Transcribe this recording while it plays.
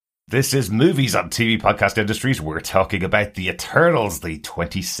This is Movies on TV Podcast Industries. We're talking about The Eternals, the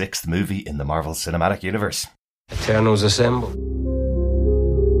 26th movie in the Marvel Cinematic Universe. Eternals assemble.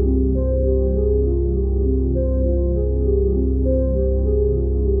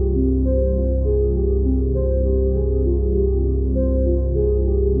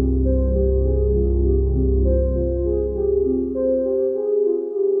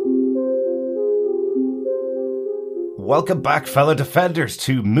 Welcome back, fellow defenders,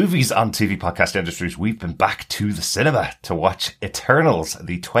 to Movies on TV Podcast Industries. We've been back to the cinema to watch Eternals,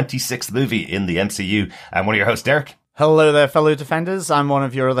 the 26th movie in the MCU. I'm one of your hosts, Derek. Hello there, fellow defenders. I'm one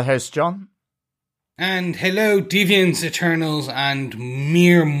of your other hosts, John. And hello, Deviants, Eternals, and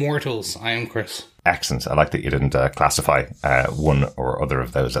mere mortals. I am Chris. Excellent. I like that you didn't classify one or other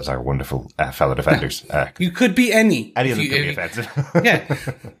of those as our wonderful fellow defenders. You could be any. Any of them could be offensive. Yeah.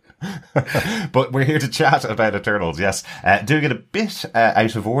 But we're here to chat about Eternals, yes. Doing it a bit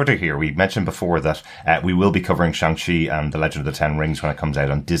out of order here. We mentioned before that we will be covering Shang-Chi and The Legend of the Ten Rings when it comes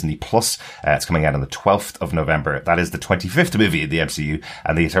out on Disney+. It's coming out on the 12th of November. That is the 25th movie in the MCU,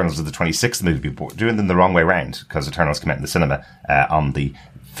 and The Eternals is the 26th movie. We're doing them the wrong way round, because Eternals came out in the cinema on the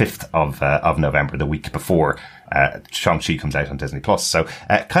 5th of November, the week before Shang-Chi comes out on Disney+. So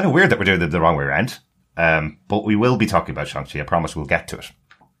kind of weird that we're doing them the wrong way round. But we will be talking about Shang-Chi. I promise we'll get to it.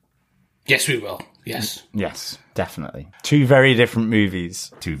 Yes, we will. Yes. Yes, definitely. Two very different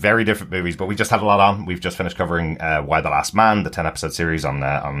movies. But we just had a lot on. We've just finished covering Why the Last Man, the 10-episode series on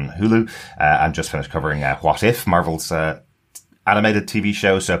Hulu, and just finished covering What If, Marvel's animated TV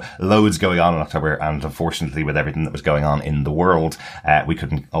show. So loads going on in October, and unfortunately with everything that was going on in the world, we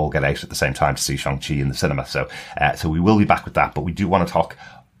couldn't all get out at the same time to see Shang-Chi in the cinema. So we will be back with that, but we do want to talk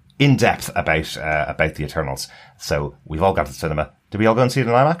in depth about the Eternals. So we've all got to the cinema. Did we all go and see it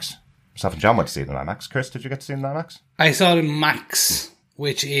in IMAX? Myself and John went to see it in IMAX. Chris, did you get to see it in IMAX? I saw it in Max,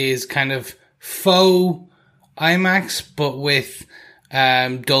 which is kind of faux IMAX, but with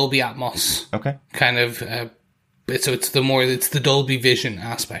Dolby Atmos. Okay. Kind of, so it's the Dolby Vision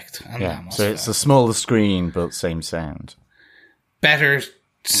aspect. And Yeah, Atmos. so it's a smaller screen, but same sound. Better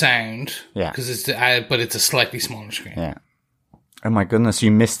sound. Yeah. Because but it's a slightly smaller screen. Yeah. Oh my goodness, you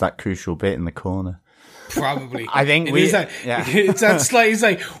missed that crucial bit in the corner. Probably. I think it's that slight. It's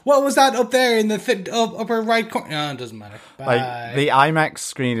like, what was that up there in the upper right corner? No, it doesn't matter. Bye. Like the IMAX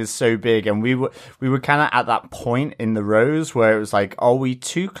screen is so big, and we were kind of at that point in the rows where it was like, are we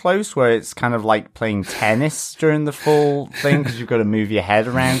too close? Where it's kind of like playing tennis during the full thing because you've got to move your head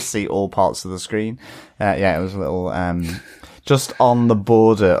around to see all parts of the screen. Yeah, it was a little just on the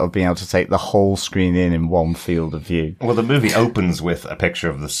border of being able to take the whole screen in one field of view. Well, the movie opens with a picture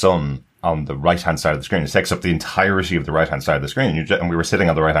of the sun on the right-hand side of the screen. It takes up the entirety of the right-hand side of the screen. And we were sitting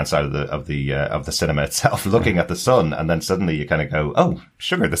on the right-hand side of the cinema itself, looking at the sun, and then suddenly you kind of go, "Oh,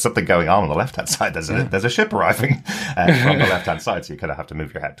 sugar! There's something going on the left-hand side. There's a ship arriving from the left-hand side." So you kind of have to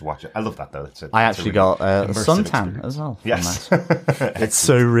move your head to watch it. I love that though. I actually got a suntan as well. Yes, it's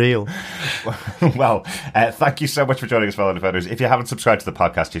so real. Well, thank you so much for joining us, fellow defenders. If you haven't subscribed to the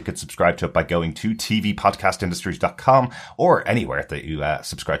podcast, you could subscribe to it by going to tvpodcastindustries.com or anywhere that you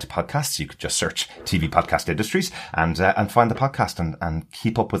subscribe to podcasts. You could just search TV Podcast Industries and find the podcast and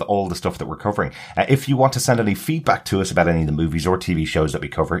keep up with all the stuff that we're covering. If you want to send any feedback to us about any of the movies or TV shows that we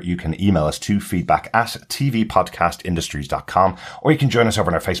cover, you can email us to feedback@tvpodcastindustries.com, or you can join us over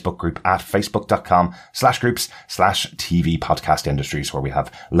in our Facebook group at facebook.com/groups/TV Podcast Industries, where we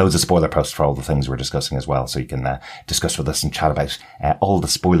have loads of spoiler posts for all the things we're discussing as well. So you can discuss with us and chat about all the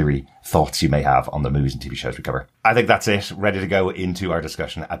spoilery thoughts you may have on the movies and TV shows we cover. I think that's it. Ready to go into our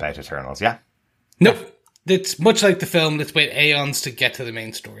discussion about Eternals, yeah? Nope. It's much like the film. Let's wait aeons to get to the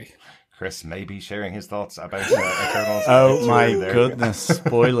main story. Chris may be sharing his thoughts about Eternals. Oh my goodness,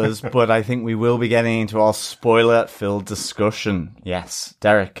 spoilers. But I think we will be getting into our spoiler-filled discussion. Yes.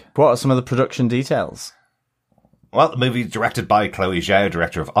 Derek, what are some of the production details? Well, the movie is directed by Chloe Zhao,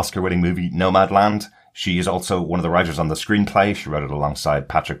 director of Oscar-winning movie Nomadland. She is also one of the writers on the screenplay. She wrote it alongside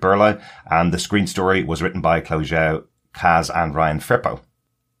Patrick Burleigh, and the screen story was written by Chloe Zhao, Kaz, and Ryan Firpo.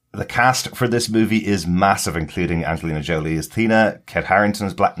 The cast for this movie is massive, including Angelina Jolie as Thena, Kit Harington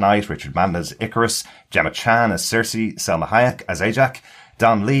as Black Knight, Richard Madden as Icarus, Gemma Chan as Cersei, Selma Hayek as Ajak,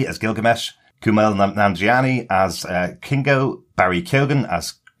 Don Lee as Gilgamesh, Kumail Nanjiani as Kingo, Barry Keoghan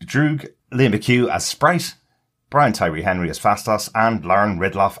as Droog, Liam McHugh as Sprite, Brian Tyree Henry as Phastos, and Lauren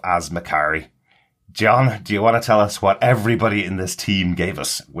Ridloff as Makari. John, do you want to tell us what everybody in this team gave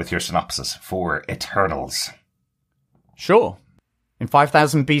us with your synopsis for Eternals? Sure. In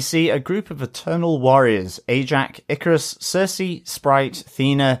 5000 BC, a group of eternal warriors, Ajak, Icarus, Cersei, Sprite,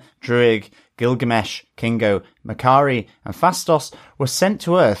 Thena, Druig, Gilgamesh, Kingo, Makari, and Phastos were sent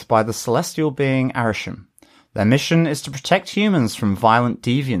to Earth by the celestial being Arishem. Their mission is to protect humans from violent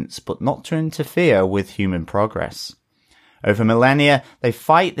deviants, but not to interfere with human progress. Over millennia, they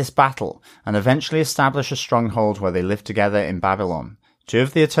fight this battle and eventually establish a stronghold where they live together in Babylon. Two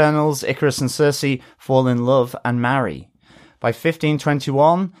of the Eternals, Icarus and Circe, fall in love and marry. By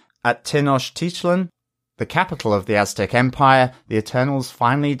 1521, at Tenochtitlan, the capital of the Aztec Empire, the Eternals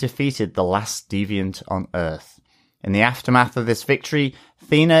finally defeated the last deviant on Earth. In the aftermath of this victory,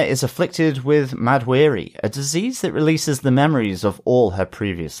 Thena is afflicted with Madweri, a disease that releases the memories of all her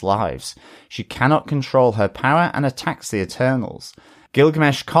previous lives. She cannot control her power and attacks the Eternals.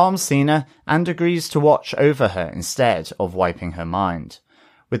 Gilgamesh calms Thena and agrees to watch over her instead of wiping her mind.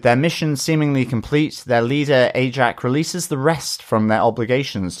 With their mission seemingly complete, their leader, Ajak, releases the rest from their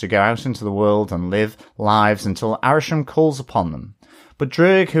obligations to go out into the world and live lives until Arishem calls upon them. But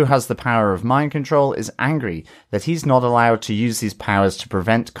Druig, who has the power of mind control, is angry that he's not allowed to use these powers to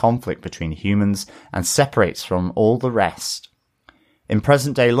prevent conflict between humans and separates from all the rest. In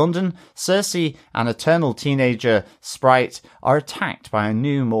present-day London, Circe, an eternal teenager sprite, are attacked by a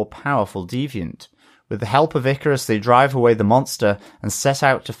new, more powerful deviant. With the help of Icarus, they drive away the monster and set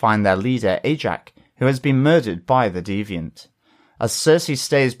out to find their leader, Ajak, who has been murdered by the deviant. As Circe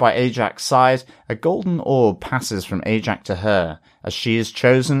stays by Ajak's side, a golden orb passes from Ajak to her, as she is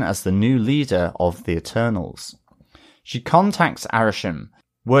chosen as the new leader of the Eternals. She contacts Arishem,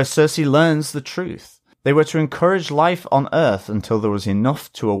 where Circe learns the truth. They were to encourage life on Earth until there was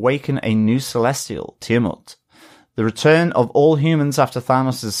enough to awaken a new celestial, Tiamat. The return of all humans after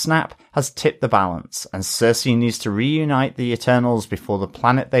Thanos' snap has tipped the balance, and Circe needs to reunite the Eternals before the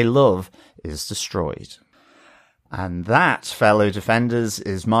planet they love is destroyed. And that, fellow defenders,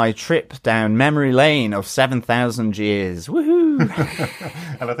 is my trip down memory lane of 7,000 years. Woohoo!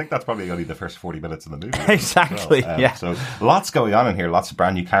 And I think that's probably only the first 40 minutes of the movie. Exactly, well. yeah. So lots going on in here. Lots of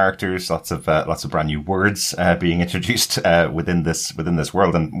brand new characters. Lots of brand new words being introduced within this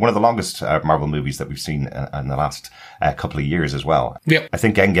world. And one of the longest Marvel movies that we've seen in the last couple of years as well. Yep. I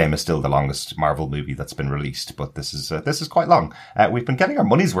think Endgame is still the longest Marvel movie that's been released, but this is quite long. We've been getting our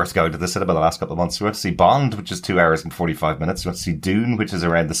money's worth going to the cinema the last couple of months. We went to see Bond, which is 2 hours and 45 minutes. We went to see Dune, which is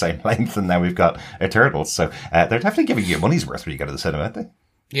around the same length, and now we've got Eternals. So they're definitely giving you your money's worth when you go to the cinema, aren't they?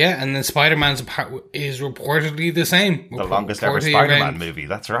 Yeah, and then Spider-Man's is reportedly the same. The longest ever Spider-Man movie.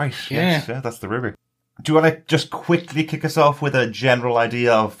 That's right. Yeah. Yes, that's the rumor. Do you want to just quickly kick us off with a general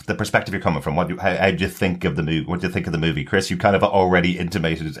idea of the perspective you're coming from? How do you think of the movie? What do you think of the movie, Chris? You kind of already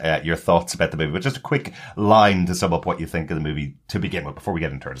intimated your thoughts about the movie, but just a quick line to sum up what you think of the movie to begin with before we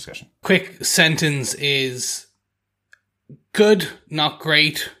get into our discussion. Quick sentence is good, not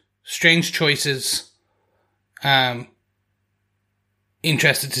great, strange choices.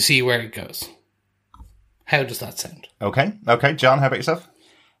 Interested to see where it goes. How does that sound? Okay, John, how about yourself?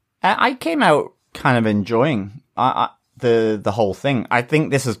 I came out kind of enjoying the whole thing. I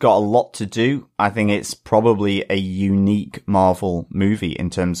think this has got a lot to do. I think it's probably a unique Marvel movie in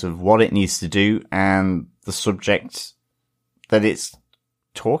terms of what it needs to do and the subject that it's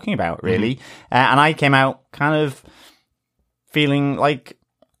talking about, really. And I came out kind of feeling like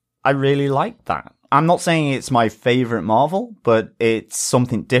I really liked that. I'm not saying it's my favorite Marvel, but it's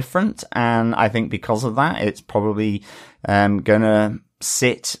something different. And I think because of that, it's probably gonna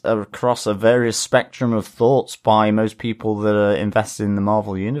sit across a various spectrum of thoughts by most people that are invested in the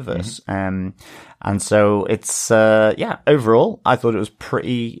Marvel universe. And so it's, overall, I thought it was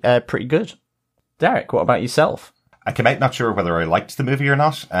pretty good. Derek, what about yourself? I came out not sure whether I liked the movie or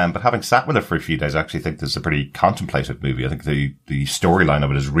not, but having sat with it for a few days, I actually think this is a pretty contemplative movie. I think the storyline of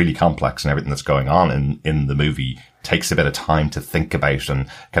it is really complex, and everything that's going on in the movie takes a bit of time to think about and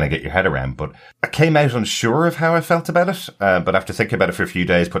kind of get your head around. But I came out unsure of how I felt about it. But after thinking about it for a few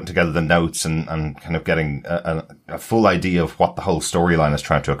days, putting together the notes and kind of getting a full idea of what the whole storyline is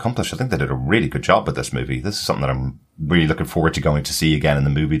trying to accomplish, I think they did a really good job with this movie. This is something that I'm really looking forward to going to see again in the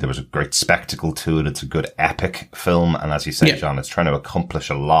movie. There was a great spectacle to it. It's a good epic film. And as you say, John, it's trying to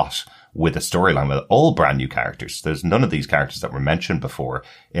accomplish a lot with a storyline with all brand new characters. There's none of these characters that were mentioned before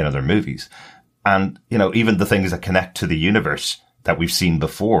in other movies. And, even the things that connect to the universe that we've seen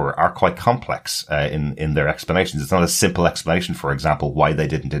before are quite complex in their explanations. It's not a simple explanation, for example, why they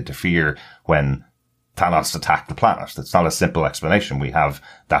didn't interfere when Thanos attacked the planet. It's not a simple explanation. We have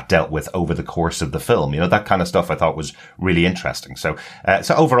that dealt with over the course of the film. That kind of stuff I thought was really interesting. So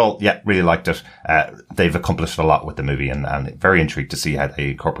overall, really liked it. They've accomplished a lot with the movie and very intrigued to see how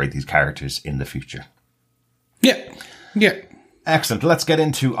they incorporate these characters in the future. Yeah. Excellent. Let's get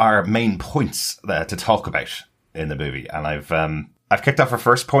into our main points to talk about in the movie. And I've I've kicked off our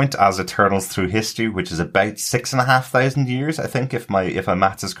first point as Eternals Through History, which is about 6,500 years, I think, if my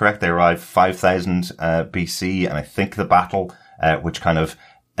maths is correct. They arrive 5,000 BC, and I think the battle, which kind of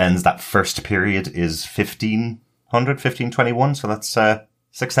ends that first period, is 1521, so that's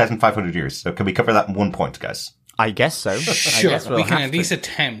 6,500 years. So can we cover that in 1 point, guys? I guess so. Sure, I guess we'll we can have at least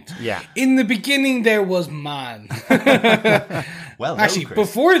attempt. Yeah. In the beginning, there was man. Well, no, Actually, Chris.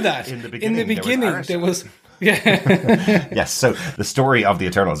 before that, In the beginning, there was Yes, so the story of the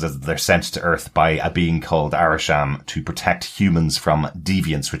Eternals is that they're sent to Earth by a being called Arasham to protect humans from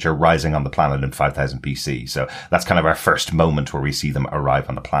deviants, which are rising on the planet in 5000 BC. So that's kind of our first moment where we see them arrive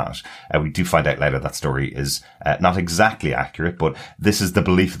on the planet. We do find out later that story is not exactly accurate, but this is the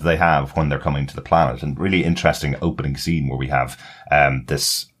belief that they have when they're coming to the planet. And really interesting opening scene where we have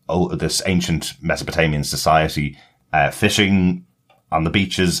this ancient Mesopotamian society fishing on the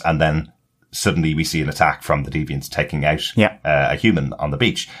beaches, and then suddenly we see an attack from the deviants taking out a human on the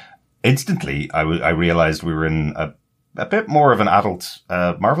beach. Instantly, I realized we were in a bit more of an adult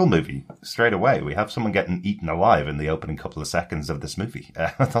Marvel movie straight away. We have someone getting eaten alive in the opening couple of seconds of this movie.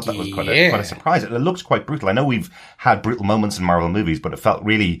 I thought that was quite a surprise. It looks quite brutal. I know we've had brutal moments in Marvel movies, but it felt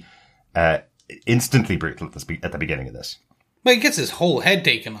really instantly brutal at the beginning of this. Well, he gets his whole head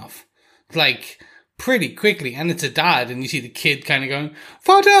taken off, like, pretty quickly, and it's a dad, and you see the kid kind of going,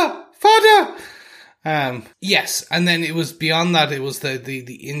 "Father! Father!" Yes, and then it was beyond that, it was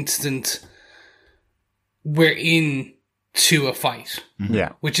the instant we're in to a fight.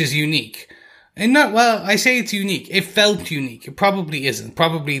 Yeah. Which is unique. And I say it's unique. It felt unique. It probably isn't.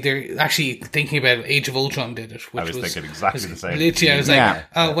 Probably they're actually thinking about it. Age of Ultron did it. Which I was thinking exactly the same. Literally, I was like,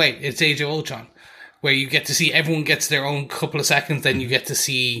 oh wait, it's Age of Ultron. Where you get to see, everyone gets their own couple of seconds, then you get to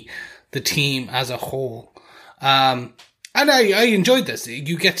see the team as a whole. And I enjoyed this.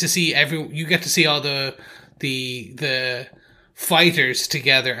 You get to see all the fighters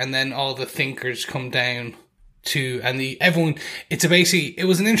together, and then all the thinkers come down to, and everyone. It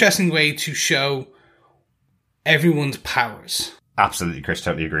was an interesting way to show everyone's powers. Absolutely, Chris,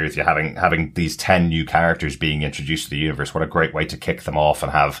 totally agree with you. Having these 10 new characters being introduced to the universe, what a great way to kick them off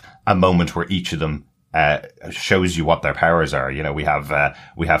and have a moment where each of them shows you what their powers are. You know, we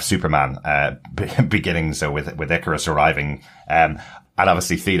have Superman beginning, so with Icarus arriving, and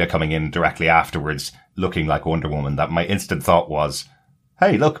obviously Theta coming in directly afterwards, looking like Wonder Woman. That my instant thought was,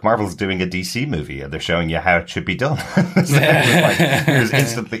 hey, look, Marvel's doing a DC movie and they're showing you how it should be done. So it was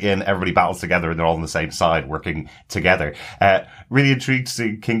instantly in, everybody battles together and they're all on the same side working together. Really intrigued to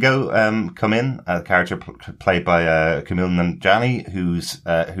see Kingo come in, a character played by Kumail Nanjiani, who's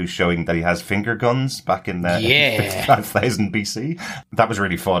showing that he has finger guns back in 55,000 BC. That was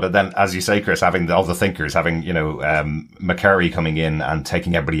really fun. And then, as you say, Chris, having all the thinkers, having, McCurry coming in and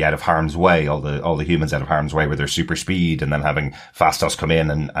taking everybody out of harm's way, all the humans out of harm's way with their super speed, and then having Phastos come in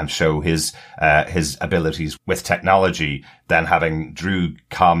and show his abilities with technology, then having Drew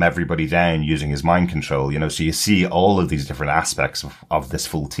calm everybody down using his mind control, so you see all of these different aspects of this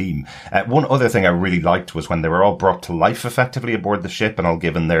full team. One other thing I really liked was when they were all brought to life effectively aboard the ship and all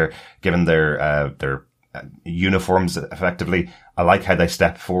given their uniforms effectively. I like how they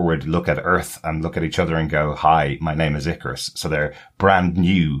step forward, look at Earth and look at each other and go, "Hi, my name is Icarus." So they're brand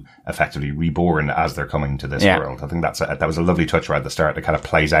new, effectively reborn as they're coming to this world. I think that was a lovely touch right at the start. It kind of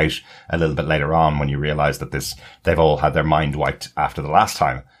plays out a little bit later on when you realize that they've all had their mind wiped after the last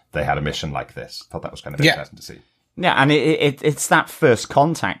time they had a mission like this. I thought that was kind of interesting to see. Yeah, and it's that first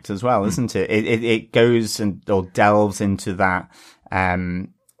contact as well, isn't it? It goes or delves into that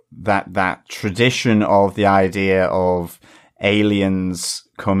that tradition of the idea of aliens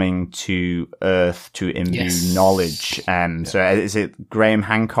coming to Earth to imbue knowledge. So is it Graham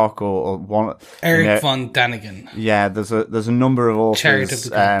Hancock or one? Eric von Daniken. Yeah, there's a number of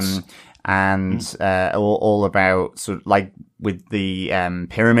authors, all about sort of like with the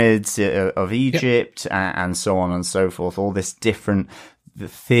pyramids of Egypt and so on and so forth. All this different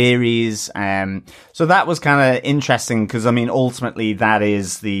theories. So that was kind of interesting because ultimately that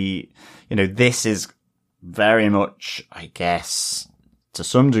is this is very much, I guess, to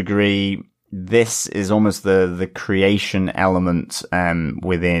some degree, this is almost the creation element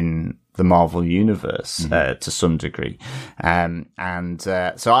within the Marvel universe to some degree. So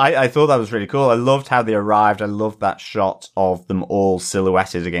I thought that was really cool. I loved how they arrived. I loved that shot of them all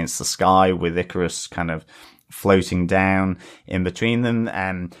silhouetted against the sky with Icarus kind of floating down in between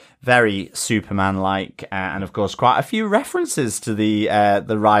them. Very Superman-like, and of course, quite a few references to the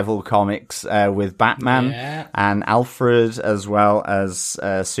rival comics with Batman and Alfred, as well as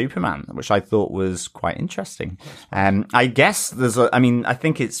Superman, which I thought was quite interesting. I guess I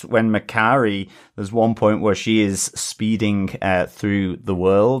think it's when Makari, there's one point where she is speeding through the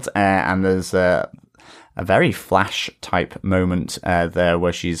world, and there's a very Flash type moment there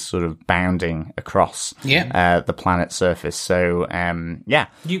where she's sort of bounding across the planet's surface. So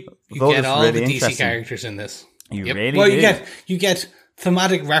you get all the DC characters in this. You really do. You get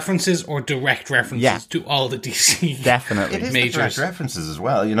thematic references or direct references to all the DC definitely it is majors. The direct references as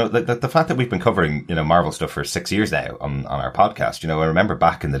well. You know, the fact that we've been covering, you know, Marvel stuff for 6 years now on our podcast. You know, I remember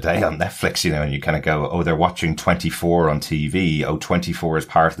back in the day on Netflix, you know, and you kind of go, oh, they're watching 24 on TV. Oh, 24 is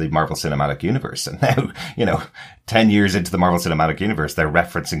part of the Marvel Cinematic Universe. And now, you know, 10 years into the Marvel Cinematic Universe, they're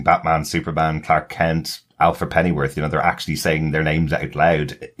referencing Batman, Superman, Clark Kent, Alfred Pennyworth. You know, they're actually saying their names out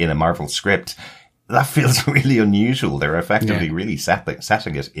loud in a Marvel script. That feels really unusual. They're effectively really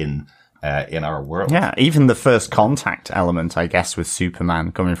setting it in our world. Yeah, even the first contact element, I guess, with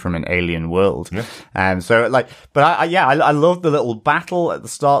Superman coming from an alien world. Yeah. So I love the little battle at the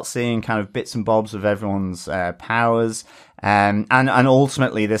start, seeing kind of bits and bobs of everyone's powers. And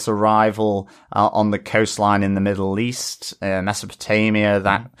ultimately this arrival on the coastline in the Middle East, Mesopotamia,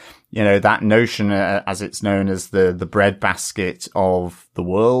 that notion, as it's known as the breadbasket of the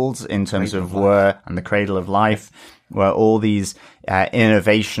world in terms of and the cradle of life, where all these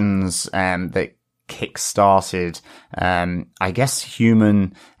innovations that kick-started, I guess,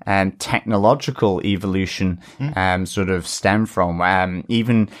 human and technological evolution sort of stem from.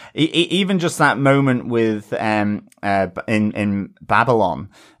 Even just that moment with in Babylon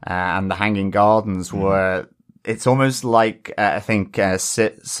and the Hanging Gardens, where it's almost like I think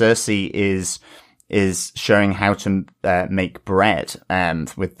Cersei is showing how to make bread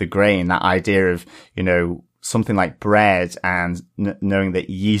with the grain. That idea of, you know, something like bread and knowing that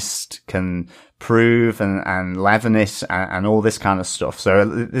yeast can prove and leaven it and all this kind of stuff. So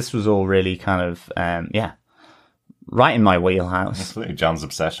this was all really kind of right in my wheelhouse. Absolutely. John's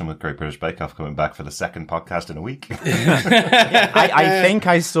obsession with Great British Bake Off coming back for the second podcast in a week. I think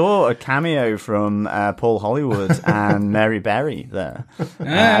I saw a cameo from Paul Hollywood and Mary Berry there.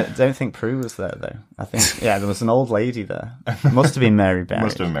 I don't think Prue was there, though. I think, there was an old lady there. Must have been Mary Berry.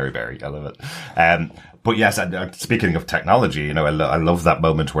 Must have been Mary Berry. I love it. But yes, speaking of technology, you know, I love that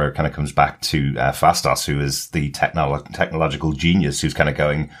moment where it kind of comes back to Phastos, who is the technological genius, who's kind of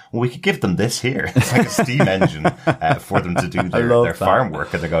going, well, we could give them this here. It's like a steam engine for them to do their farm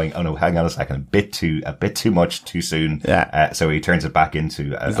work. And they're going, oh no, hang on a second, a bit too much too soon. Yeah. So he turns it back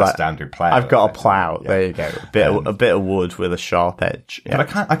into a standard plow. I've got a plow. Yeah. There you go. A bit of wood with a sharp edge. Yeah.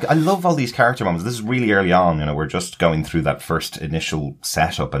 But I love all these character moments. This is really early on. You know, we're just going through that first initial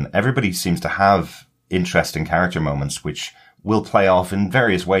setup, and everybody seems to have interesting character moments, which will play off in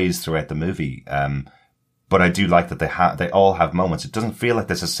various ways throughout the movie. But I do like that they all have moments. It doesn't feel like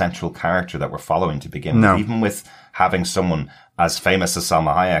there's a central character that we're following to begin with. Even with having someone as famous as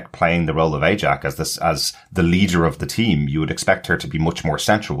Salma Hayek playing the role of Ajak as the leader of the team, you would expect her to be much more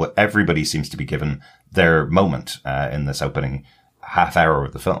central. But everybody seems to be given their moment in this opening half hour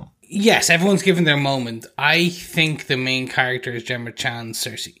of the film. Yes, everyone's given their moment. I think the main character is Gemma Chan's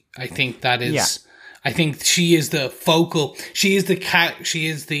Cersei. I think that is. Yeah. I think she is the focal. She is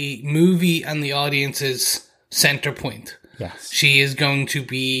the movie and the audience's center point. Yes, she is going to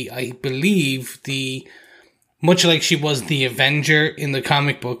be, I believe, much like she was the Avenger in the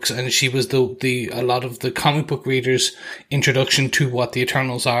comic books, and she was a lot of the comic book readers' introduction to what the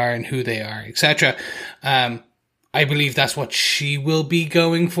Eternals are and who they are, etc. I believe that's what she will be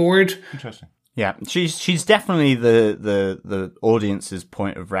going forward. Interesting. Yeah, she's definitely the audience's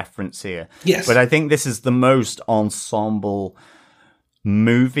point of reference here. Yes. But I think this is the most ensemble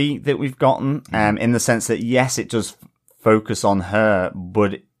movie that we've gotten, in the sense that, yes, it does focus on her,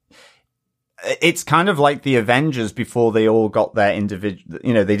 but it's kind of like the Avengers before they all got their individual,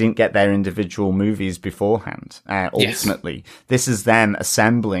 you know, they didn't get their individual movies beforehand. Ultimately, This is them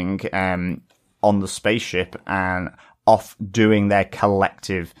assembling on the spaceship and off doing their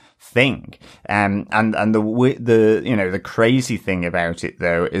collective thing. And the crazy thing about it,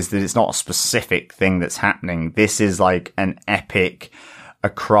 though, is that it's not a specific thing that's happening. This is like an epic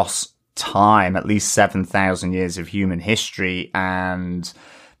across time, at least 7,000 years of human history, and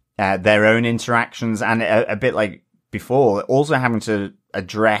their own interactions, and a bit like before, also having to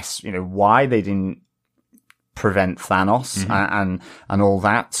address, you know, why they didn't prevent Thanos and all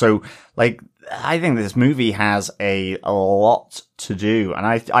that. So, like, I think this movie has a lot to do, and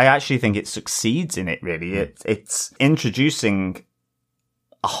I actually think it succeeds in it, really. It's introducing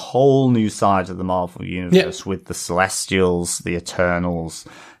a whole new side of the Marvel Universe with the Celestials, the Eternals,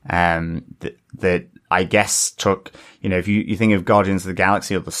 that I guess took, if you think of Guardians of the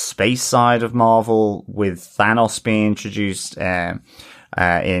Galaxy or the space side of Marvel, with Thanos being introduced in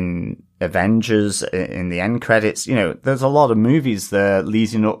Avengers, in the end credits, there's a lot of movies there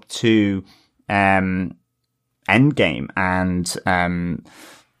leading up to Endgame and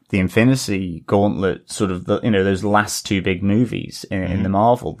the Infinity Gauntlet, sort of those last two big movies in the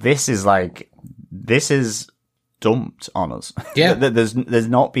Marvel. This is dumped on us. Yeah. There's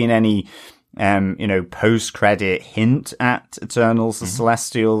not been any post-credit hint at Eternals, the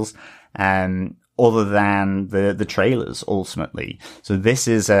Celestials, other than the trailers ultimately. So this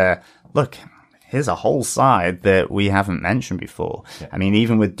is here's a whole side that we haven't mentioned before. Yeah. I mean,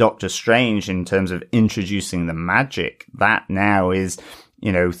 even with Doctor Strange, in terms of introducing the magic, that now is,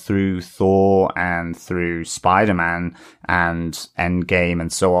 through Thor and through Spider-Man and Endgame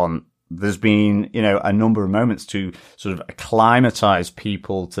and so on, there's been, a number of moments to sort of acclimatize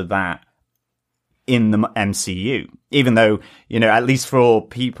people to that in the MCU. Even though, at least for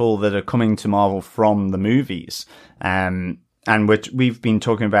people that are coming to Marvel from the movies, and which we've been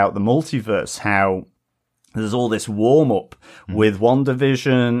talking about the multiverse, how there's all this warm up with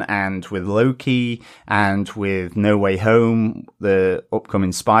WandaVision and with Loki and with No Way Home, the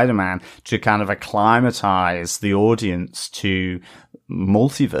upcoming Spider-Man, to kind of acclimatize the audience to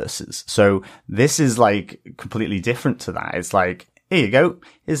multiverses. So this is like completely different to that. It's like, here you go.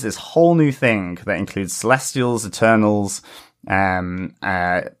 Here's this whole new thing that includes Celestials, Eternals,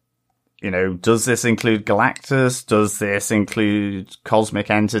 does this include Galactus? Does this include cosmic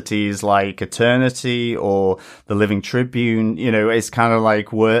entities like Eternity or the Living Tribune? It's kind of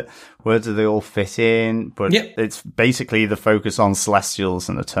like, where do they all fit in? But it's basically the focus on Celestials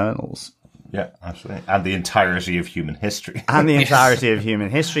and Eternals. Yeah, absolutely. And the entirety of human history. And the entirety of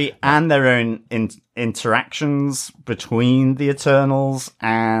human history and their own interactions between the Eternals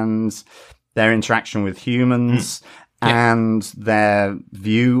and their interaction with humans. And their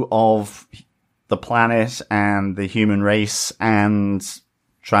view of the planet and the human race, and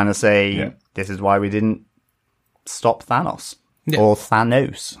trying to say, this is why we didn't stop Thanos or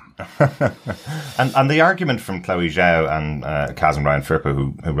Thanos. and the argument from Chloe Zhao and Kaz and Ryan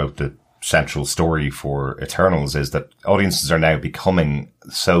Firpo, who wrote the central story for Eternals, is that audiences are now becoming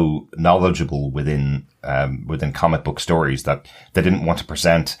so knowledgeable within comic book stories that they didn't want to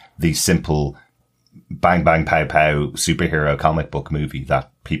present the simple bang, bang, pow, pow superhero comic book movie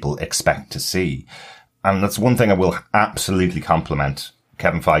that people expect to see. And that's one thing I will absolutely compliment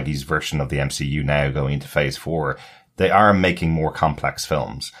Kevin Feige's version of the MCU now going into phase 4. They are making more complex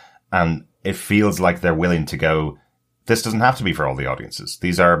films, and it feels like they're willing to go, this doesn't have to be for all the audiences.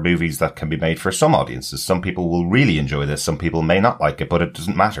 These are movies that can be made for some audiences. Some people will really enjoy this. Some people may not like it, but it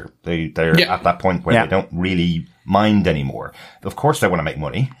doesn't matter. They're at that point where they don't really mind anymore. Of course they want to make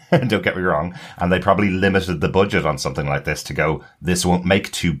money, don't get me wrong. And they probably limited the budget on something like this to go, this won't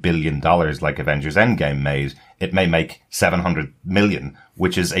make $2 billion like Avengers Endgame made. It may make 700 million,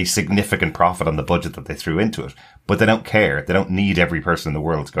 which is a significant profit on the budget that they threw into it. But they don't care. They don't need every person in the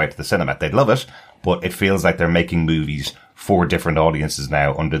world to go out to the cinema. They'd love it, but it feels like they're making movies for different audiences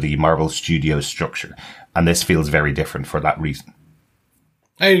now under the Marvel Studios structure. And this feels very different for that reason.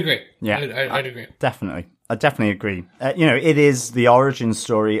 I'd agree. Yeah, I'd agree. Definitely. I definitely agree. It is the origin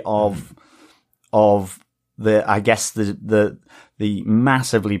story of the, I guess, the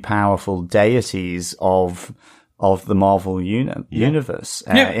massively powerful deities of the Marvel universe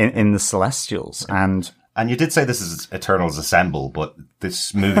in the Celestials. And you did say this is Eternals Assemble, but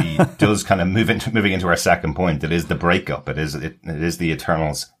this movie does kind of moving into our second point. It is the breakup. It is the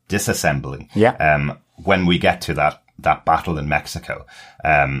Eternals disassembling. Yeah. When we get to that battle in Mexico,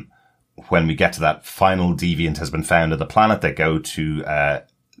 when we get to that final deviant has been found on the planet, they go to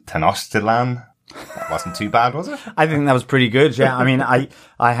Tenochtitlan. That wasn't too bad, was it? I think that was pretty good. Yeah. I mean, I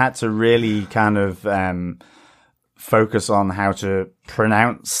had to really kind of focus on how to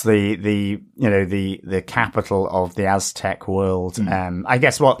pronounce the capital of the Aztec world. I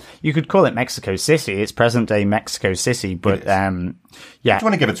guess what you could call it Mexico City. It's present day Mexico City, but yeah. Do you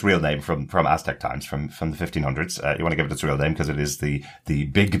want to give its real name from Aztec times, from the 1500s? You want to give it its real name because it is the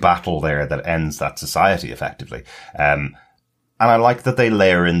big battle there that ends that society effectively. And I like that they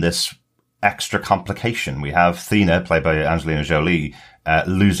layer in this extra complication. We have Thena, played by Angelina Jolie,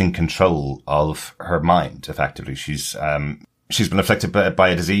 losing control of her mind, effectively. She's she's been afflicted by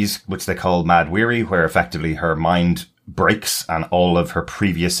a disease which they call Mad Weary, where effectively her mind breaks and all of her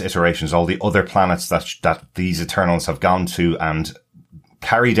previous iterations, all the other planets that these Eternals have gone to and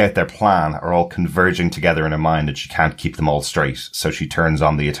carried out their plan are all converging together in her mind, and she can't keep them all straight. So she turns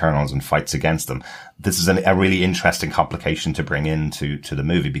on the Eternals and fights against them. This is a really interesting complication to bring into the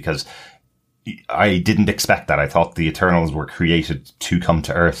movie, because I didn't expect that. I thought the Eternals were created to come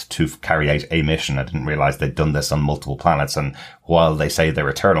to Earth to carry out a mission. I didn't realize they'd done this on multiple planets. And while they say they're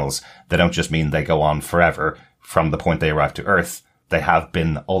Eternals, they don't just mean they go on forever from the point they arrive to Earth. They have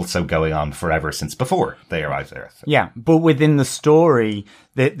been also going on forever since before they arrived to Earth. Yeah, but within the story,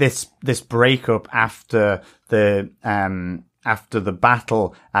 this breakup after the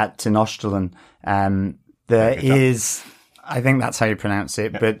battle at Tenochtitlan, there is, I think that's how you pronounce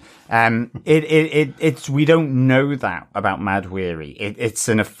it, but it's we don't know that about Mad Weary. It's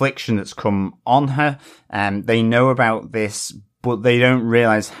an affliction that's come on her, and they know about this, but they don't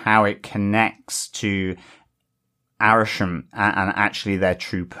realize how it connects to Arishem and actually their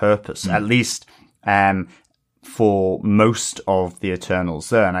true purpose, at least for most of the Eternals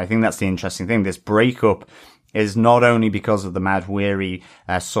there. And I think that's the interesting thing. This breakup is not only because of the Mad Weary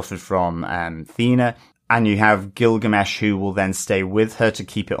suffered from Thena, and you have Gilgamesh, who will then stay with her to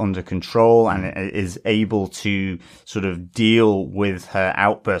keep it under control and is able to sort of deal with her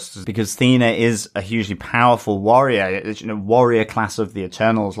outbursts, because Thena is a hugely powerful warrior, it's, warrior class of the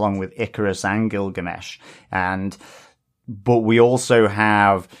Eternals, along with Icarus and Gilgamesh. But we also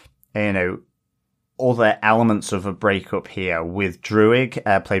have, other elements of a breakup here with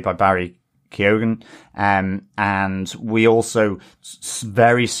Druig, played by Barry Keoghan, and we also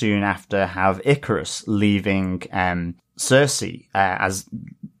very soon after have Icarus leaving Cersei, as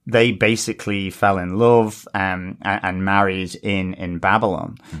they basically fell in love and married in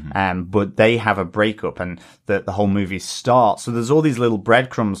Babylon. But they have a breakup, and the whole movie starts. So there's all these little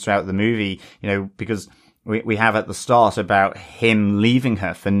breadcrumbs throughout the movie, because we have at the start about him leaving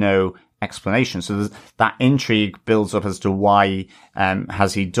her for no explanation. So that intrigue builds up as to why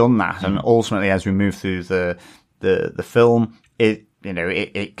has he done that, and ultimately, as we move through the film,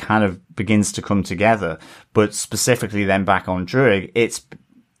 it kind of begins to come together. But specifically, then back on Druig, it's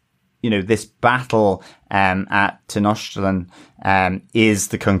this battle at Tenochtitlan is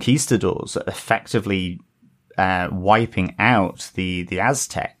the conquistadors effectively wiping out the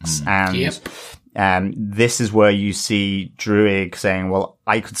Aztecs, and this is where you see Druig saying, well,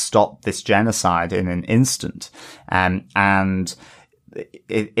 I could stop this genocide in an instant. And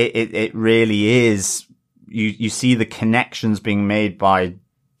it really is, you see the connections being made by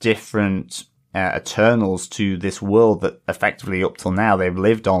different Eternals to this world that effectively up till now they've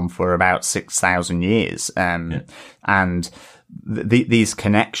lived on for about 6,000 years. And these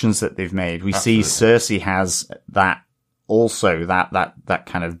connections that they've made, we see Cersei has that also, that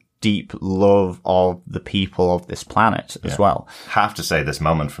kind of deep love of the people of this planet as well. Have to say, this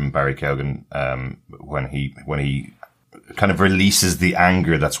moment from Barry Keoghan, when he kind of releases the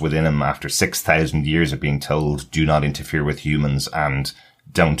anger that's within him after 6,000 years of being told, do not interfere with humans and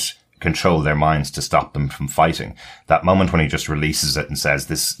don't control their minds to stop them from fighting. That moment when he just releases it and says,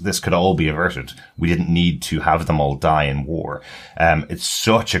 this could all be averted. We didn't need to have them all die in war. It's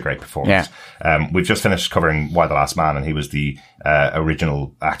such a great performance. We've just finished covering Y: The Last Man, and he was the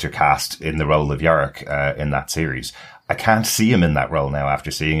original actor cast in the role of Yorick in that series. I can't see him in that role now after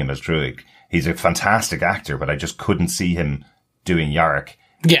seeing him as Druig. He's a fantastic actor, but I just couldn't see him doing Yorick.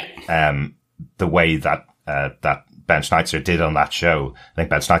 The way that Ben Schneitzer did on that show. I think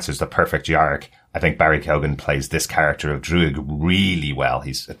Ben Schneitzer is the perfect Yorick. I think Barry Keoghan plays this character of Druig really well.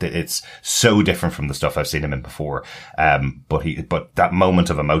 It's so different from the stuff I've seen him in before. But that moment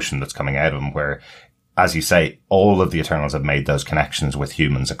of emotion that's coming out of him, where, as you say, all of the Eternals have made those connections with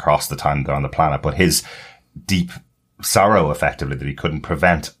humans across the time they're on the planet, but his deep sorrow, effectively, that he couldn't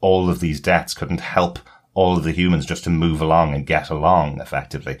prevent all of these deaths, couldn't help all of the humans just to move along and get along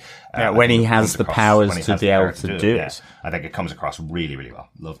effectively. When he has the powers to be able to do it. I think it comes across really, really well.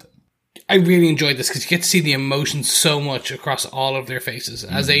 Loved it. I really enjoyed this because you get to see the emotion so much across all of their faces.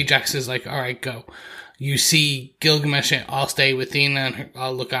 As Ajax is like, all right, go. You see Gilgamesh, I'll stay with Thena and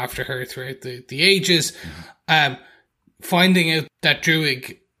I'll look after her throughout the ages. Finding out that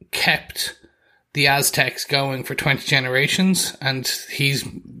Druig kept the Aztecs going for 20 generations, and he's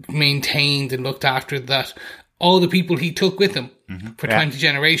maintained and looked after that. All the people he took with him for 20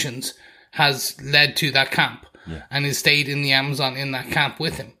 generations has led to that camp, and has stayed in the Amazon in that camp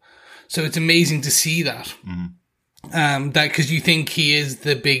with him. So it's amazing to see that. That because you think he is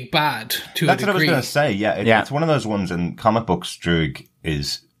the big bad to That's a degree. What I was going to say. It's one of those ones in comic books. Druig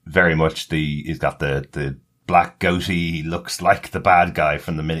is very much he's got the black goatee looks like the bad guy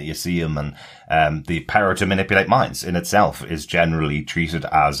from the minute you see him, and the power to manipulate minds in itself is generally treated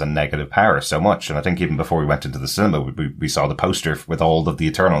as a negative power so much. And I think even before we went into the cinema, we saw the poster with all of the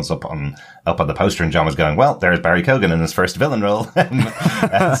Eternals up on the poster, and John was going, well, there's Barry Keoghan in his first villain role.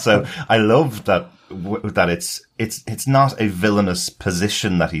 So I love that it's not a villainous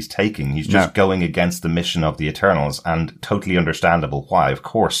position that he's taking. He's just going against the mission of the Eternals, and totally understandable why. Of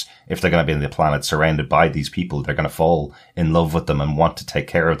course, if they're going to be on the planet surrounded by these people, they're going to fall in love with them and want to take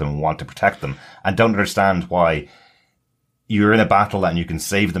care of them and want to protect them, and don't understand why you're in a battle and you can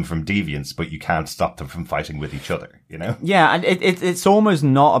save them from deviants, but you can't stop them from fighting with each other, you know? Yeah, and it's almost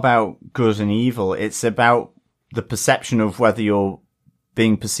not about good and evil. It's about the perception of whether you're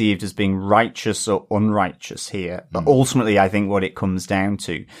being perceived as being righteous or unrighteous here. But ultimately, I think what it comes down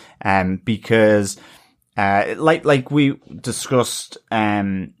to, because, like we discussed,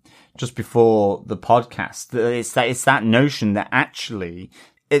 just before the podcast, it's that notion that actually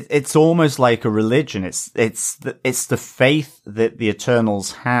it's almost like a religion. It's the faith that the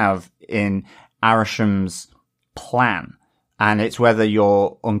Eternals have in Arisham's plan. And it's whether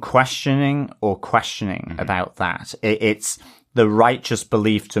you're unquestioning or questioning about that. It's the righteous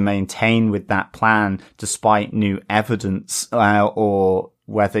belief to maintain with that plan despite new evidence, or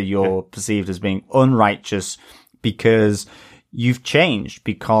whether you're perceived as being unrighteous because you've changed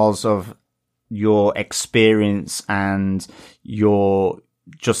because of your experience and your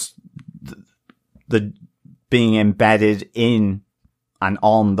just the being embedded in and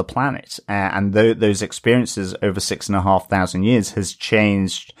on the planet. And those experiences over 6,500 years has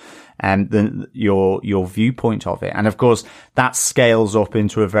changed your viewpoint of it. And of course, that scales up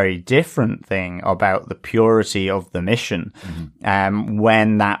into a very different thing about the purity of the mission,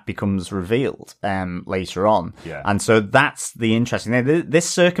 when that becomes revealed, later on. Yeah. And so that's the interesting thing. This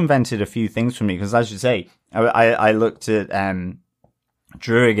circumvented a few things for me, because as you say, I looked at,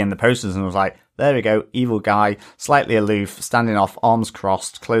 Druig in the posters and was like, there we go, evil guy, slightly aloof, standing off, arms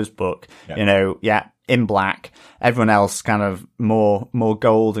crossed, closed book, in black. Everyone else kind of more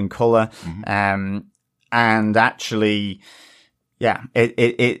gold and color. And actually,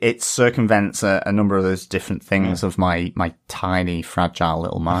 it circumvents a number of those different things of my tiny, fragile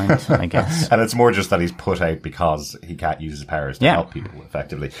little mind, I guess. And it's more just that he's put out because he can't use his powers to help people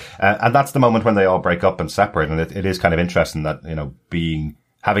effectively. And that's the moment when they all break up and separate. And it is kind of interesting that, you know,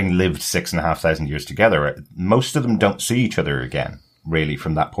 having lived 6,500 years together, most of them don't see each other again, really,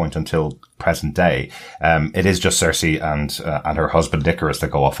 from that point until present day. It is just Cersei and her husband Icarus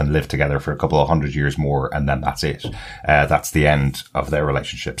that go off and live together for a couple of 100 years more, and then that's it. That's the end of their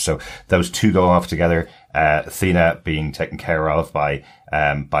relationship. So those two go off together. Athena being taken care of by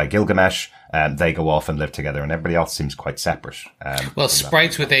Gilgamesh, they go off and live together, and everybody else seems quite separate.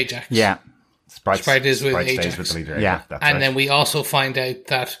 Sprite's with Ajax. Yeah. Sprite is with Ajax. Stays with the leader. Yeah. That's and right. then we also find out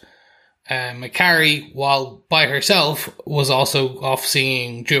that Makari, while by herself, was also off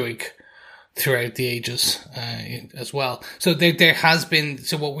seeing Druig throughout the ages as well. So there has been,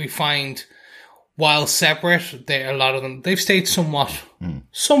 so what we find, while separate, a lot of them, they've stayed somewhat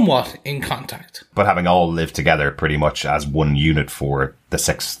in contact. But having all lived together pretty much as one unit for the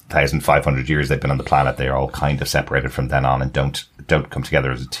 6,500 years they've been on the planet, they're all kind of separated from then on and don't come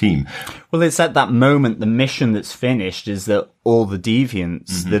together as a team. Well, it's at that moment, the mission that's finished is that all the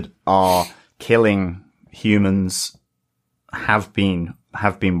deviants that are killing humans have been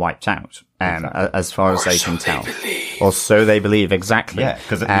wiped out, as far as they can tell. Or so they believe, exactly. Yeah,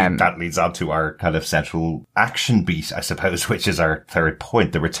 because that leads on to our kind of central action beat, I suppose, which is our third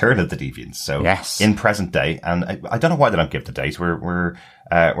point, the return of the deviants. So in present day, and I don't know why they don't give the date. We're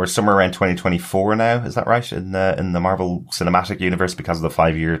somewhere around 2024 now. Is that right? In the Marvel Cinematic Universe, because of the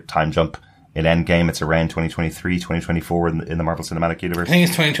 5-year time jump in Endgame, it's around 2023, 2024 in the Marvel Cinematic Universe. I think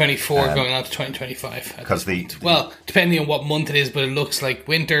it's 2024 going on to 2025. Because well, depending on what month it is, but it looks like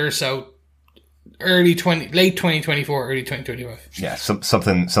winter, so late 2024, early 2025. Yeah,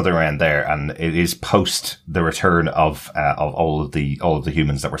 something around there, and it is post the return of all of the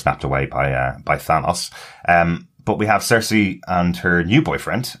humans that were snapped away by Thanos. But we have Cersei and her new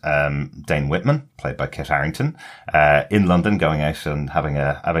boyfriend, Dane Whitman, played by Kit Harington, in London, going out and having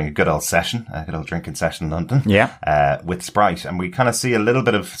a good old session, a good old drinking session in London. Yeah. With Sprite. And we kind of see a little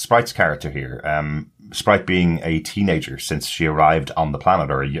bit of Sprite's character here. Sprite being a teenager since she arrived on the planet,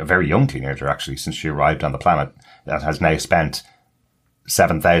 or a very young teenager, actually, since she arrived on the planet, that has now spent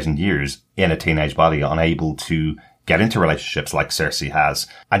 7,000 years in a teenage body, unable to get into relationships like Cersei has.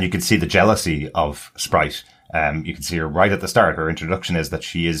 And you can see the jealousy of Sprite. You can see her right at the start. Her introduction is that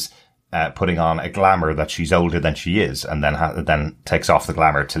she is putting on a glamour that she's older than she is, and then takes off the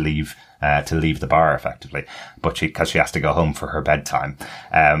glamour to leave the bar effectively. But because she has to go home for her bedtime,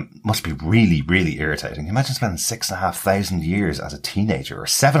 must be really, really irritating. Imagine spending 6,500 years as a teenager, or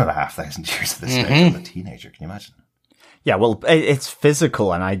 7,500 years at this stage as a teenager. Can you imagine? Yeah, well, it's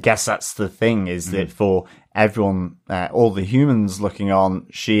physical, and I guess that's the thing, is that for everyone, all the humans looking on,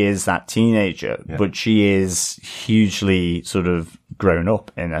 she is that teenager, but she is hugely sort of grown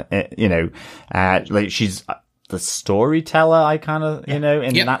up like she's the storyteller, I kind of, in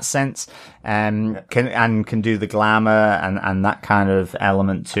that sense, can do the glamour and that kind of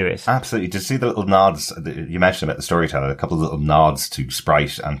element to it. Absolutely. To see the little nods, you mentioned about the storyteller, a couple of little nods to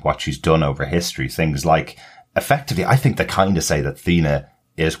Sprite and what she's done over history, things like, effectively, I think they kind of say that Thena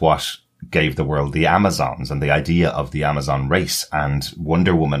is what gave the world the Amazons and the idea of the Amazon race and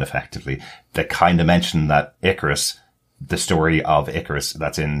Wonder Woman, effectively. They kind of mention that Icarus, the story of Icarus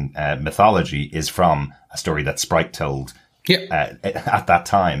that's in mythology, is from a story that Sprite told at that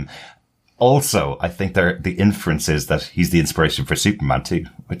time. Also, I think the inference is that he's the inspiration for Superman too,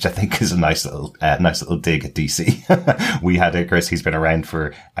 which I think is a nice little dig at DC. We had Icarus; he's been around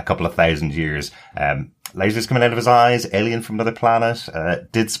for a couple of thousand years. Lasers coming out of his eyes, alien from another planet.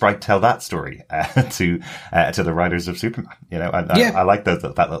 Did Sprite tell that story to the writers of Superman? I like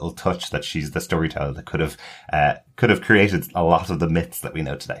that little touch that she's the storyteller that could have created a lot of the myths that we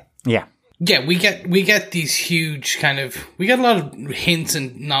know today. Yeah. Yeah, we get these huge we get a lot of hints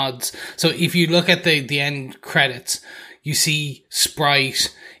and nods. So if you look at the end credits, you see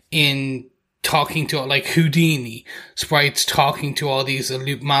Sprite talking to, like, Houdini. Sprite's talking to all these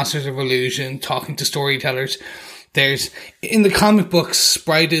masters of illusion, talking to storytellers. In the comic books,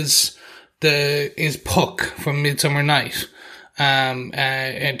 Sprite is Puck from Midsummer Night,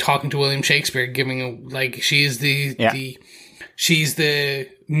 and talking to William Shakespeare, she's the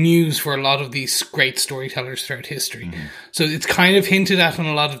muse for a lot of these great storytellers throughout history. So it's kind of hinted at on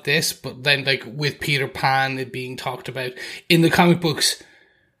a lot of this, but then, like, with Peter Pan, it being talked about in the comic books,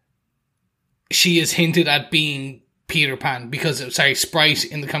 she is hinted at being Peter Pan because, Sprite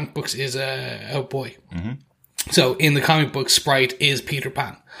in the comic books is a boy. So in the comic book, Sprite is Peter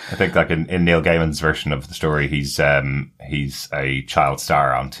Pan. I think, like, in Neil Gaiman's version of the story, he's a child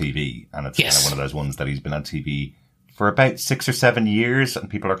star on TV, and it's kind of one of those ones that he's been on TV for about 6 or 7 years, and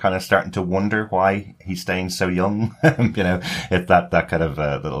people are kind of starting to wonder why he's staying so young. It's that kind of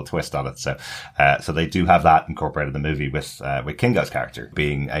little twist on it. So they do have that incorporated in the movie with Kingo's character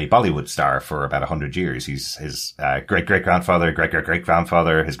being a Bollywood star for about 100 years. He's his great-great-grandfather,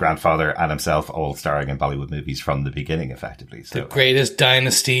 great-great-great-grandfather, his grandfather, and himself all starring in Bollywood movies from the beginning, effectively. So, the greatest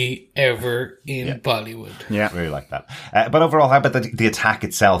dynasty ever in Bollywood. Yeah. Really like that. But overall, how about the attack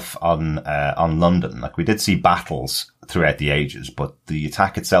itself on London? Like, we did see battles throughout the ages, but the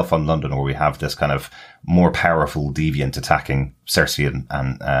attack itself on London, where we have this kind of more powerful deviant attacking Cersei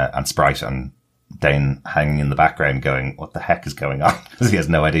and Sprite, and Dane hanging in the background going, what the heck is going on? Because he has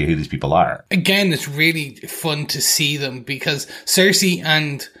no idea who these people are. Again, it's really fun to see them, because Cersei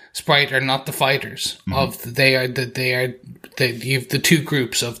and Sprite are not the fighters you have the two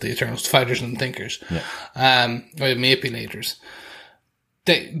groups of the Eternals, fighters and thinkers, or manipulators.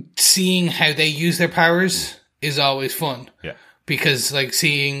 Seeing how they use their powers is always fun. Yeah. Because, like,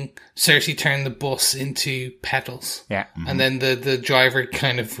 seeing Cersei turn the bus into petals. Yeah. And then the driver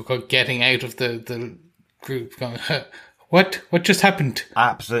kind of getting out of the group going, What just happened?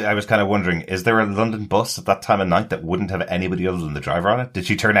 Absolutely. I was kind of wondering, is there a London bus at that time of night that wouldn't have anybody other than the driver on it? Did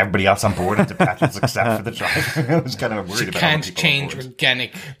she turn everybody else on board into petals except for the driver? I was kind of worried about that. She can't change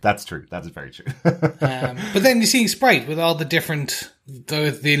organic. That's true. That is very true. But then you see Sprite with all the different,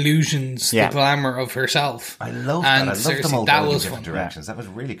 the illusions, the glamour of herself. I love that. I love them all going in different directions. That was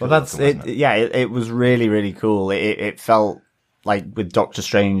really cool. Well, that's it. Yeah, it was really, really cool. It felt like with Doctor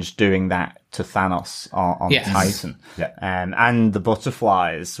Strange doing that to Thanos on Titan. Yeah. And the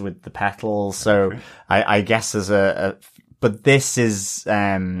butterflies with the petals. So I guess but this is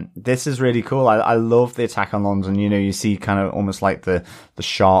really cool. I love the attack on London. You see kind of almost like the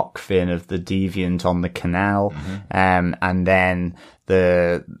shark fin of the deviant on the canal. And then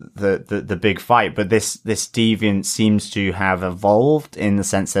the big fight. But this deviant seems to have evolved in the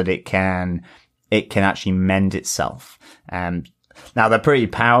sense that it can actually mend itself. Now they're pretty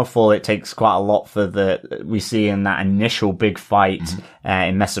powerful. It takes quite a lot we see in that initial big fight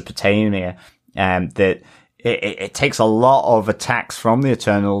in Mesopotamia, that it takes a lot of attacks from the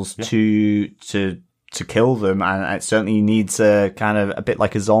Eternals to kill them, and it certainly needs a kind of a bit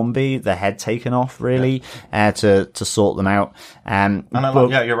like a zombie, the head taken off, really, to sort them out.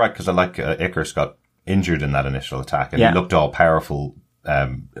 You're right, because I like Icarus got injured in that initial attack, and he looked all powerful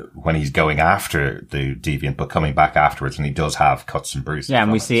when he's going after the deviant, but coming back afterwards, and he does have cuts and bruises. Yeah,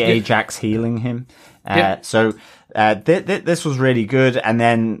 and we from it. see Ajax healing him. Yeah. So this was really good. And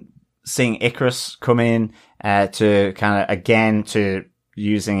then seeing Icarus come in to kind of, again, to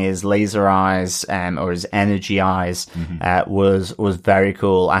using his laser eyes or his energy eyes was very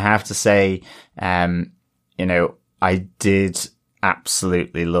cool. I have to say, I did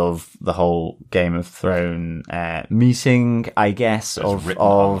absolutely love the whole Game of Thrones meeting, I guess, of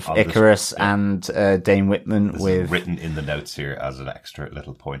Icarus and Dane Whitman. This with is written in the notes here as an extra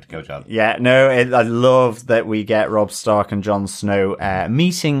little point. Go, John. Yeah, no, I love that we get Robb Stark and Jon Snow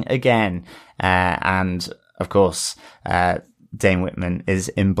meeting again, and of course, Dane Whitman is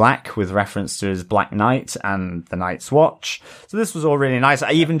in black with reference to his Black Knight and the Night's Watch. So this was all really nice.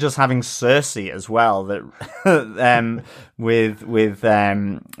 Even just having Cersei as well, that with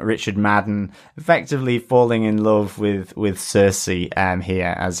Richard Madden effectively falling in love with Cersei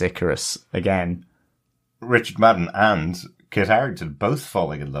here as Icarus again. Richard Madden and Kit Harington both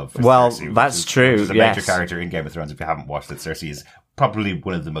falling in love with Cersei. Well, that's true. Which is a yes. major character in Game of Thrones. If you haven't watched it, Cersei is probably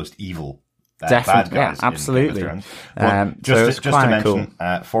one of the most evil Definitely, bad guys absolutely. in Game of Thrones. Just to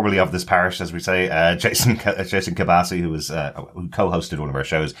mention, formerly of this parish, as we say, Jason Kabasi, who co-hosted one of our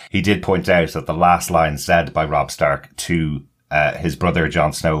shows, he did point out that the last line said by Robb Stark to his brother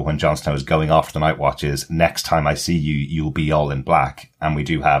Jon Snow when Jon Snow is going off to the Night Watch is, "Next time I see you, you'll be all in black." And we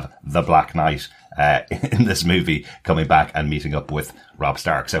do have the Black Knight in this movie coming back and meeting up with Robb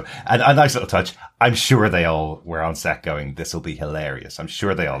Stark. So a nice little touch. I'm sure they all were on set going, "This will be hilarious." I'm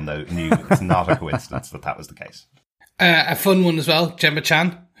sure they all knew it's not a coincidence that was the case. A fun one as well. Gemma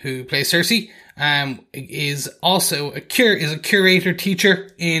Chan, who plays Cersei, is also a curator teacher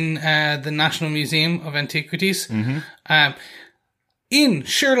in the National Museum of Antiquities. Mm-hmm. In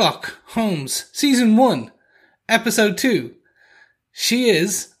Sherlock Holmes Season 1, Episode 2, she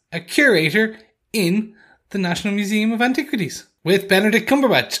is a curator in the National Museum of Antiquities with Benedict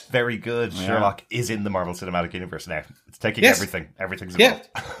Cumberbatch. Very good. Yeah. Sherlock is in the Marvel Cinematic Universe now. It's taking everything. Everything's involved.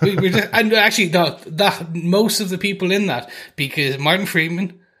 Yeah. And actually, that most of the people in that, because Martin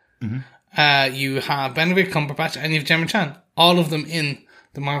Freeman, you have Benedict Cumberbatch, and you have Gemma Chan. All of them in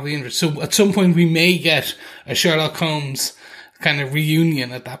the Marvel Universe. So at some point, we may get a Sherlock Holmes kind of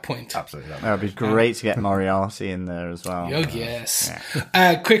reunion at that point. Absolutely. That would be great to get Moriarty in there as well. Oh, yes.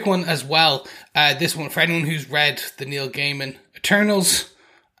 Yeah. Quick one as well. This one, for anyone who's read the Neil Gaiman Eternals,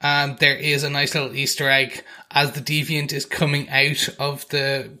 there is a nice little Easter egg. As the Deviant is coming out of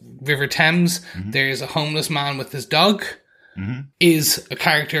the River Thames, there is a homeless man with his dog, is a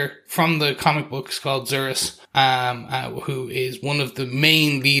character from the comic books called Zurus, who is one of the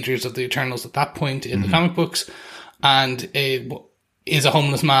main leaders of the Eternals at that point in the comic books, and is a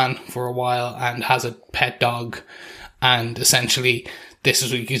homeless man for a while and has a pet dog. And essentially, this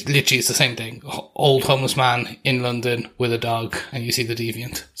is literally it's the same thing. Old homeless man in London with a dog, and you see the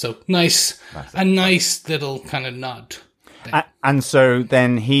Deviant. So nice little kind of nod. And so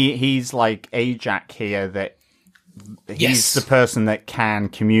then he's like Ajax here, that he's the person that can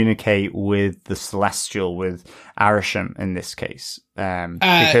communicate with the Celestial, with Arishem in this case.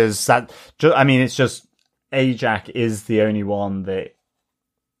 Because it's just Ajax is the only one that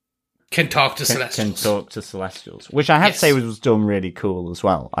can talk to Celestials. Which I have to say was done really cool as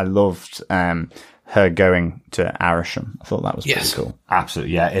well. I loved her going to Arishem. I thought that was pretty cool.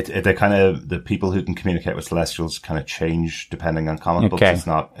 Absolutely, yeah. They kind of, the people who can communicate with Celestials kind of change depending on comic books. It's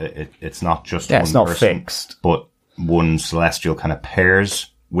not just one it's not person, fixed, but one Celestial kind of pairs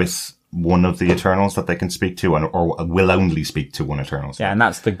with one of the Eternals that they can speak to, or will only speak to one Eternal. Yeah, and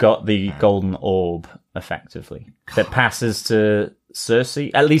that's the golden orb, effectively, that passes to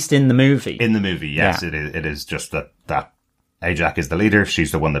Cersei, at least in the movie. In the movie, yes, it is just that Ajax is the leader.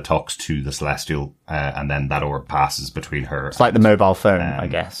 She's the one that talks to the Celestial, and then that orb passes between her. It's like the mobile phone, I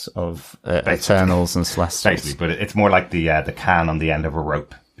guess, of Eternals and Celestials. Basically, but it's more like the can on the end of a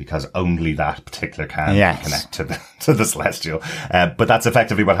rope, because only that particular can can connect to the Celestial. But that's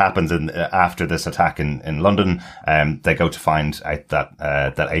effectively what happens after this attack in London. They go to find out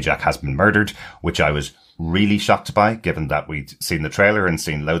that Ajax has been murdered, which I was really shocked by, given that we'd seen the trailer and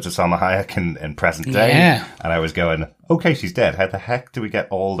seen loads of Salma Hayek in present day. Yeah. And I was going, okay, she's dead. How the heck do we get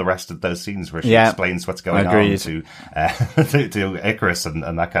all the rest of those scenes where she explains what's going on to Icarus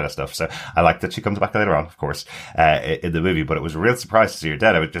and that kind of stuff? So I like that she comes back later on, of course, in the movie, but it was a real surprise to see her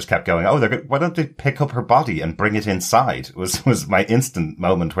dead. I just kept going, why don't they pick up her body and bring it inside? Was my instant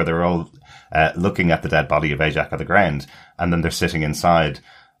moment where they were all looking at the dead body of Ajax on the ground, and then they're sitting inside.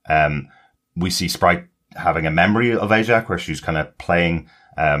 We see Sprite having a memory of Ajax where she's kind of playing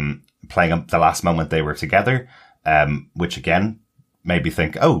the last moment they were together, which again maybe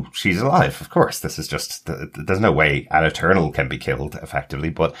think, oh, she's alive. Of course, this is just, there's no way an Eternal can be killed effectively.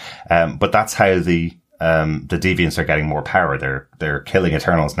 But that's how the Deviants are getting more power. They're killing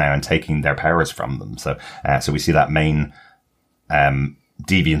Eternals now and taking their powers from them. So we see that main,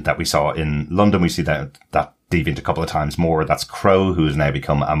 Deviant that we saw in London. We see that Deviant a couple of times more. That's Crow, who has now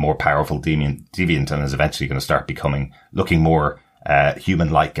become a more powerful Deviant and is eventually going to start looking more,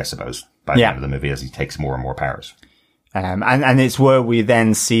 human-like, I suppose, by the end of the movie as he takes more and more powers. And it's where we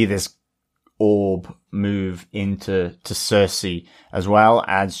then see this orb move into Cersei as well,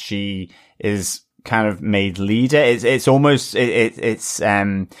 as she is kind of made leader. It's almost, it's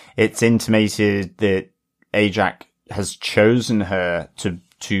intimated that Ajak has chosen her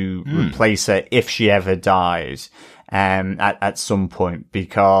to replace her if she ever dies, at some point,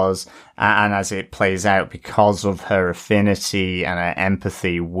 because, and as it plays out, because of her affinity and her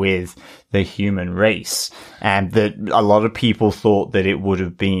empathy with the human race, and that a lot of people thought that it would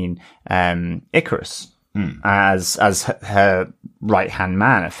have been, Ikaris. As her right-hand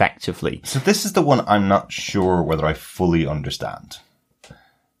man, effectively. So this is the one I'm not sure whether I fully understand.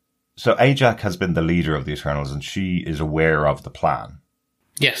 So Ajak has been the leader of the Eternals and she is aware of the plan.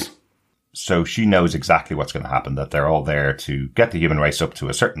 Yes. So she knows exactly what's going to happen, that they're all there to get the human race up to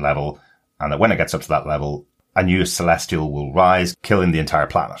a certain level, and that when it gets up to that level, a new celestial will rise, killing the entire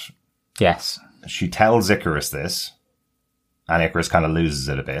planet. Yes. She tells Ikaris this, and Ikaris kind of loses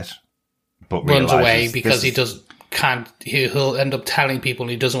it a bit. But runs away because he'll end up telling people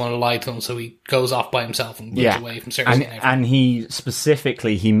he doesn't want to lie to them, so he goes off by himself and runs away from Cersei. And he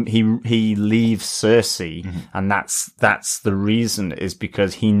specifically he leaves Cersei, and that's the reason, is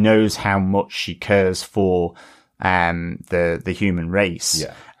because he knows how much she cares for the human race.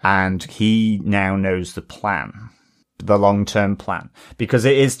 Yeah. And he now knows the plan, the long-term plan, because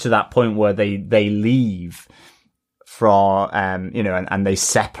it is to that point where they leave from and they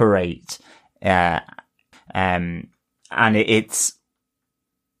separate. And it's,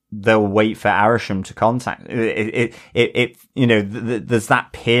 they'll wait for Arishem to contact there's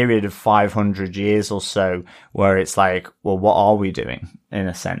that period of 500 years or so where it's like, well, what are we doing in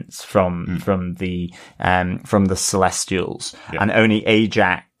a sense from the Celestials, and only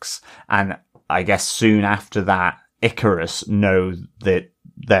Ajax and I guess soon after that Ikaris know that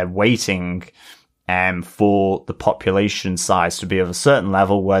they're waiting for the population size to be of a certain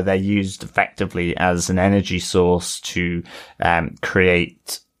level where they're used effectively as an energy source to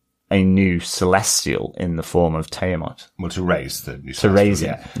create a new celestial in the form of Tiamat. Well, to raise the new celestial. To raise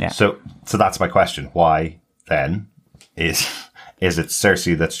it, yeah. So that's my question. Why then is it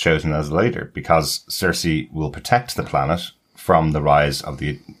Cersei that's chosen as the leader? Because Cersei will protect the planet from the rise of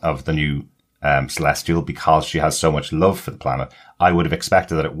the new celestial because she has so much love for the planet. I would have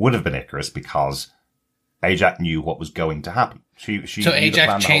expected that it would have been Ikaris because Ajak knew what was going to happen. So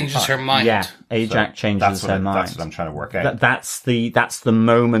Ajak changes her mind. Yeah, Ajak changes her mind. That's what I'm trying to work out. That's the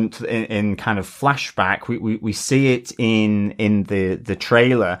moment in kind of flashback. We see it in the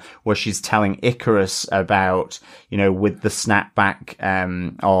trailer where she's telling Ikaris about, with the snapback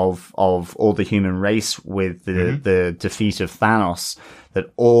of all the human race with the defeat of Thanos,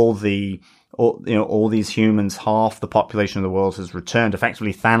 that all these humans, half the population of the world has returned.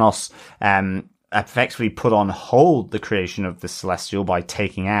 Effectively, Thanos effectively put on hold the creation of the Celestial by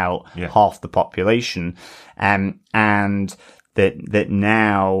taking out half the population, and that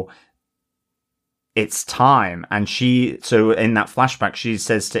now it's time. And so in that flashback, she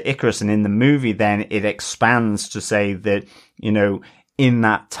says to Ikaris, and in the movie then it expands to say that, in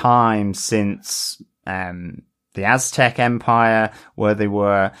that time since, the Aztec Empire, where they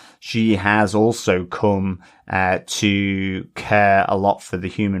were, she has also come to care a lot for the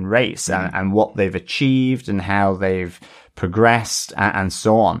human race and what they've achieved and how they've progressed and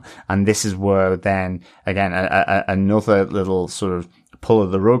so on. And this is where then, again, another little sort of pull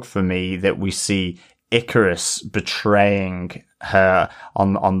of the rug for me, that we see Ikaris betraying her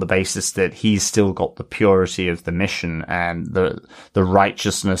on the basis that he's still got the purity of the mission and the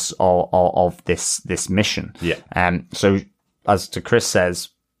righteousness of this mission. Yeah. So as to Chris says,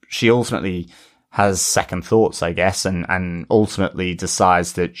 she ultimately has second thoughts, I guess, and ultimately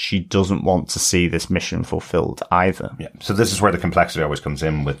decides that she doesn't want to see this mission fulfilled either. Yeah. So this is where the complexity always comes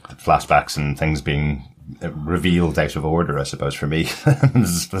in with flashbacks and things being revealed out of order, I suppose, for me.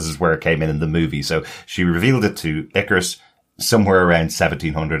 This is where it came in the movie. So she revealed it to Ikaris somewhere around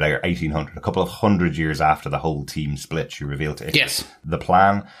 1700 or 1800, a couple of 100 years after the whole team split. She revealed to Ikaris the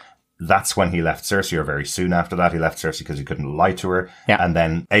plan. That's when he left Cersei, or very soon after that. He left Cersei because he couldn't lie to her. Yeah. And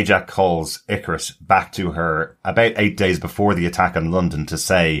then Ajak calls Ikaris back to her about 8 days before the attack on London to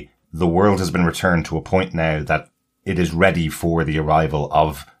say the world has been returned to a point now that it is ready for the arrival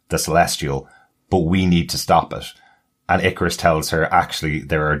of the Celestial, but we need to stop it. And Icarus tells her, actually,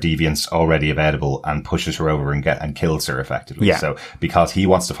 there are deviants already available, and pushes her over and kills her effectively. Yeah. So because he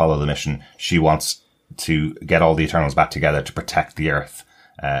wants to follow the mission, she wants to get all the Eternals back together to protect the Earth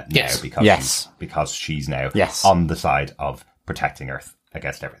now, because she's now on the side of protecting Earth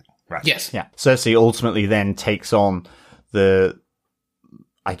against everything. Right. Yes. Yeah. Cersei ultimately then takes on the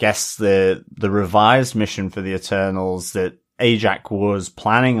revised mission for the Eternals that Ajak was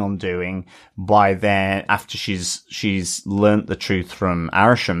planning on doing by then, after she's learnt the truth from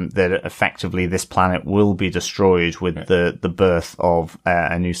Arishem, that effectively this planet will be destroyed with the birth of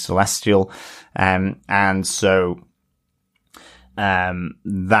a new Celestial. And so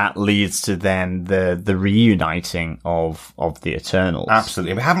that leads to then the reuniting of the Eternals.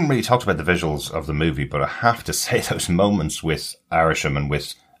 Absolutely. We haven't really talked about the visuals of the movie, but I have to say those moments with Arishem and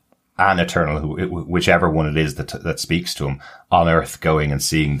with an Eternal, whichever one it is that speaks to him on Earth, going and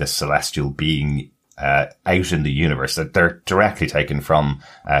seeing this Celestial being out in the universe, that they're directly taken from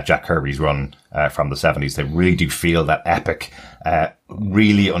Jack Kirby's run from the 70s. They really do feel that epic,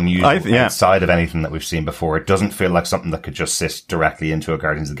 really unusual outside of anything that we've seen before. It doesn't feel like something that could just sit directly into a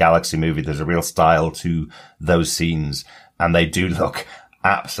Guardians of the Galaxy movie. There's a real style to those scenes, and they do look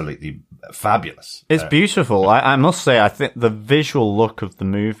absolutely fabulous. It's beautiful. I must say, I think the visual look of the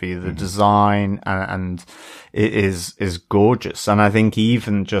movie, the design, and it is gorgeous. And I think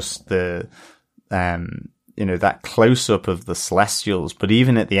even just the that close up of the Celestials, but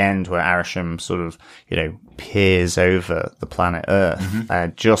even at the end where Arishem sort of, peers over the planet Earth,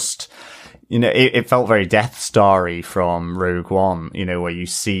 it felt very Death Star-y from Rogue One, where you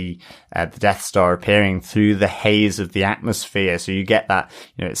see the Death Star appearing through the haze of the atmosphere. So you get that,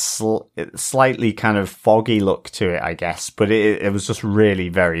 it's slightly kind of foggy look to it, I guess, but it was just really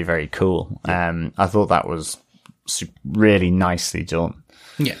very, very cool. I thought that was really nicely done.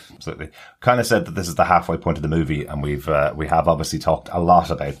 Yeah, absolutely. Kind of said that this is the halfway point of the movie, and we have obviously talked a lot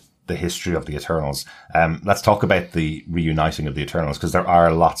about the history of the Eternals. Let's talk about the reuniting of the Eternals, because there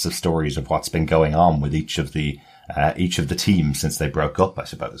are lots of stories of what's been going on with each of the teams since they broke up, I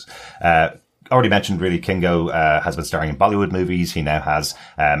suppose. Already mentioned, really, Kingo has been starring in Bollywood movies. He now has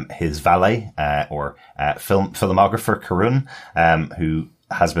his valet or filmographer Karun, who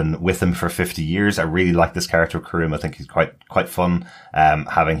has been with him for 50 years. I really like this character of Karum. I think he's quite fun,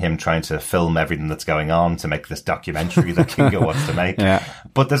 having him trying to film everything that's going on to make this documentary that Kingo wants to make. Yeah.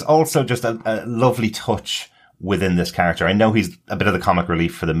 But there's also just a lovely touch within this character. I know he's a bit of the comic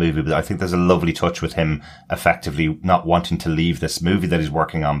relief for the movie, but I think there's a lovely touch with him effectively not wanting to leave this movie that he's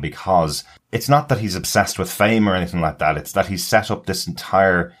working on, because it's not that he's obsessed with fame or anything like that. It's that he's set up this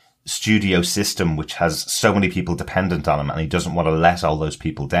entire studio system which has so many people dependent on him, and he doesn't want to let all those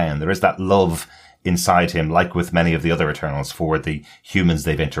people down. There is that love inside him, like with many of the other Eternals, for the humans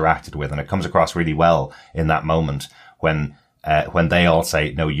they've interacted with, and it comes across really well in that moment when they all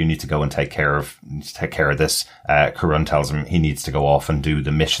say, no, you need to go and take care of this. Karun tells him he needs to go off and do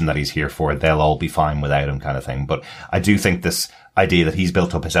the mission that he's here for. They'll all be fine without him, kind of thing. But I do think this idea that he's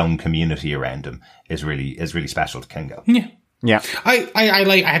built up his own community around him is really special to Kingo. Yeah. Yeah, I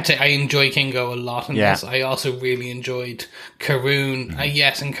have to say I enjoy Kingo a lot in this. I also really enjoyed Karun.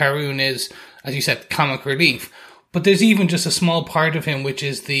 Yes, and Karun is, as you said, comic relief. But there's even just a small part of him which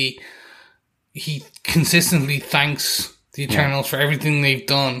is he consistently thanks the Eternals for everything they've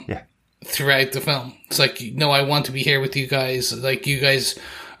done throughout the film. It's like, no, I want to be here with you guys. Like, you guys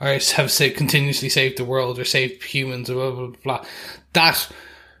have continuously saved the world or saved humans, or blah blah blah. That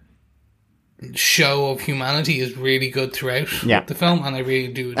show of humanity is really good throughout the film, and I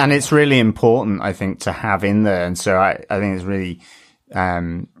really do. And it's really important, I think, to have in there. And so I think it's really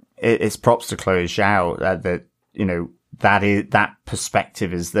it's props to Chloe Zhao that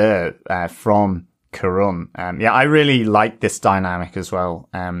perspective is there from Karun. I really like this dynamic as well.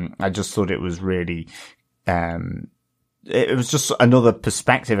 I just thought it was really it was just another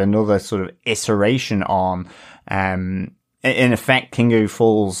perspective, another sort of iteration on in effect, Kingo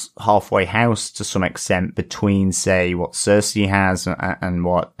falls halfway house to some extent between, say, what Cersei has and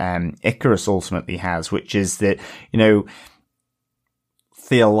what Icarus ultimately has, which is that,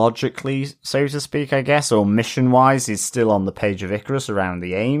 theologically, so to speak, I guess, or mission-wise, he's still on the page of Icarus around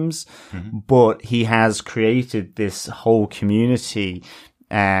the aims, but he has created this whole community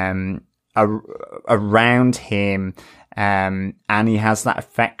around him. And he has that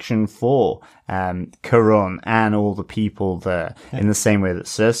affection for Karun and all the people there in the same way that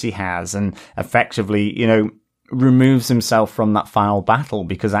Cersei has, and effectively, removes himself from that final battle,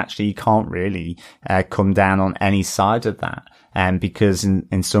 because actually he can't really come down on any side of that, because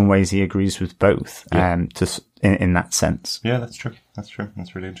in some ways he agrees with both. in that sense. Yeah, that's true. That's true.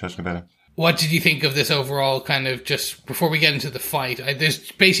 That's really interesting about it. What did you think of this overall kind of, just before we get into the fight?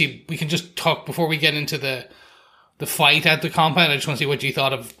 There's basically, we can just talk before we get into the fight at the compound. I just want to see what you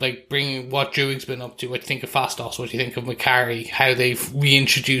thought of, like, bringing what Druig's been up to. What do you think of Phastos? What do you think of Makkari? How they've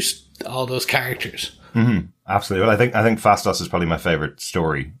reintroduced all those characters? Mm-hmm. Absolutely. Well, I think Phastos is probably my favorite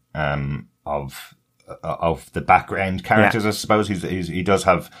story of the background characters. I suppose he does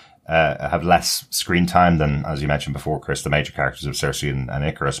have less screen time than, as you mentioned before, Chris, the major characters of Cersei and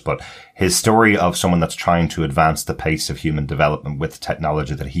Icarus. But his story of someone that's trying to advance the pace of human development with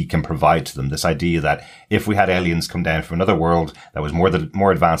technology that he can provide to them. This idea that if we had aliens come down from another world that was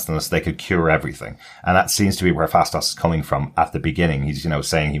more advanced than us, they could cure everything. And that seems to be where Phastos is coming from at the beginning. He's,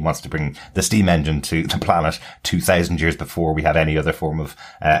 saying he wants to bring the steam engine to the planet 2,000 years before we had any other form of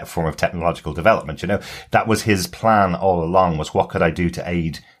technological development. That was his plan all along, was what could I do to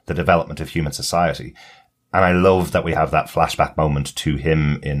aid the development of human society. And I love that we have that flashback moment to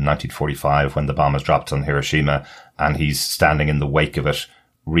him in 1945 when the bomb is dropped on Hiroshima and he's standing in the wake of it,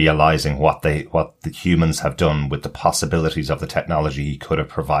 realizing what the humans have done with the possibilities of the technology he could have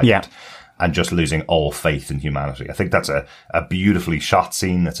provided, and just losing all faith in humanity. I think that's a beautifully shot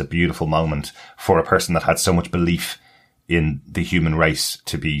scene. It's a beautiful moment for a person that had so much belief in the human race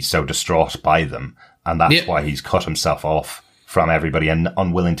to be so distraught by them. And that's why he's cut himself off from everybody and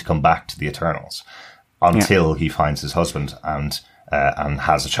unwilling to come back to the Eternals until he finds his husband and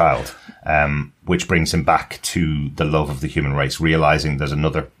has a child, which brings him back to the love of the human race, realizing there's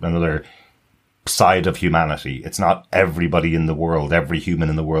another side of humanity. It's not everybody in the world, every human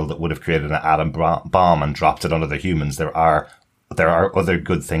in the world that would have created an atom bomb and dropped it on other humans. There are other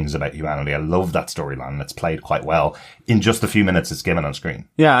good things about humanity. I love that storyline. It's played quite well in just the few minutes it's given on screen.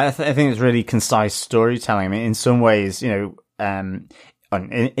 Yeah, I think it's really concise storytelling. I mean, in some ways, in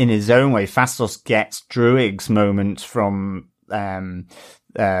his own way, Phastos gets Druig's moment from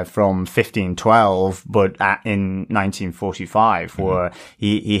 1512, but in 1945, where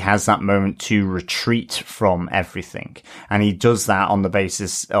he has that moment to retreat from everything. And he does that on the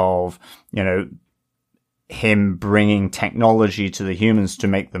basis of, him bringing technology to the humans to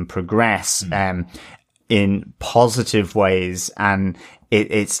make them progress, in positive ways. And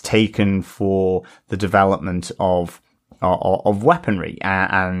it's taken for the development of weaponry,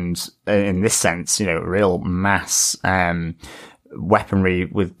 and in this sense, real mass, weaponry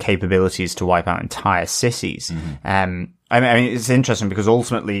with capabilities to wipe out entire cities. I mean, it's interesting because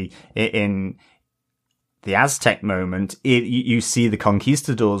ultimately in the Aztec moment, you see the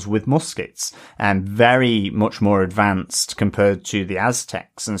conquistadors with muskets and very much more advanced compared to the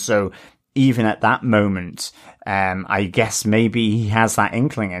Aztecs. And so even at that moment, I guess maybe he has that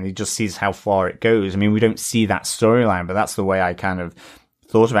inkling and he just sees how far it goes. I mean, we don't see that storyline, but that's the way I kind of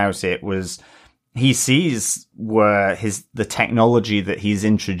thought about it. Was he sees where the technology that he's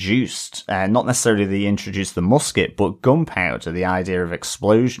introduced, not necessarily that he introduced the musket, but gunpowder, the idea of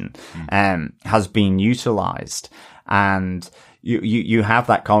explosion, has been utilized. And you have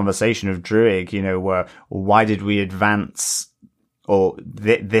that conversation of Druig, where why did we advance or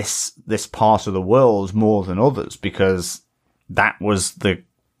this part of the world more than others? Because that was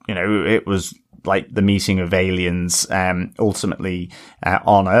it was like the meeting of aliens, ultimately,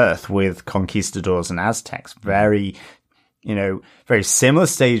 on Earth with conquistadors and Aztecs. Very similar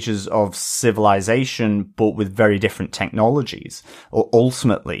stages of civilization, but with very different technologies,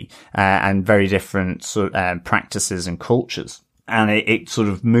 ultimately, and very different practices and cultures. And it sort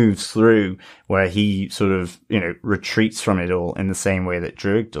of moves through where he sort of, retreats from it all in the same way that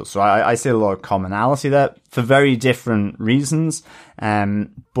Druig does. So I see a lot of commonality there for very different reasons.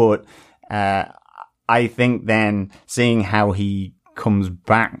 But I think then seeing how he comes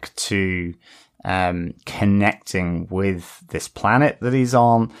back to connecting with this planet that he's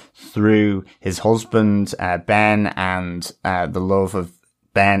on through his husband, Ben, and the love of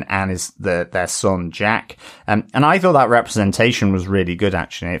Ben and their son, Jack. And I thought that representation was really good,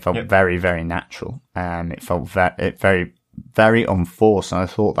 actually. It felt very, very natural. It felt very, very unforced. And I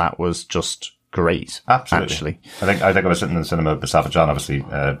thought that was just great. Absolutely. Actually. I think I was sitting in the cinema with Savage John, obviously,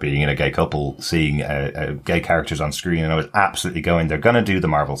 being in a gay couple, seeing gay characters on screen, and I was absolutely going, they're going to do the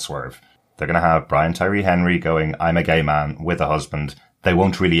Marvel swerve. They're going to have Brian Tyree Henry going, I'm a gay man with a husband. They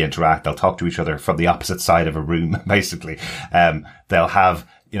won't really interact. They'll talk to each other from the opposite side of a room, basically. They'll have,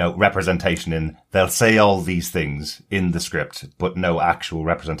 representation they'll say all these things in the script, but no actual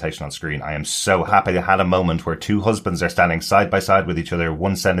representation on screen. I am so happy they had a moment where two husbands are standing side by side with each other,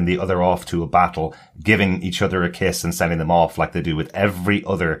 one sending the other off to a battle, giving each other a kiss and sending them off like they do with every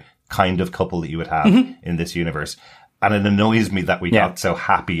other kind of couple that you would have in this universe. And it annoys me that we got so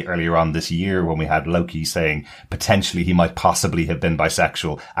happy earlier on this year when we had Loki saying potentially he might possibly have been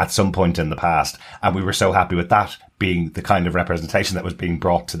bisexual at some point in the past. And we were so happy with that being the kind of representation that was being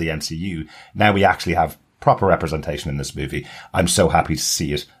brought to the MCU. Now we actually have proper representation in this movie. I'm so happy to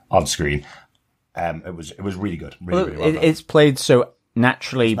see it on screen. It was really good. Really well done. It's played so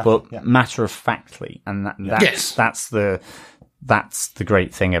naturally, but matter-of-factly. And that's the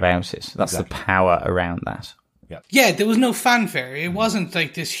great thing about it. That's the power around that. Yeah, there was no fanfare. It wasn't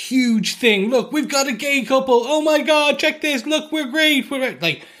like this huge thing. Look, we've got a gay couple. Oh my God, check this. Look, we're great.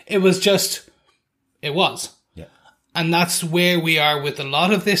 Like, it was just, it was. Yeah. And that's where we are with a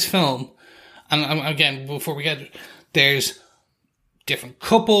lot of this film. And again, before we get, there's different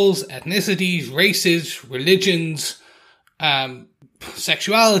couples, ethnicities, races, religions,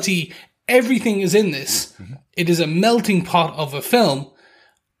 sexuality. Everything is in this. Mm-hmm. It is a melting pot of a film,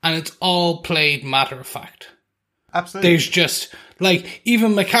 and it's all played matter of fact. Absolutely. There's just, like,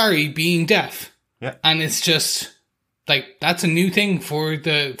 even Macari being deaf. Yeah. And it's just, like, that's a new thing for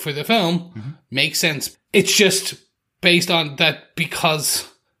the film. Mm-hmm. Makes sense. It's just based on that because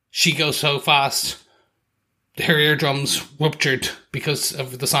she goes so fast, her eardrums ruptured because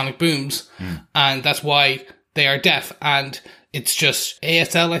of the sonic booms. Mm. And that's why they are deaf. And it's just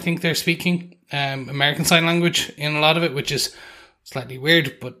ASL, I think they're speaking, American Sign Language in a lot of it, which is slightly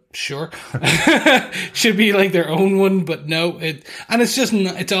weird, but sure. Should be like their own one, but no. And it's just,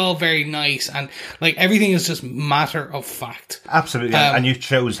 it's all very nice. And like everything is just matter of fact. Absolutely. And you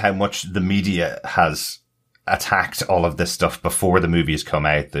shows how much the media has attacked all of this stuff before the movies come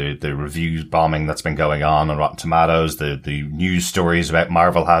out. The review bombing that's been going on Rotten Tomatoes, the news stories about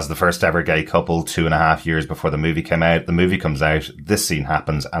Marvel has the first ever gay couple 2.5 years before the movie came out. The movie comes out, this scene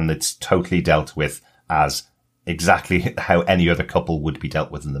happens, and it's totally dealt with as exactly how any other couple would be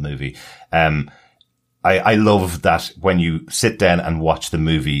dealt with in the movie. I love that when you sit down and watch the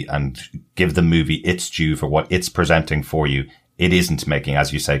movie and give the movie its due for what it's presenting for you, it isn't making,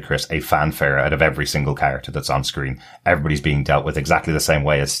 as you say, Chris, a fanfare out of every single character that's on screen. Everybody's being dealt with exactly the same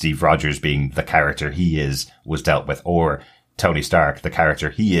way as Steve Rogers being the character he is was dealt with, or Tony Stark, the character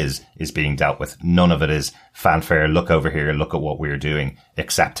he is being dealt with. None of it is fanfare, look over here, look at what we're doing,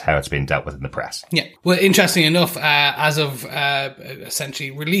 except how it's being dealt with in the press. Yeah. Well, interesting enough, as of essentially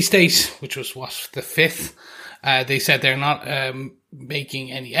release date, which was the 5th, they said they're not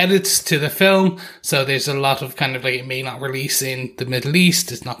making any edits to the film. So there's a lot of kind of like, it may not release in the Middle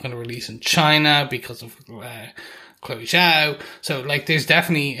East. It's not going to release in China because of Chloe Zhao. So like there's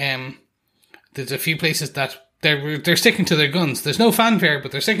definitely, there's a few places that they're sticking to their guns. There's no fanfare,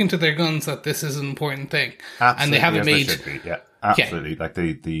 but they're sticking to their guns that this is an important thing. Absolutely, and they haven't made. They should be. Yeah, absolutely. Yeah. Like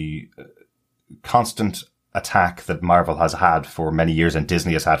the constant attack that Marvel has had for many years and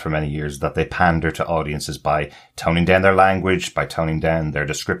Disney has had for many years, that they pander to audiences by toning down their language, by toning down their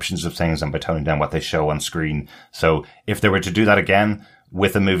descriptions of things, and by toning down what they show on screen. So if they were to do that again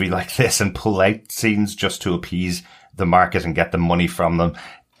with a movie like this and pull out scenes just to appease the market and get the money from them,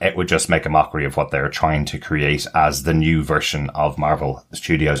 it would just make a mockery of what they're trying to create as the new version of Marvel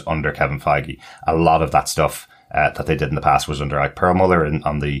Studios under Kevin Feige. A lot of that stuff that they did in the past was under Ike Perlmutter and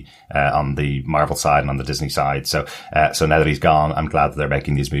on the Marvel side and on the Disney side. So now that he's gone, I'm glad that they're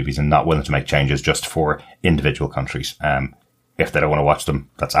making these movies and not willing to make changes just for individual countries. If they don't want to watch them,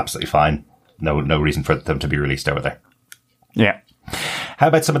 that's absolutely fine. No reason for them to be released over there. Yeah. How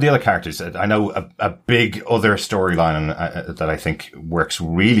about some of the other characters? I know a big other storyline that I think works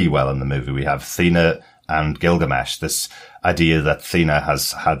really well in the movie. We have Thena and Gilgamesh, this idea that Thena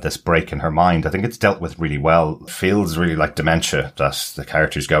has had this break in her mind. I think it's dealt with really well. It feels really like dementia that the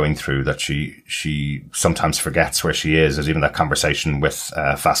character's going through, that she sometimes forgets where she is. There's even that conversation with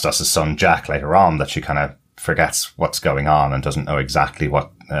Phastos' son Jack later on, that she kind of forgets what's going on and doesn't know exactly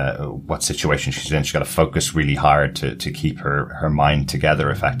what situation she's in. She's got to focus really hard to keep her mind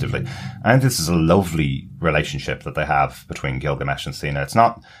together effectively. I think this is a lovely relationship that they have between Gilgamesh and Thena. It's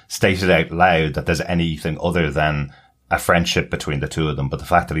not stated out loud that there's anything other than a friendship between the two of them, but the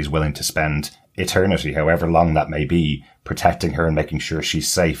fact that he's willing to spend eternity, however long that may be, protecting her and making sure she's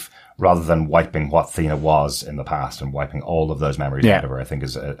safe, rather than wiping what Thena was in the past and wiping all of those memories out of her, I think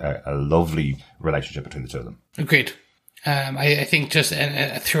is a lovely relationship between the two of them. Agreed. I think just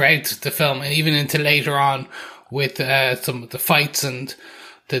throughout the film, and even into later on with some of the fights and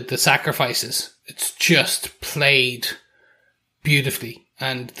the sacrifices, it's just played beautifully.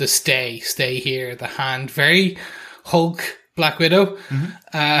 And the stay here, the hand, very Hulk, Black Widow,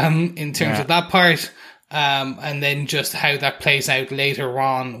 in terms of that part. And then just how that plays out later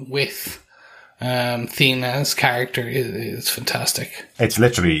on with Thena's character is fantastic. It's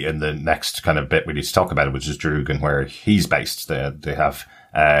literally in the next kind of bit we need to talk about it, which is Droog and where he's based. They have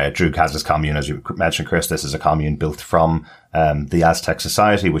Droog has his commune, as you mentioned, Chris. This is a commune built from the Aztec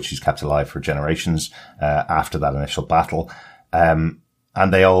society, which he's kept alive for generations after that initial battle. And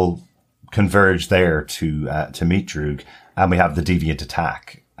they all converge there to meet Droog, and we have the deviant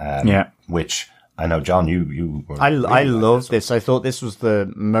attack. Which I know, John, you were I love this. I thought this was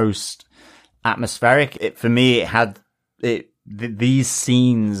the most atmospheric. For me, it had these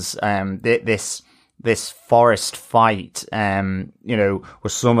scenes, this forest fight, were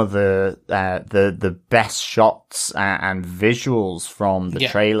some of the best shots and visuals from the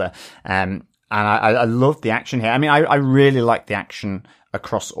trailer. And I love the action here. I mean, I really like the action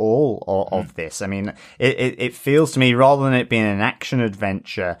across all of this. I mean, it feels to me, rather than it being an action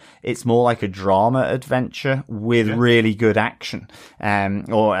adventure, it's more like a drama adventure with really good action,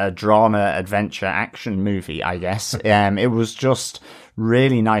 or a drama adventure action movie, I guess. It was just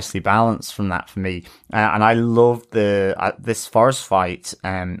really nicely balanced from that for me. And I loved this forest fight.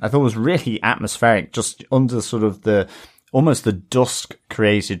 I thought it was really atmospheric, just under sort of almost the dusk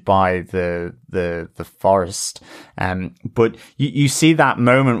created by the forest. But you see that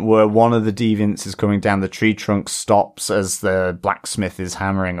moment where one of the deviants is coming down the tree trunk, stops as the blacksmith is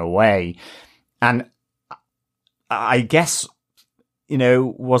hammering away. And I guess,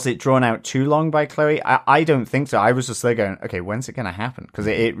 was it drawn out too long by Chloe? I don't think so. I was just there going, okay, when's it going to happen? Because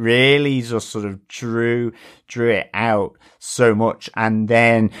it really just sort of drew it out so much. And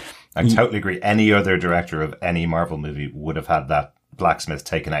then I totally agree. Any other director of any Marvel movie would have had that blacksmith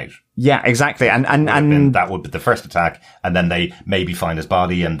taken out. Yeah, exactly. And that would be the first attack, and then they maybe find his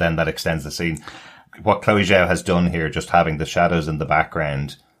body, and then that extends the scene. What Chloe Zhao has done here, just having the shadows in the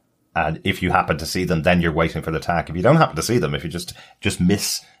background, and if you happen to see them, then you're waiting for the attack. If you don't happen to see them, if you just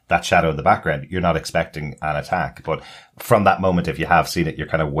miss that shadow in the background, you're not expecting an attack. But from that moment, if you have seen it, you're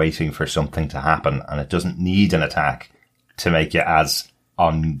kind of waiting for something to happen, and it doesn't need an attack to make you as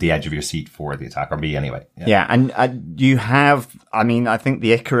on the edge of your seat for the attack, or me anyway. Yeah, and you have, I mean, I think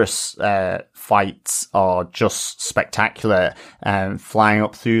the Icarus fights are just spectacular, flying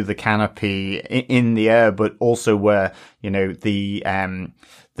up through the canopy in the air, but also where, the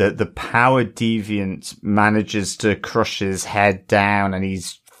power deviant manages to crush his head down, and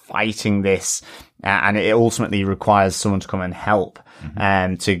he's fighting this, and it ultimately requires someone to come and help.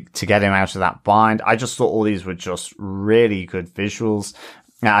 To get him out of that bind. I just thought all these were just really good visuals.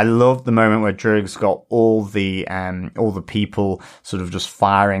 Now, I love the moment where Droog's got all the people sort of just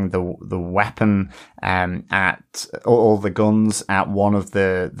firing the weapon, at all the guns at one of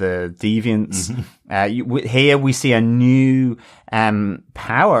the deviants. Here we see a new,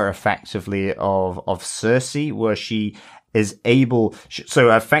 power effectively of Cersei, where she is able,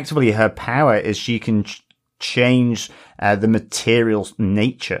 so effectively her power is she can change the material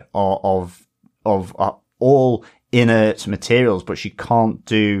nature of all inert materials, but she can't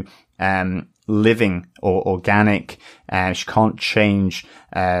do living or organic. She can't change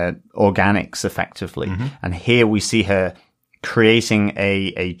organics effectively. And here we see her creating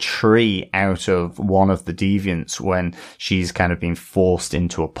a tree out of one of the deviants when she's kind of been forced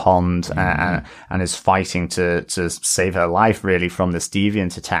into a pond, and is fighting to save her life really from this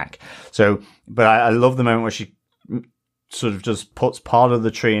deviant attack. So, but I love the moment where she sort of just puts part of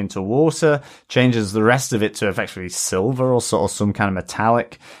the tree into water, changes the rest of it to effectively silver or sort of some kind of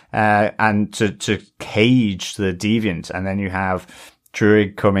metallic, and to cage the deviant. And then you have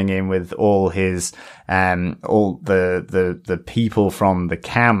Druig coming in with all his, all the people from the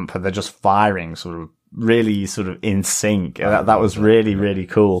camp, and they're just firing sort of in sync. That was really, really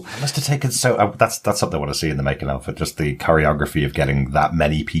cool. It must have taken that's something I want to see in the making of it. Just the choreography of getting that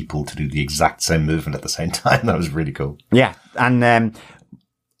many people to do the exact same movement at the same time. That was really cool. Yeah.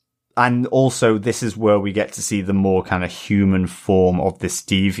 And also this is where we get to see the more kind of human form of this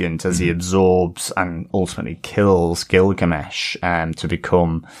deviant as he absorbs and ultimately kills Gilgamesh, to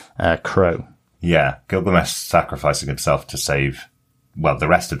become, Crow. Yeah. Gilgamesh sacrificing himself to save, well, the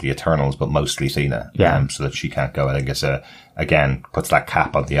rest of the Eternals, but mostly Thena, so that she can't go. I think it's again, puts that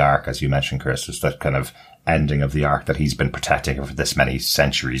cap on the arc, as you mentioned, Chris. It's that kind of ending of the arc that he's been protecting for this many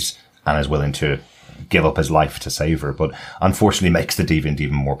centuries and is willing to give up his life to save her, but unfortunately makes the deviant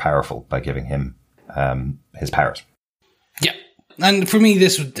even more powerful by giving him his powers. Yeah. And for me,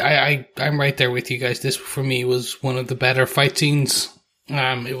 I'm right there with you guys. This, for me, was one of the better fight scenes.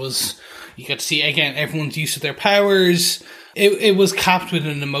 It was, you got to see, again, everyone's used to their powers. It was capped with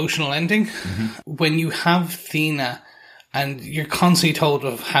an emotional ending. When you have Thena and you're constantly told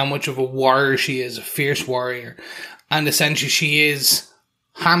of how much of a warrior she is, a fierce warrior, and essentially she is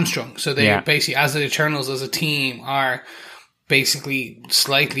hamstrung. So they Yeah. basically, as the Eternals as a team, are basically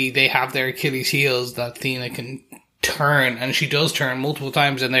they have their Achilles heels that Athena can turn, and she does turn multiple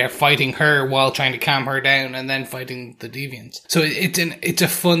times, and they're fighting her while trying to calm her down, and then fighting the Deviants. So it's a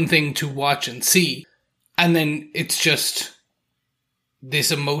fun thing to watch and see, and then it's just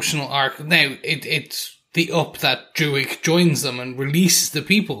this emotional arc. Now it's the up that Druig joins them and releases the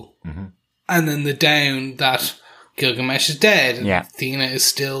people, and then the down that Gilgamesh is dead, and Yeah. Athena is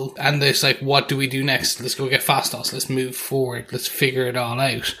still, and there's like, what do we do next? Let's go get Phastos. Let's move forward. Let's figure it all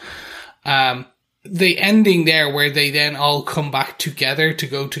out. The ending there, where they then all come back together to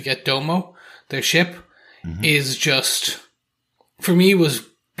go to get Domo, their ship, is just, for me, was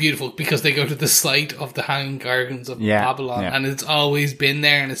beautiful, because they go to the site of the Hanging Gardens of Yeah, Babylon, yeah. and it's always been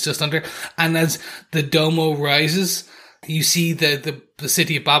there, and it's just under. And as the Domo rises, you see the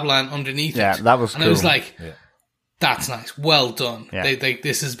city of Babylon underneath Yeah, it. that was And I was cool. like, that's nice. Well done. Yeah.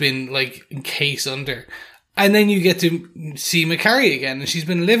 This has been like encased under. And then you get to see Makari again, and she's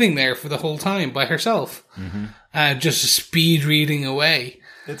been living there for the whole time by herself, just speed reading away.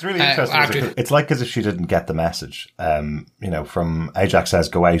 It's really interesting. after- It's like as if she didn't get the message. From Ajax says,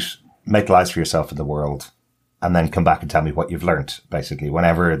 go out, make lives for yourself in the world, and then come back and tell me what you've learnt, basically,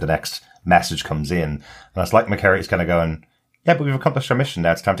 whenever the next message comes in. And it's like Makari's kind of going, yeah, but we've accomplished our mission.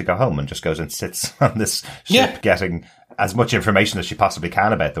 Now it's time to go home, and just goes and sits on this ship, getting as much information as she possibly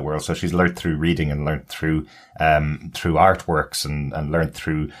can about the world. So she's learned through reading, and learned through artworks, and learned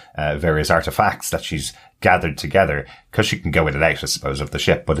through various artifacts that she's gathered together, because she can go in and out, I suppose, of the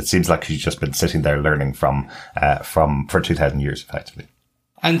ship. But it seems like she's just been sitting there learning for 2,000 years, effectively.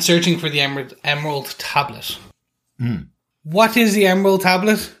 And searching for the Emerald Tablet. What is the Emerald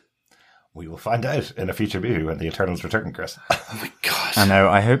Tablet? We will find out in a future movie when the Eternals return, Chris. Oh my god. I know,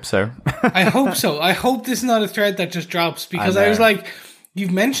 I hope so. I hope so. I hope this is not a thread that just drops, because I was like,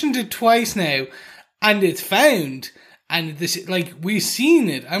 you've mentioned it twice now, and it's found, and this, like, we've seen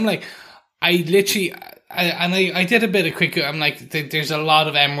it. I'm like, I literally, I did a bit of quick, I'm like, there's a lot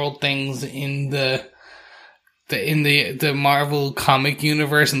of Emerald things in the Marvel comic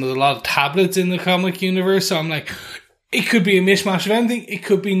universe, and there's a lot of tablets in the comic universe, so I'm like, it could be a mishmash of anything, it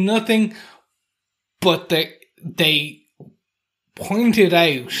could be nothing, but they pointed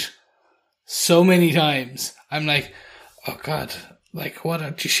out so many times. I'm like, oh god, like, what?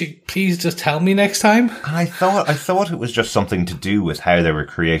 You should please just tell me next time. And I thought it was just something to do with how they were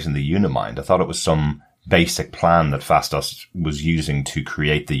creating the Unimind. I thought it was some basic plan that Phastos was using to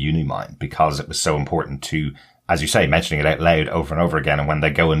create the Unimind, because it was so important to, as you say, mentioning it out loud over and over again. And when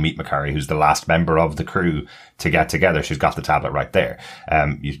they go and meet Makari, who's the last member of the crew to get together, she's got the tablet right there.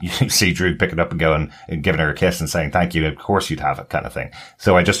 You see Drew pick it up and going and giving her a kiss and saying, thank you, of course you'd have it, kind of thing.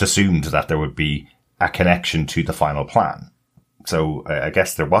 So I just assumed that there would be a connection to the final plan. So I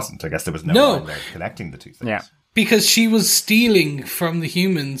guess there wasn't. I guess there was no line there connecting the two things. Yeah. Because she was stealing from the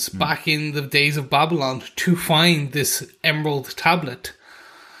humans back in the days of Babylon to find this Emerald Tablet.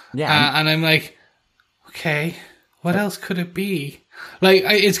 Yeah. And I'm like, okay, what else could it be? Like,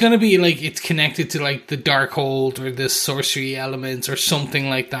 it's going to be like, it's connected to like the Darkhold or the sorcery elements or something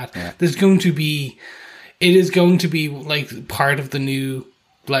like that. Yeah. It is going to be like part of the new,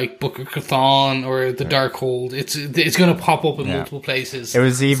 like, Book of Chthon or the Darkhold. It's going to pop up in multiple places. It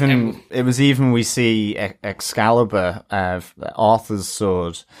was even we see Excalibur, Arthur's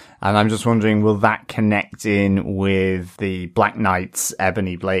sword, and I'm just wondering, will that connect in with the Black Knight's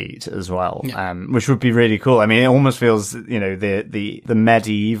ebony blade as well? Yeah. Which would be really cool. I mean, it almost feels, the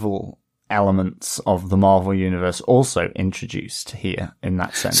medieval elements of the Marvel universe also introduced here in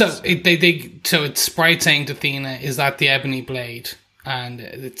that sense. So it's Sprite saying to Athena, "Is that the ebony blade?" And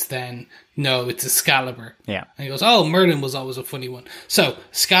it's then, no, it's Excalibur. Yeah. And he goes, oh, Merlin was always a funny one. So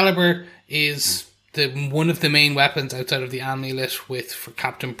Excalibur is one of the main weapons outside of the amulet for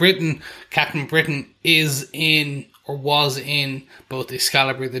Captain Britain. Captain Britain is in, or was in, both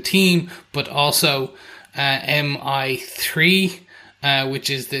Excalibur the team, but also MI3, which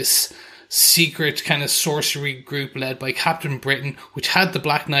is this secret kind of sorcery group led by Captain Britain, which had the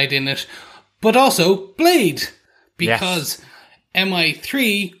Black Knight in it, but also Blade. Because... Yes.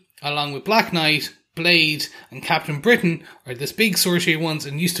 MI3, along with Black Knight, Blade, and Captain Britain, are this big sorcery ones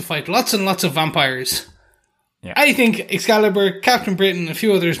and used to fight lots and lots of vampires. Yeah. I think Excalibur, Captain Britain, and a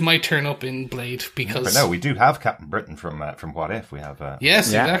few others might turn up in Blade because... But no, we do have Captain Britain from What If. We have yes,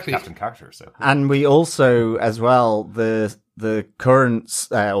 exactly. Captain Carter. So. And we also, as well, the current...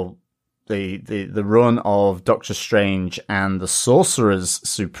 the run of Doctor Strange and the Sorcerers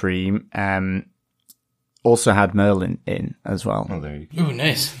Supreme... also had Merlin in as well. Oh, there you go. Ooh,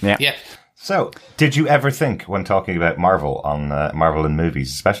 nice. Yeah. So, did you ever think, when talking about Marvel on Marvel in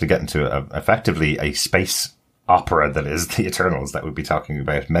movies, especially getting to effectively a space opera that is the Eternals, that would be talking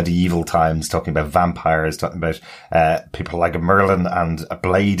about medieval times, talking about vampires, talking about people like Merlin and a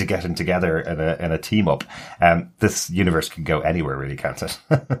Blade getting together in a team up. This universe can go anywhere, really, can't it?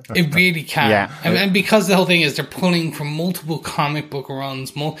 It really can. Yeah. And because the whole thing is they're pulling from multiple comic book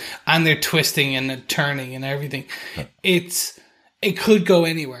runs, and they're twisting and turning and everything, it could go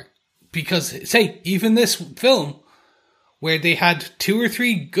anywhere. Because, say, even this film, where they had 2 or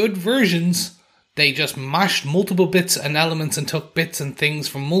 3 good versions, they just mashed multiple bits and elements and took bits and things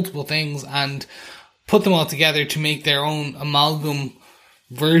from multiple things and put them all together to make their own amalgam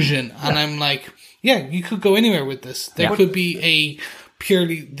version. And I'm like, yeah, you could go anywhere with this. There could be a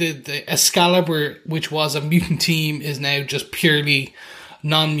purely, the Excalibur, which was a mutant team, is now just purely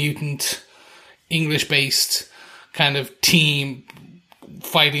non-mutant, English-based kind of team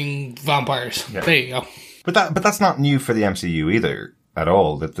fighting vampires. Yeah. There you go. But that's not new for the MCU either at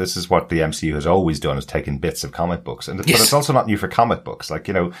all. That this is what the MCU has always done, is taken bits of comic books. But it's also not new for comic books. Like,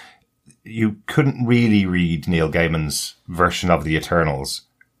 you couldn't really read Neil Gaiman's version of the Eternals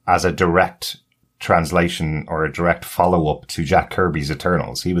as a direct translation or a direct follow-up to Jack Kirby's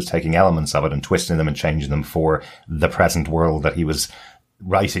Eternals. He was taking elements of it and twisting them and changing them for the present world that he was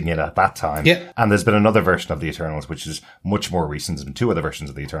writing it at that time. Yeah. And there's been another version of the Eternals which is much more recent. There's been 2 other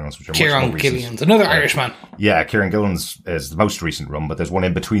versions of the Eternals which are Kieran much more recent. Gillian's another Irishman. Yeah, Kieran Gillen's is the most recent run, but there's one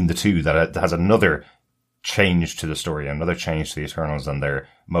in between the 2 that has another change to the story, another change to the Eternals and their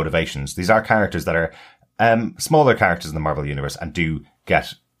motivations. These are characters that are smaller characters in the Marvel Universe and do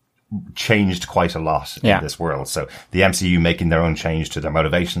get changed quite a lot in this world. So the MCU making their own change to their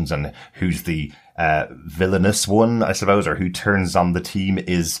motivations and who's the villainous one, I suppose, or who turns on the team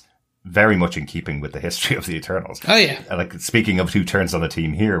is very much in keeping with the history of the Eternals. Oh, yeah. Like, speaking of who turns on the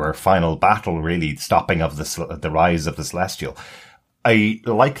team here, our final battle, really, stopping of the rise of the Celestial. I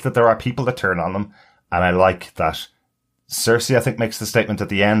like that there are people that turn on them, and I like that Cersei, I think, makes the statement at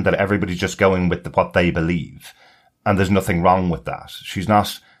the end that everybody's just going with what they believe. And there's nothing wrong with that. She's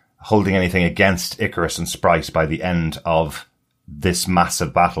not holding anything against Ikaris and Sprite by the end of this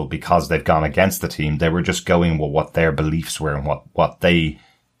massive battle because they've gone against the team. They were just going with what their beliefs were and what they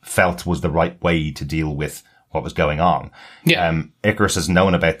felt was the right way to deal with what was going on. Yeah. Ikaris has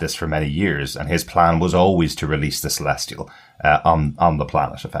known about this for many years, and his plan was always to release the Celestial on the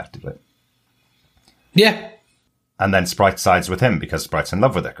planet, effectively. Yeah. And then Sprite sides with him because Sprite's in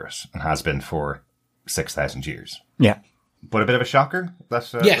love with Ikaris and has been for 6,000 years. Yeah. But a bit of a shocker.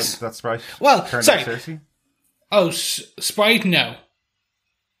 Yes. That's Sprite. Well, turned sorry. on Cersei. Oh, Sprite, no.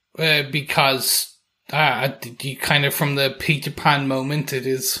 Because you kind of, from the Peter Pan moment, it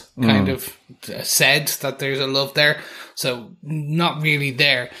is kind of said that there's a love there. So, not really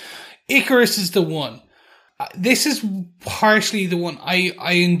there. Ikaris is the one. This is partially the one. I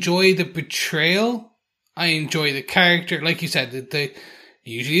enjoy the betrayal. I enjoy the character. Like you said,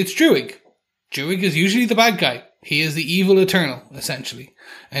 usually it's Druig. Druig is usually the bad guy. He is the evil Eternal, essentially,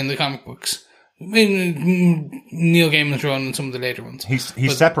 in the comic books. In Neil Gaiman's run and some of the later ones. He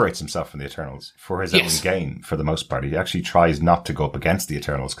separates himself from the Eternals for his own gain, for the most part. He actually tries not to go up against the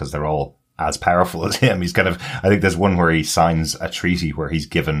Eternals because they're all as powerful as him. He's I think there's one where he signs a treaty where he's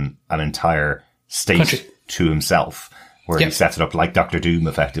given an entire state to himself, where he sets it up like Doctor Doom,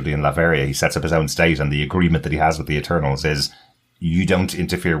 effectively, in Latveria. He sets up his own state, and the agreement that he has with the Eternals is, you don't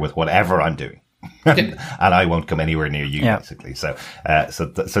interfere with whatever I'm doing. And I won't come anywhere near you, basically. So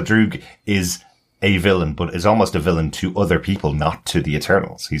Druig is a villain, but is almost a villain to other people, not to the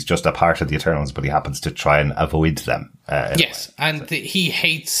Eternals. He's just a part of the Eternals, but he happens to try and avoid them. He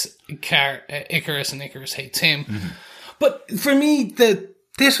hates Ikaris, and Ikaris hates him. Mm-hmm. But for me,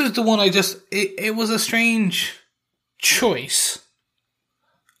 this was the one it was a strange choice.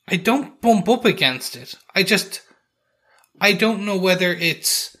 I don't bump up against it. I don't know whether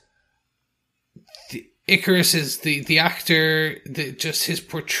it's Ikaris is the actor, just his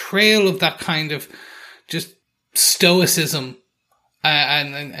portrayal of that kind of just stoicism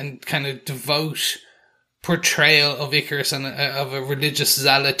and kind of devout portrayal of Ikaris and of a religious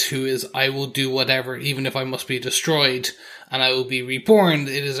zealot who is, I will do whatever, even if I must be destroyed, and I will be reborn.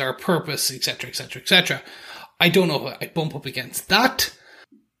 It is our purpose, etc., etc., etc. I don't know if I bump up against that.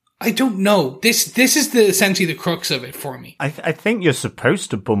 I don't know. This is essentially the crux of it for me. I think you're supposed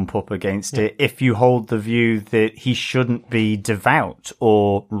to bump up against it if you hold the view that he shouldn't be devout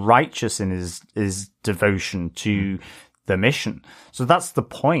or righteous in his devotion to the mission. So that's the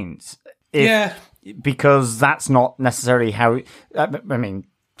point. Because that's not necessarily how... I mean,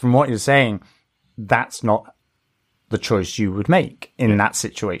 from what you're saying, that's not the choice you would make in that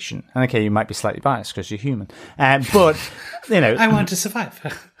situation. And okay, you might be slightly biased because you're human, but I want to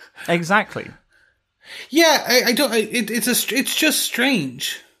survive. Exactly. Yeah, I don't. It's just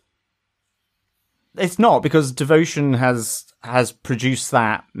strange. It's not, because Devotion has produced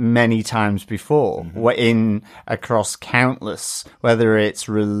that many times before, across countless, whether it's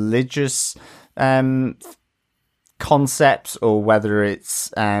religious concepts or whether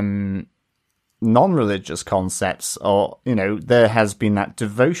it's non-religious concepts, or there has been that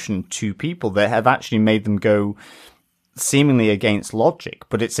devotion to people that have actually made them go seemingly against logic,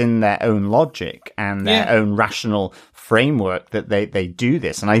 but it's in their own logic and their own rational framework that they do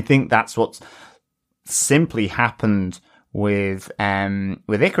this. And I think that's what's simply happened with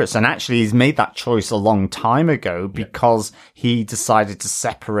Icarus. And actually he's made that choice a long time ago because he decided to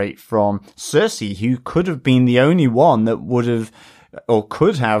separate from Cersei, who could have been the only one that would have or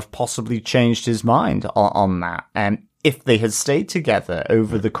could have possibly changed his mind on that. And if they had stayed together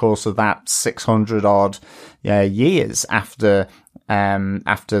over the course of that 600 odd years after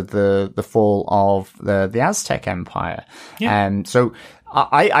the fall of the Aztec Empire. So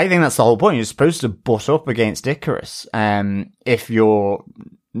I think that's the whole point. You're supposed to butt up against Icarus if you're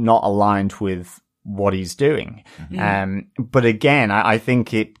not aligned with what he's doing. But again, I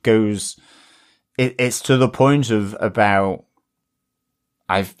think it goes, it's to the point of about,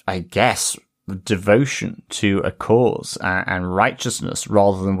 I guess, devotion to a cause and righteousness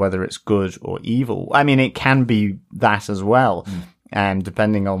rather than whether it's good or evil. I mean, it can be that as well,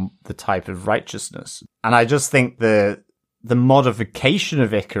 depending on the type of righteousness. And I just think the modification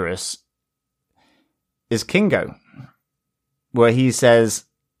of Icarus is Kingo, where he says,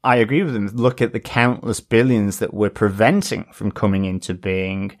 I agree with him, look at the countless billions that we're preventing from coming into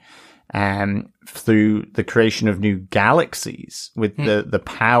being through the creation of new galaxies, with the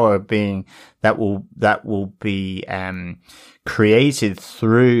power being that will be created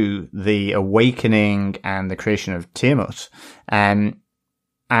through the awakening and the creation of Tiamat.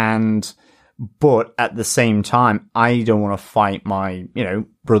 But at the same time, I don't want to fight my,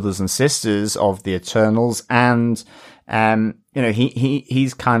 brothers and sisters of the Eternals, and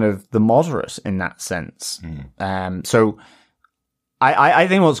he's kind of the moderate in that sense. So I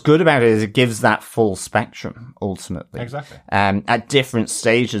think what's good about it is it gives that full spectrum, ultimately. Exactly. At different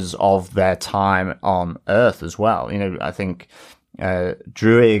stages of their time on Earth as well. I think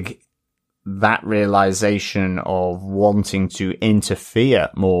Druig, that realization of wanting to interfere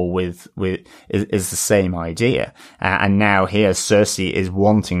more with is the same idea. And now here Cersei is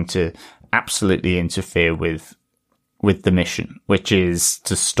wanting to absolutely interfere with the mission, which is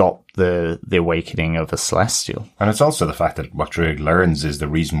to stop the awakening of a Celestial. And it's also the fact that what Druig learns is the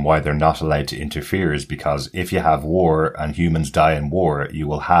reason why they're not allowed to interfere is because if you have war and humans die in war, you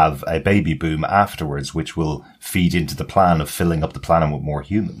will have a baby boom afterwards, which will feed into the plan of filling up the planet with more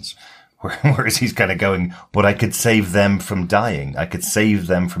humans. Whereas he's kind of going, but I could save them from dying. I could save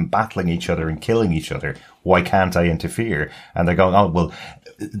them from battling each other and killing each other. Why can't I interfere? And they're going, oh, well,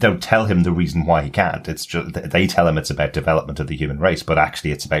 don't tell him the reason why he can't. It's just, they tell him it's about development of the human race, but actually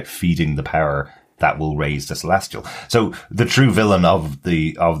it's about feeding the power that will raise the Celestial. So the true villain of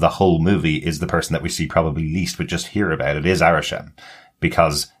the whole movie is the person that we see probably least, but just hear about it, is Arishem,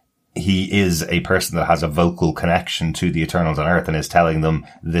 because he is a person that has a vocal connection to the Eternals on Earth and is telling them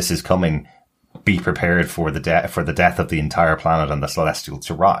this is coming. Be prepared for the death of the entire planet and the Celestial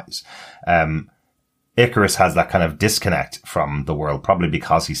to rise. Icarus has that kind of disconnect from the world, probably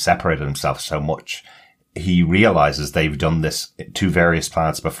because he separated himself so much. He realizes they've done this to various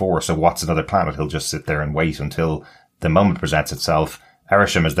planets before. So what's another planet? He'll just sit there and wait until the moment presents itself.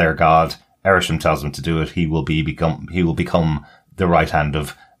 Arishem is their god. Arishem tells him to do it. He will become the right hand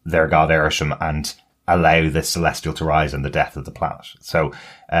of their god Arishem and allow the Celestial to rise and the death of the planet. So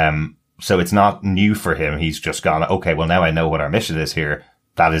it's not new for him. He's just gone, okay, well now I know what our mission is here.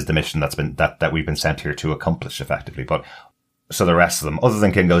 That is the mission that we've been sent here to accomplish effectively. But so the rest of them, other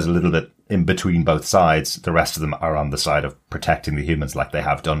than Kingo's a little bit in between both sides, the rest of them are on the side of protecting the humans like they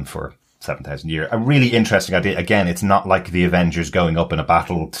have done for 7,000 years. A really interesting idea. Again, it's not like the Avengers going up in a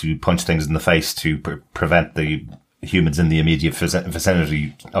battle to punch things in the face to prevent the humans in the immediate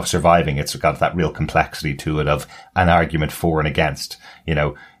vicinity of surviving. It's got that real complexity to it of an argument for and against.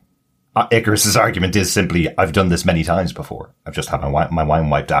 Icarus's argument is simply, I've done this many times before. I've just had my mind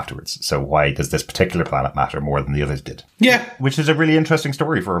wiped afterwards. So why does this particular planet matter more than the others did? Yeah. Which is a really interesting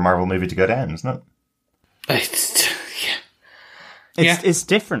story for a Marvel movie to go down, isn't it? It's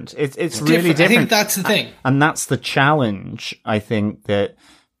different. It's really different. I think that's the thing. And that's the challenge, I think, that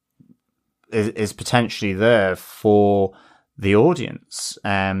is potentially there for the audience.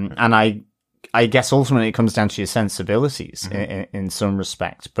 And I I guess ultimately it comes down to your sensibilities in some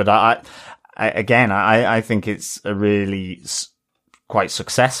respect. But I think it's a really quite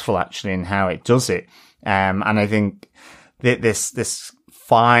successful actually in how it does it. And I think that this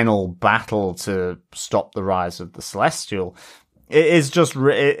final battle to stop the rise of the Celestial, it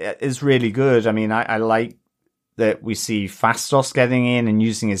is really good. I mean, I like that we see Phastos getting in and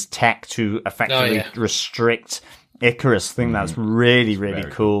using his tech to effectively restrict Icarus. I think that's really, really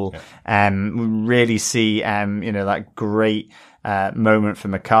cool. Yeah. We really see, that great moment for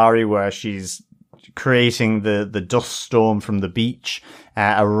Makkari where she's creating the dust storm from the beach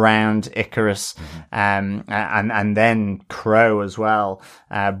around Icarus, and then Crow as well.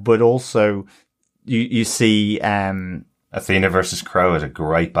 But also you see Athena versus Crow is a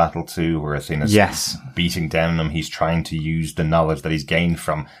great battle too, where Athena's beating down on him. He's trying to use the knowledge that he's gained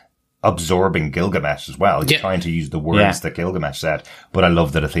from absorbing Gilgamesh as well. He's trying to use the words that Gilgamesh said. But I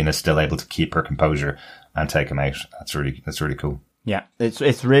love that Athena's still able to keep her composure and take him out. That's really cool. Yeah,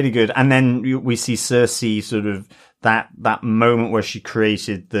 it's really good. And then we see Cersei sort of that moment where she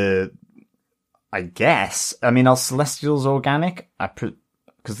created I guess, are Celestials organic?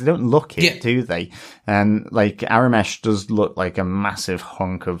 Because they don't look it, do they? And like Aramesh does look like a massive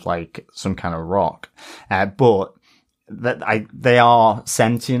hunk of like some kind of rock, but they are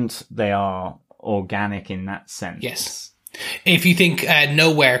sentient. They are organic in that sense. Yes. If you think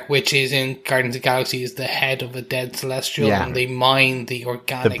Nowhere, which is in Guardians of the Galaxy, is the head of a dead Celestial, and they mine the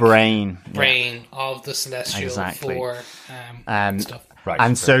organic brain of the Celestial for stuff. Right.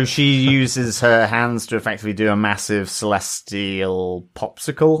 And so she uses her hands to effectively do a massive celestial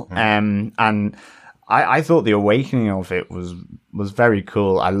popsicle. And I thought the awakening of it was very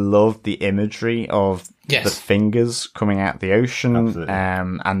cool. I loved the imagery of the fingers coming out the ocean,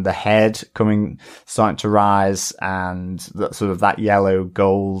 and the head starting to rise, and that sort of that yellow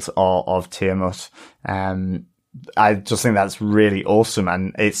gold of Tiamat. I just think that's really awesome.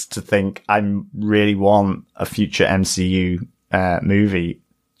 And it's to think I really want a future MCU movie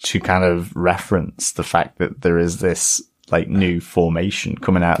to kind of reference the fact that there is this like new formation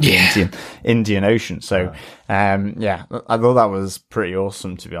coming out of the Indian Ocean. So, I thought that was pretty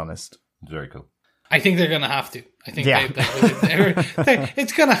awesome, to be honest. Very cool. I think they're going to have to. I think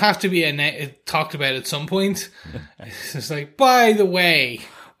it's going to have to be talked about at some point. It's just like, by the way,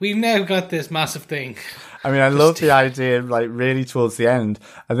 we've now got this massive thing. I love the idea, like, really towards the end.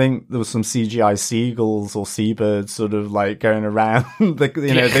 I think there was some CGI seagulls or seabirds sort of, like, going around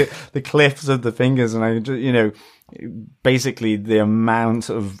the cliffs of the fingers. And basically the amount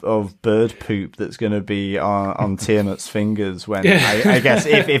of bird poop that's going to be on Tiamat's fingers when, I guess,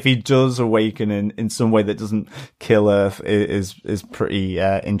 if he does awaken in some way that doesn't kill Earth is pretty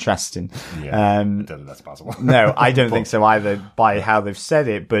interesting. Yeah, I don't think that's possible. No, I don't think so either by how they've said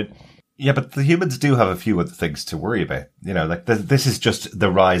it, but... Yeah, but the humans do have a few other things to worry about. This is just the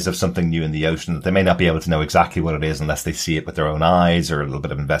rise of something new in the ocean that they may not be able to know exactly what it is unless they see it with their own eyes or a little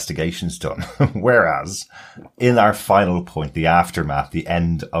bit of investigations done. Whereas in our final point, the aftermath, the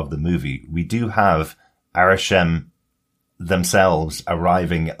end of the movie, we do have Arishem themselves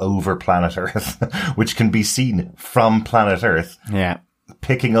arriving over planet Earth, which can be seen from planet Earth. Yeah.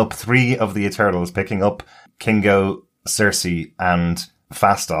 Picking up 3 of the Eternals, picking up Kingo, Cersei, and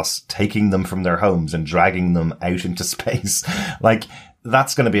Phastos, taking them from their homes and dragging them out into space. Like,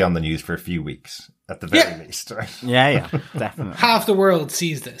 that's going to be on the news for a few weeks at the very least, right? Yeah, definitely. Half the world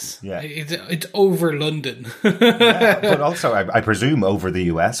sees this. Yeah, it's over London. but also I presume over the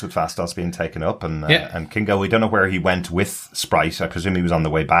US with Phastos being taken up and Kingo. We don't know where he went with Sprite. I presume he was on the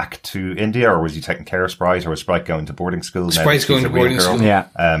way back to India, or was he taking care of Sprite, or was Sprite going to boarding school? Sprite's going to boarding school.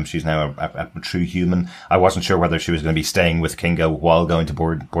 Yeah, she's now a true human. I wasn't sure whether she was going to be staying with Kingo while going to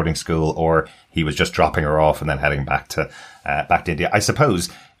boarding school, or he was just dropping her off and then heading back to India. I suppose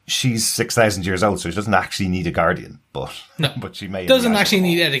she's 6,000 years old, so she doesn't actually need a guardian, but she may doesn't actually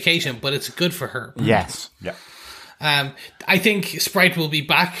need education, but it's good for her. Yes. Yeah. I think Sprite will be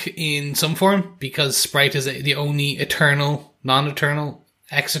back in some form because Sprite is the only eternal, non-eternal,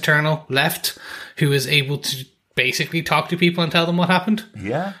 ex-eternal left who is able to basically talk to people and tell them what happened.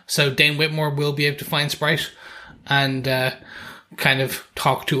 Yeah. So Dane Whitmore will be able to find Sprite and kind of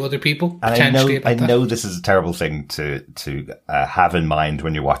talk to other people. And I know this is a terrible thing to have in mind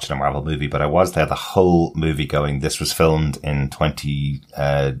when you're watching a Marvel movie, but I was there the whole movie going, this was filmed in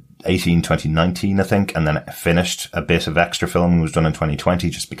 2018, 2019, I think, and then finished. A bit of extra filming was done in 2020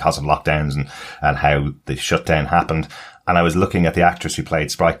 just because of lockdowns and how the shutdown happened. And I was looking at the actress who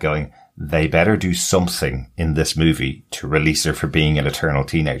played Sprite going, they better do something in this movie to release her for being an eternal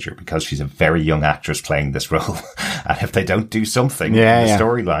teenager, because she's a very young actress playing this role. And if they don't do something in the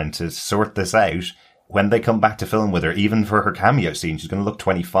storyline to sort this out, when they come back to film with her, even for her cameo scene, she's going to look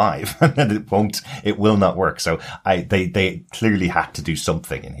 25 and it will not work. So they clearly had to do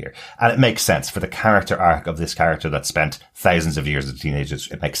something in here. And it makes sense for the character arc of this character that spent thousands of years as a teenager.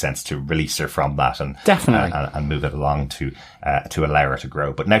 It makes sense to release her from that and definitely and move it along to allow her to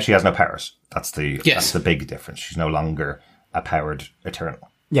grow. But now she has no powers. That's the big difference. She's no longer a powered Eternal.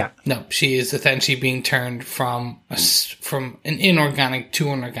 Yeah. No, she is essentially being turned from an inorganic to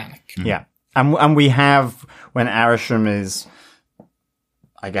unorganic. Mm-hmm. Yeah. And we have, when Arishem is,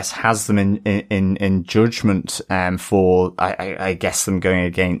 I guess, has them in judgment, for, I guess, them going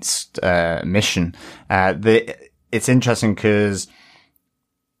against, Mission. It's interesting because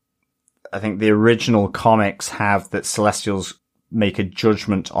I think the original comics have that Celestials make a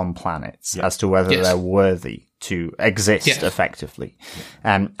judgment on planets as to whether they're worthy to exist effectively.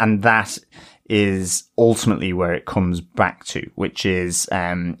 And that is ultimately where it comes back to, which is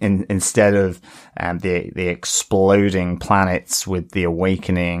instead of the exploding planets with the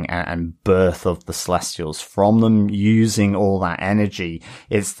awakening and birth of the Celestials from them using all that energy,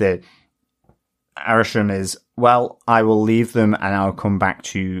 it's that Arishem is, well, I will leave them and I'll come back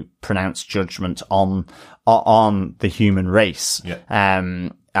to pronounce judgment on the human race.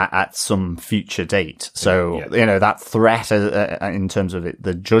 At some future date. So, that threat, in terms of it,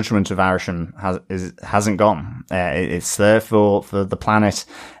 the judgment of Arishem hasn't gone. It's there for the planet.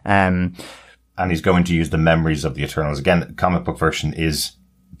 And he's going to use the memories of the Eternals. Again, the comic book version is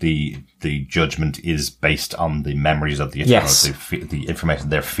the judgment is based on the memories of the Eternals, the information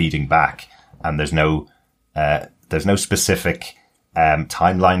they're feeding back. And there's no specific,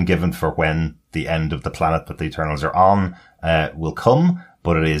 timeline given for when the end of the planet that the Eternals are on, will come.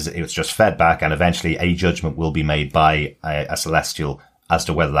 But it's just fed back, and eventually a judgment will be made by a Celestial as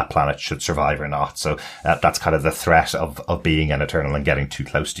to whether that planet should survive or not. So that's kind of the threat of being an Eternal and getting too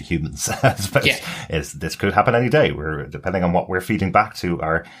close to humans. I suppose this could happen any day. Depending on what we're feeding back to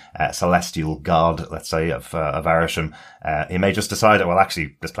our celestial god, let's say, of Arishem, he may just decide, well,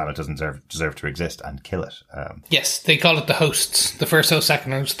 actually, this planet doesn't deserve to exist, and kill it. Yes, they call it the hosts. The first host,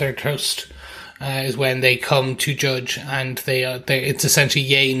 second host, third host. Is when they come to judge, and it's essentially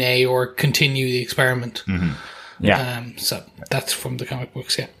yay, nay, or continue the experiment. Mm-hmm. Yeah. So that's from the comic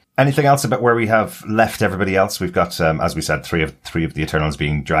books. Yeah. Anything else about where we have left everybody else? We've got, as we said, three of the Eternals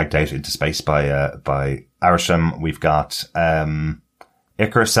being dragged out into space by Arishem. We've got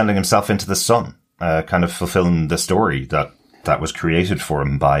Icarus sending himself into the sun, kind of fulfilling the story that was created for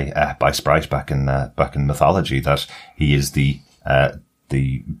him by Sprite back in mythology, that he is the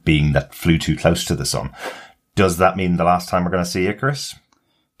being that flew too close to the sun. Does that mean the last time we're going to see Icarus?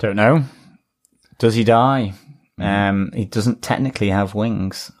 Don't know. Does he die? He doesn't technically have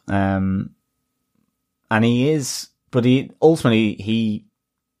wings. And he is, but he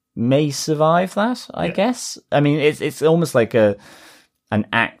may survive that, I guess. I mean, it's almost like an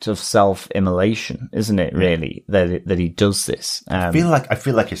act of self-immolation, isn't it? Really, that he does this. I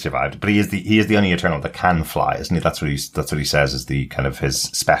feel like he survived, but he is the only Eternal that can fly, isn't he? That's what he says is the kind of his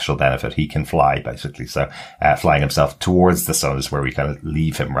special benefit. He can fly, basically. So, flying himself towards the sun is where we kind of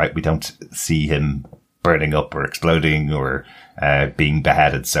leave him, right? We don't see him burning up or exploding or being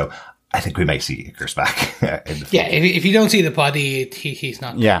beheaded. So, I think we may see Icarus back. If you don't see the body, he's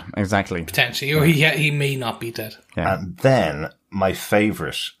not. Yeah, exactly. Potentially, or he may not be dead. Yeah. And then my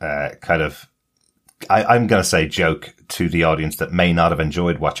favorite kind of, I'm going to say, joke to the audience that may not have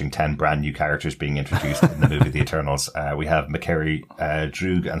enjoyed watching 10 brand new characters being introduced in the movie The Eternals. We have Makari,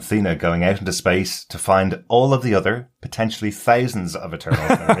 Droog, and Thena going out into space to find all of the other, potentially thousands of Eternals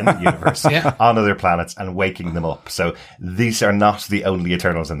that are in the universe on other planets and waking them up. So these are not the only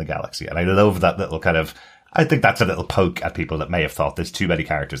Eternals in the galaxy. And I love that little kind of, I think that's a little poke at people that may have thought there's too many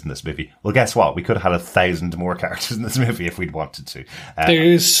characters in this movie. Well, guess what? We could have had 1,000 more characters in this movie if we'd wanted to. There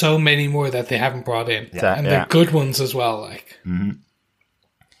is so many more that they haven't brought in. And they're good ones as well. Like,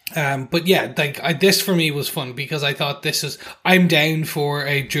 but yeah, like this for me was fun because I thought I'm down for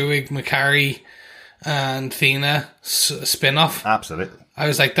a Druig, Makari, and Thena spin-off. Absolutely. I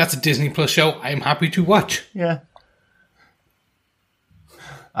was like, that's a Disney Plus show I'm happy to watch. Yeah.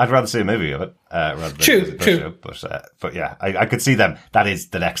 I'd rather see a movie of it rather than true. Show. But yeah, I could see them. That is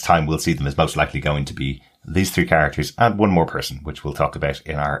the next time we'll see them is most likely going to be these three characters and one more person, which we'll talk about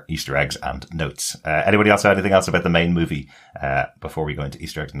in our Easter eggs and notes. Anybody else have anything else about the main movie before we go into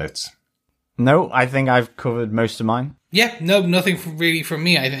Easter eggs and notes? No, I think I've covered most of mine. Yeah, no, nothing really from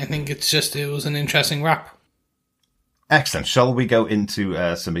me. I think it was an interesting wrap. Excellent. Shall we go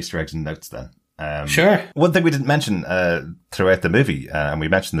into some Easter eggs and notes then? Sure. One thing we didn't mention throughout the movie, and we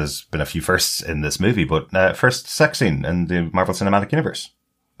mentioned there's been a few firsts in this movie, but first sex scene in the Marvel Cinematic Universe.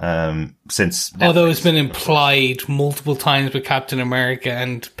 Since Although it's been implied multiple times with Captain America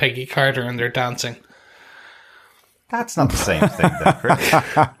and Peggy Carter and their dancing. That's not the same thing, though,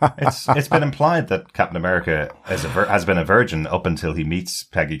 Chris. It's been implied that Captain America has been a virgin up until he meets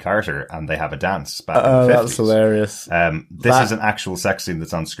Peggy Carter and they have a dance back in the 50s. That's hilarious. This is an actual sex scene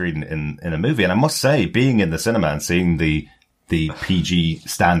that's on screen in a movie. And I must say, being in the cinema and seeing the PG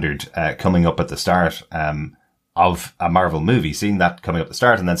standard coming up at the start of a Marvel movie, seeing that coming up at the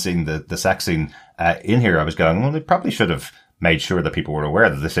start and then seeing the sex scene in here, I was going, well, they probably should have made sure that people were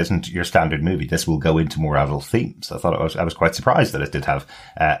aware that this isn't your standard movie. This will go into more adult themes. I was quite surprised that it did have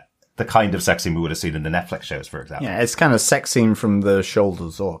the kind of sex scene we would have seen in the Netflix shows, for example. Yeah, it's kind of sex scene from the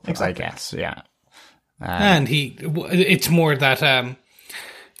shoulders up, Exactly. I guess. Yeah. And it's more that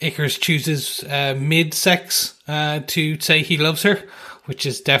Icarus chooses mid-sex to say he loves her, which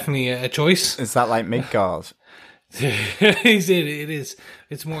is definitely a choice. Is that like Midgard? It is.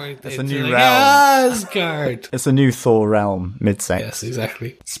 It's more. It's a new like realm. Asgard. It's a new Thor realm, mid-sex. Yes,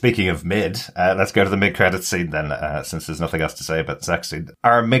 exactly. Speaking of mid, let's go to the mid-credit scene then, since there's nothing else to say about the sex scene.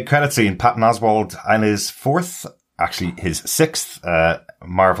 Our mid-credit scene, Patton Oswalt and his his sixth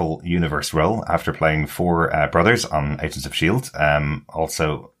Marvel Universe role after playing 4 brothers on Agents of S.H.I.E.L.D.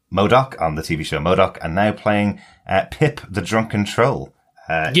 Also MODOK on the TV show MODOK, and now playing Pip the Drunken Troll.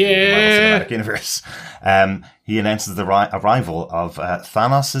 In the Marvel Cinematic Universe. He announces the arrival of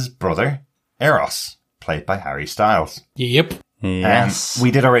Thanos' brother, Eros, played by Harry Styles. Yep. Yes.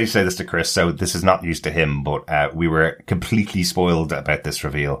 We did already say this to Chris, so this is not news to him, but we were completely spoiled about this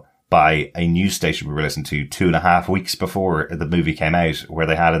reveal by a news station we were listening to 2.5 weeks before the movie came out, where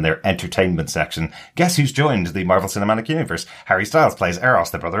they had in their entertainment section, guess who's joined the Marvel Cinematic Universe? Harry Styles plays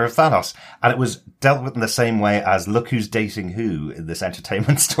Eros, the brother of Thanos. And it was dealt with in the same way as Look Who's Dating Who in this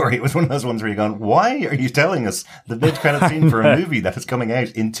entertainment story. It was one of those ones where you're going, why are you telling us the mid-credit scene for a movie that is coming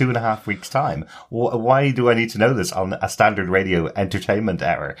out in 2.5 weeks' time? Why do I need to know this on a standard radio entertainment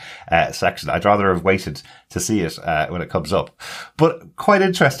hour section? I'd rather have waited to see it when it comes up. But quite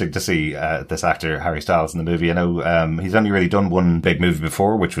interesting to see this actor, Harry Styles, in the movie. I know he's only really done one big movie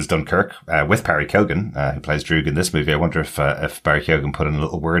before, which was Dunkirk, with Barry Keoghan, who plays Droog in this movie. I wonder if Barry Keoghan put in a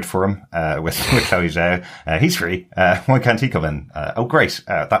little word for him with Chloe Zhao. He's free. Why can't he come in? Oh, great.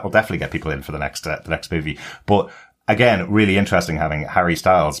 That will definitely get people in for the next movie. But again, really interesting having Harry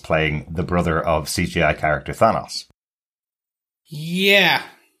Styles playing the brother of CGI character Thanos. Yeah.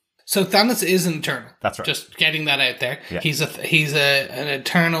 So Thanos is an Eternal. That's right. Just getting that out there. Yeah. He's an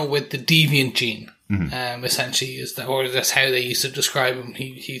Eternal with the deviant gene. Mm-hmm. Essentially, that's how they used to describe him.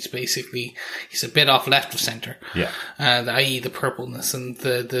 He's a bit off left of center. Yeah. I.e. the purpleness and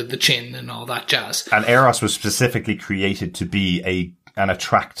the chin and all that jazz. And Eros was specifically created to be an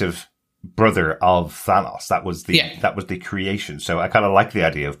attractive brother of Thanos. That was the creation. So I kind of like the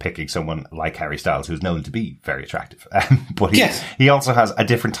idea of picking someone like Harry Styles, who's known to be very attractive. But he also has a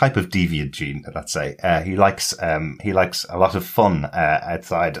different type of deviant gene, let's say. He likes a lot of fun,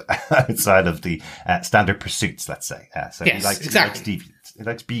 outside of the, standard pursuits, let's say. He likes deviant. He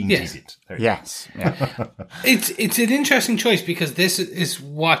likes being deviant. Yes. Yeah. It's an interesting choice because this is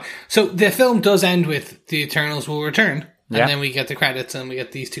so the film does end with the Eternals will return. And then we get the credits and we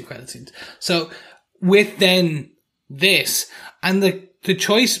get these 2 credit scenes. So with then this and the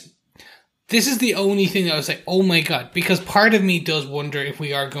choice, this is the only thing that I was like, oh my God, because part of me does wonder if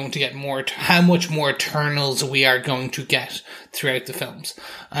we are going to get how much more Eternals we are going to get throughout the films,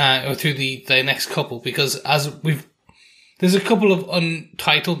 or through the next couple, because there's a couple of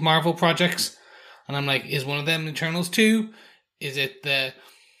untitled Marvel projects and I'm like, is one of them Eternals 2? Is it the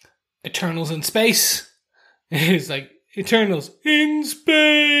Eternals in space? It's like, Eternals in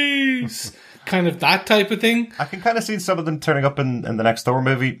space, kind of that type of thing. I can kind of see some of them turning up in the next Thor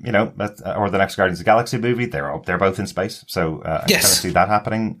movie, or the next Guardians of the Galaxy movie. They're both in space, so I can kind of see that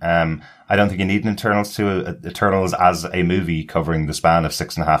happening. I don't think you need an Eternals as a movie covering the span of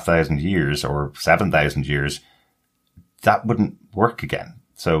 6,500 years or 7,000 years. That wouldn't work again.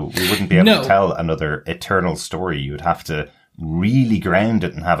 So we wouldn't be able to tell another Eternal story. You would have to really ground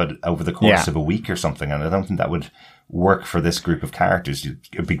it and have it over the course of a week or something, and I don't think that would work for this group of characters.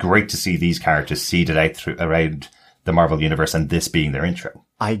 It'd be great to see these characters seeded out around the Marvel Universe and this being their intro.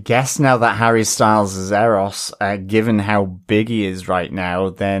 I guess now that Harry Styles is Eros, given how big he is right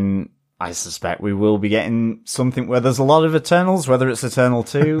now, then I suspect we will be getting something where there's a lot of Eternals, whether it's Eternal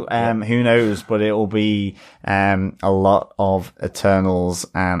 2, who knows, but it will be a lot of Eternals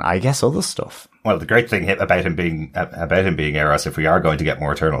and I guess other stuff. Well, the great thing about him being Eros, if we are going to get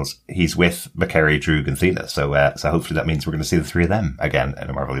more Eternals, he's with Makari, Droog, and Thena. So hopefully that means we're going to see the three of them again in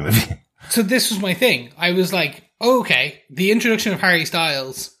a Marvel movie. So this was my thing. I was like, okay, the introduction of Harry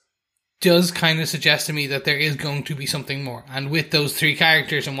Styles does kind of suggest to me that there is going to be something more. And with those three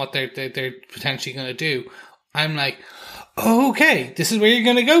characters and what they're potentially going to do, I'm like, okay, this is where you're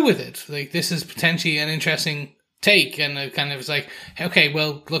going to go with it. Like, this is potentially an interesting take. And it kind of was like, okay,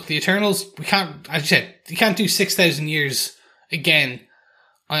 well, look, the Eternals, we can't, as you said, you can't do 6,000 years again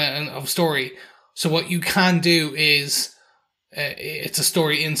of story. So what you can do is, it's a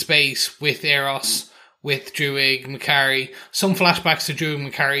story in space with Eros, with Druig, Makari, some flashbacks to Druig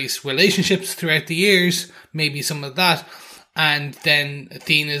and Makari's relationships throughout the years, maybe some of that, and then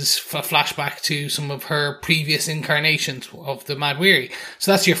Athena's flashback to some of her previous incarnations of the Mad Weary.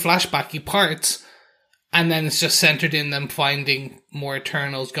 So that's your flashbacky parts, and then it's just centered in them finding more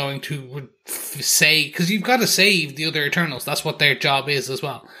Eternals, going to say, because you've got to save the other Eternals. That's what their job is as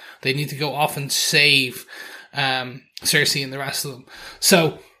well. They need to go off and save Cersei and the rest of them.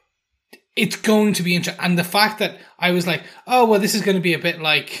 So it's going to be interesting. And the fact that I was like, oh, well, this is going to be a bit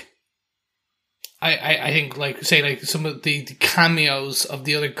like, I think, like, say, like some of the cameos of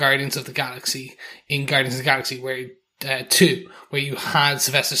the other Guardians of the Galaxy in Guardians of the Galaxy, where 2, where you had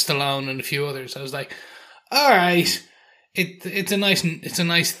Sylvester Stallone and a few others. I was like, all right, it's a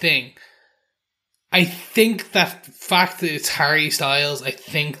nice thing. I think that fact that it's Harry Styles, I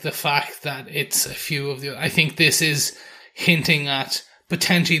think the fact that it's a few of the, I think this is hinting at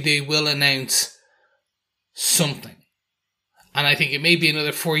potentially they will announce something. And I think it may be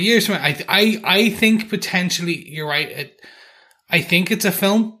another 4 years from now. I think potentially, you're right, I think it's a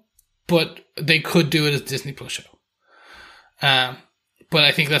film, but they could do it as a Disney Plus show. But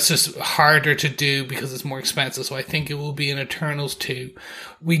I think that's just harder to do because it's more expensive. So I think it will be an Eternals 2.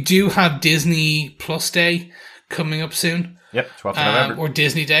 We do have Disney Plus Day coming up soon. Yep, 12th of November. Or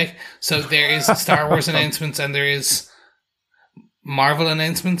Disney Day. So there is Star Wars announcements and there is Marvel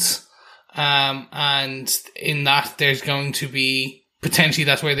announcements. And in that, there's going to be, potentially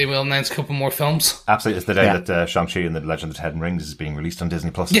that's where they will announce a couple more films. Absolutely. It's the day that Shang-Chi and the Legend of the Ten Rings is being released on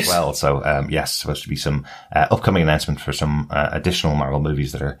Disney Plus as well. So, yes, supposed to be some upcoming announcement for some additional Marvel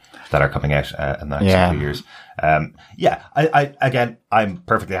movies that are coming out in the next couple of years. I'm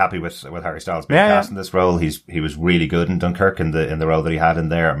perfectly happy with Harry Styles being cast in this role. He was really good in Dunkirk in the role that he had in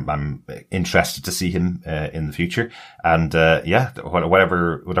there. I'm interested to see him in the future. And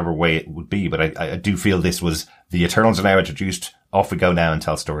whatever way it would be, but I do feel this was the Eternals are now introduced. Off we go now and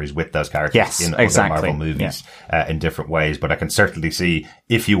tell stories with those characters in other Marvel movies in different ways. But I can certainly see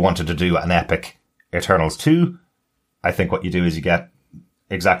if you wanted to do an epic Eternals 2, I think what you do is you get,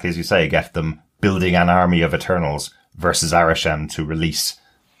 exactly as you say, get them building an army of Eternals versus Arishem to release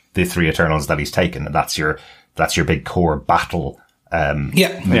the 3 Eternals that he's taken. And that's your big core battle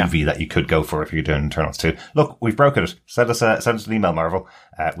movie that you could go for if you're doing Eternals 2. Look, we've broken it. Send us an email, Marvel.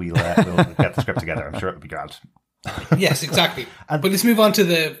 We'll get the script together. I'm sure it'll be grand. Yes, exactly. But let's move on to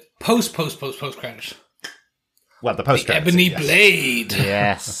the post credit. Well, the post credit. Ebony Blade.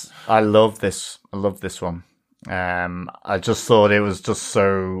 Yes, I love this. I love this one. I just thought it was just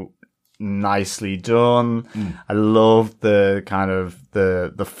so nicely done. I love the kind of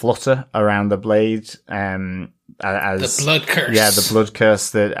the flutter around the blade. As the blood curse. Yeah, the blood curse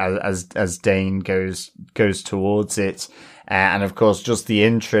that as Dane goes towards it, and of course just the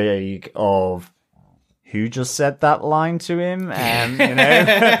intrigue of who just said that line to him,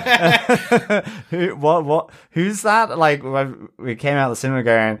 who's that? Like, we came out of the cinema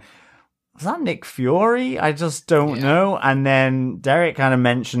going, was that Nick Fury? I just don't know. And then Derek kind of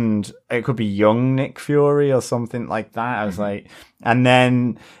mentioned it could be young Nick Fury or something like that. I was like, and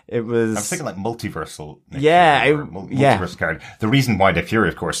then it was, I was thinking like multiversal Nick Fury, multiversal character. The reason why Nick Fury,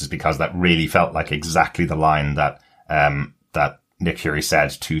 of course, is because that really felt like exactly the line that Nick Fury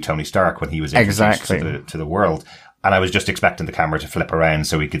said to Tony Stark when he was introduced to the world. And I was just expecting the camera to flip around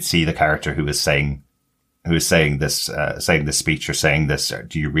so we could see the character who is saying this speech or saying this.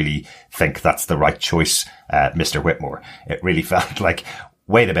 Do you really think that's the right choice, Mr. Whitmore? It really felt like,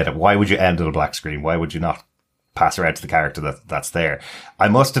 wait a minute, why would you end on a black screen? Why would you not pass around to the character that's there? I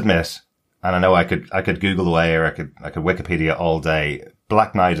must admit, and I know I could Google away or I could Wikipedia all day.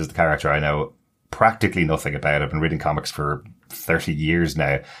 Black Knight is the character I know practically nothing about. I've been reading comics for 30 years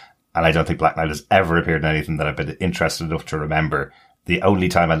now, and I don't think Black Knight has ever appeared in anything that I've been interested enough to remember. The only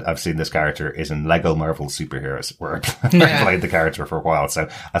time I've seen this character is in Lego Marvel Superheroes, where I played the character for a while. So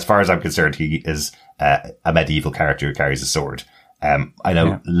as far as I'm concerned, he is a medieval character who carries a sword. I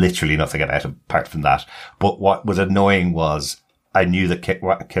know literally nothing about him apart from that. But what was annoying was I knew that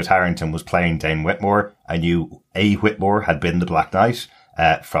Kit Harington was playing Dane Whitmore. I knew A. Whitmore had been the Black Knight.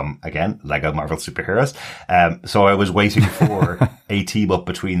 From, again, Lego Marvel Superheroes. So I was waiting for a team up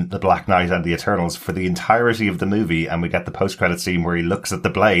between the Black Knight and the Eternals for the entirety of the movie, and we get the post-credit scene where he looks at the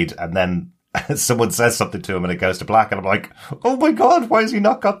blade, and then someone says something to him and it goes to black, and I'm like, oh my god, why has he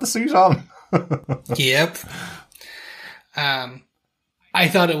not got the suit on? Yep. I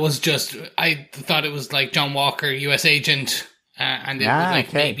thought it was like John Walker, US agent, and it was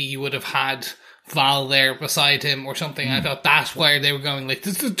like maybe you would have had Val there beside him or something. I thought that's where they were going. Like,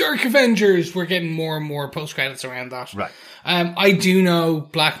 this is the Dark Avengers. We're getting more and more post credits around that. Right. I do know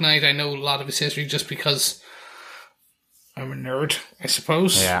Black Knight. I know a lot of his history just because I'm a nerd, I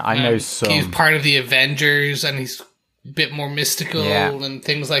suppose. Yeah, I know some. He's part of the Avengers, and he's a bit more mystical and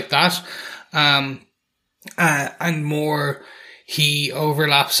things like that. And more, he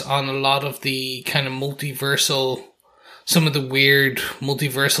overlaps on a lot of the kind of multiversal. Some of the weird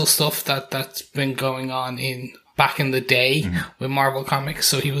multiversal stuff that's been going on back in the day with Marvel Comics,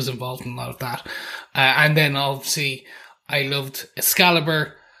 so he was involved in a lot of that. And then obviously I loved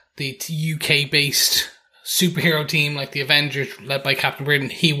Excalibur, the UK-based superhero team like the Avengers led by Captain Britain.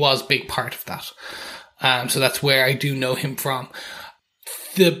 He was a big part of that. So that's where I do know him from.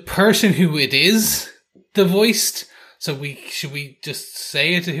 The person who it is, the voiced, should we just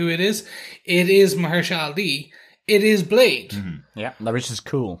say it to who it is? It is Mahershala Ali. It is Blade. Yeah, which is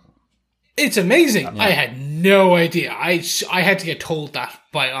cool. It's amazing. Yeah. I had no idea. I had to get told that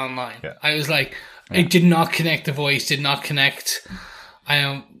by online. Yeah. I was like, I did not connect the voice, did not connect.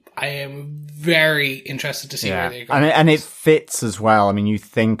 I am very interested to see where they go. And it fits as well. I mean, you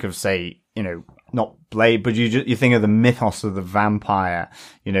think of, say, not Blade, but you think of the mythos of the vampire,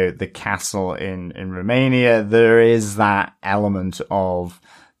 the castle in Romania. There is that element of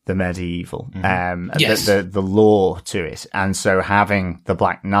the medieval, yes. the lore to it. And so having the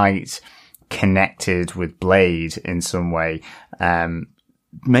Black Knight connected with Blade in some way,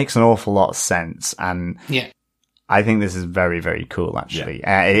 makes an awful lot of sense. And I think this is very, very cool, actually.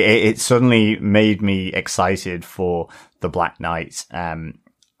 Yeah. It suddenly made me excited for the Black Knight. And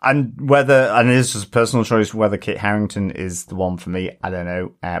this is a personal choice, whether Kit Harington is the one for me, I don't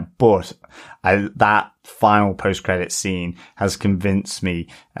know. But that final post-credit scene has convinced me,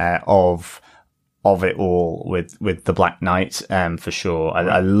 of it all with the Black Knight, for sure.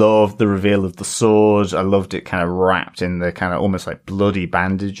 I love the reveal of the sword. I loved it kind of wrapped in the kind of almost like bloody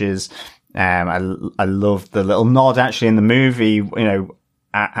bandages. I love the little nod actually in the movie,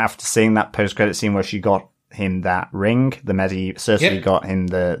 after seeing that post-credit scene where she got him that ring, the Medi certainly got him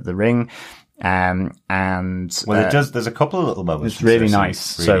the ring. And it does, there's a couple of little moments. It's really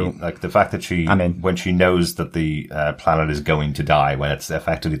nice. Really, so like the fact that when she knows that the planet is going to die, when it's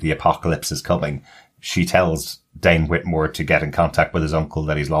effectively the apocalypse is coming, she tells Dane Whitmore to get in contact with his uncle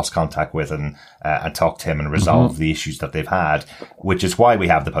that he's lost contact with and talk to him and resolve the issues that they've had, which is why we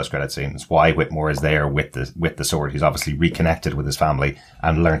have the post-credit scenes, why Whitmore is there with the sword. He's obviously reconnected with his family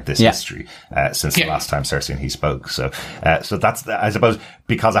and learnt this history, since the last time Cersei and he spoke. So that's, I suppose,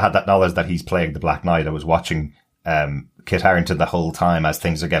 because I had that knowledge that he's playing the Black Knight, I was watching, Kit Harington the whole time as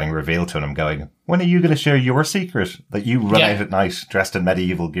things are getting revealed to him. I'm going, when are you going to share your secret that you run out at night dressed in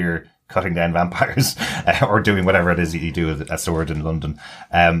medieval gear, cutting down vampires, or doing whatever it is that you do with a sword in London?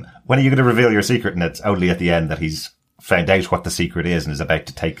 When are you going to reveal your secret? And it's only at the end that he's found out what the secret is and is about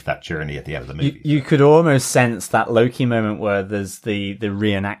to take that journey at the end of the movie. You could almost sense that Loki moment where there's the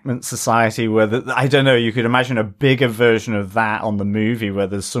reenactment society where I don't know, you could imagine a bigger version of that on the movie where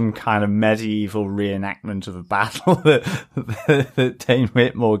there's some kind of medieval reenactment of a battle that Dane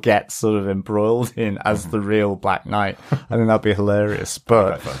Whitmore gets sort of embroiled in as the real Black Knight. I think that'd be hilarious,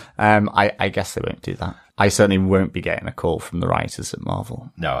 but I guess they won't do that. I certainly won't be getting a call from the writers at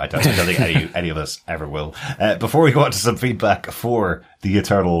Marvel. No, I don't think any of us ever will. Before we go on to some feedback for the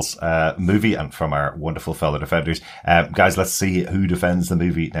Eternals movie and from our wonderful fellow defenders, guys, let's see who defends the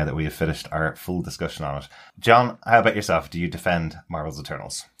movie now that we have finished our full discussion on it. John, how about yourself? Do you defend Marvel's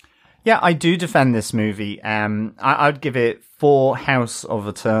Eternals? Yeah, I do defend this movie. I'd give it 4 House of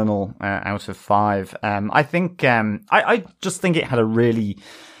Eternal out of 5. I think I just think it had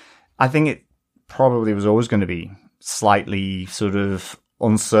I think it probably was always going to be slightly sort of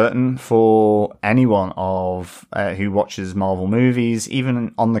uncertain for anyone who watches Marvel movies,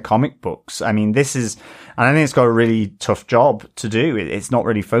 even on the comic books. I mean, and I think it's got a really tough job to do. It's not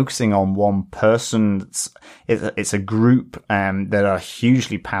really focusing on one person. It's a group that are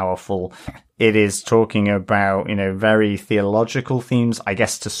hugely powerful. It is talking about, very theological themes, I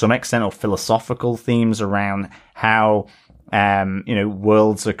guess to some extent, or philosophical themes around how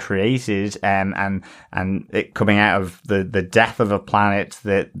worlds are created, and it coming out of the death of a planet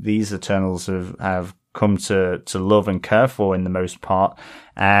that these Eternals have come to love and care for in the most part.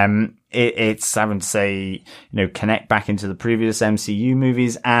 It's having to say, connect back into the previous MCU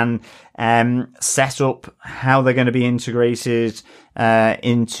movies and set up how they're going to be integrated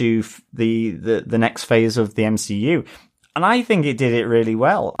into the next phase of the MCU. And I think it did it really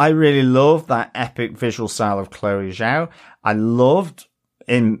well. I really loved that epic visual style of Chloe Zhao. I loved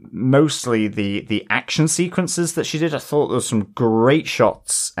in mostly the action sequences that she did. I thought there was some great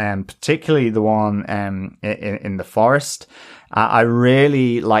shots, particularly the one in the forest. I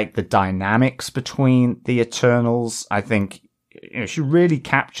really like the dynamics between the Eternals. I think she really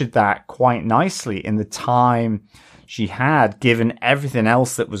captured that quite nicely in the time she had, given everything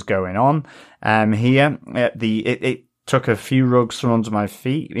else that was going on here. It took a few rugs from under my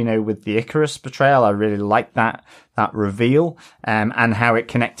feet, with the Icarus betrayal. I really liked that reveal, and how it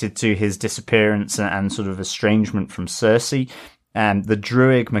connected to his disappearance and sort of estrangement from Cersei. The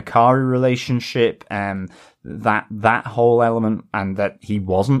Druig-Makari relationship, that whole element, and that he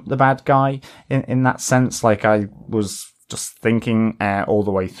wasn't the bad guy in that sense. Like, I was just thinking all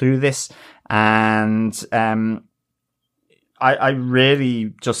the way through this, and I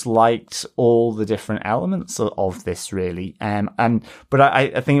really just liked all the different elements of this, really. But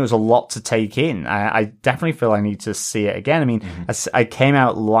I think it was a lot to take in. I definitely feel I need to see it again. I mean, I came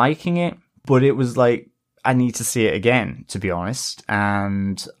out liking it, but it was like, I need to see it again, to be honest.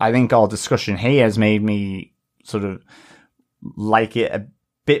 And I think our discussion here has made me sort of like it a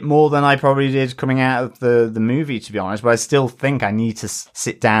bit more than I probably did coming out of the movie, to be honest. But I still think I need to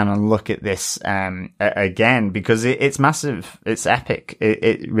sit down and look at this again, because it's massive. It's epic.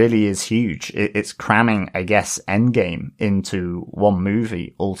 It really is huge. It's cramming, I guess, Endgame into one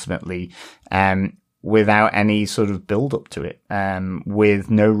movie, ultimately, without any sort of build up to it, with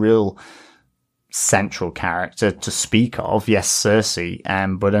no real central character to speak of. Yes, Cersei,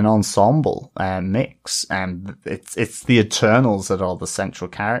 but an ensemble mix. It's the Eternals that are the central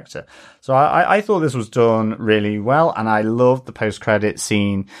character. So I thought this was done really well, and I loved the post-credit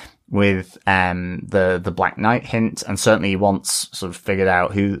scene with the Black Knight hint, and certainly once sort of figured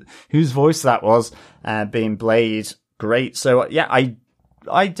out whose voice that was being Blade. Great. So yeah,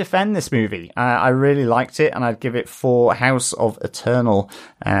 I defend this movie. I really liked it, and I'd give it 4 House of Eternal,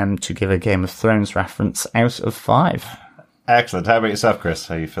 to give a Game of Thrones reference, out of 5. Excellent. How about yourself, Chris?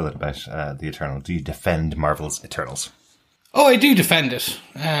 How are you feeling about the Eternal? Do you defend Marvel's Eternals? Oh, I do defend it.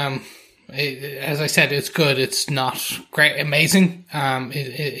 As I said, it's good. It's not great, amazing.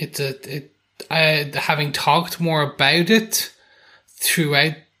 Having talked more about it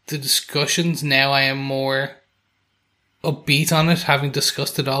throughout the discussions, now I am more upbeat on it, having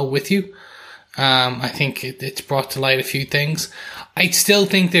discussed it all with you. I think it's brought to light a few things. I still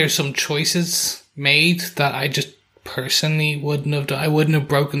think there's some choices made that I just personally wouldn't have done. I wouldn't have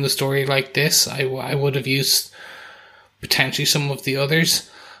broken the story like this. I would have used potentially some of the others.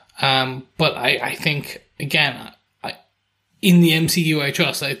 But I think, again, in the MCU I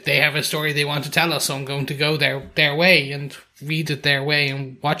trust. They have a story they want to tell us, so I'm going to go their way and read it their way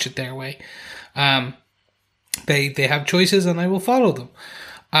and watch it their way. They have choices, and I will follow them.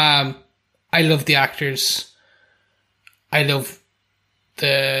 I love the actors. I love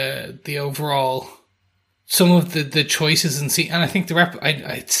the overall, some of the choices and I think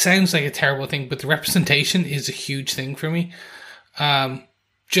it sounds like a terrible thing, but the representation is a huge thing for me.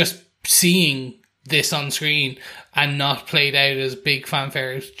 Just seeing this on screen and not played out as big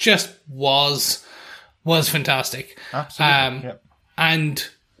fanfare just was fantastic. Absolutely. Yep. And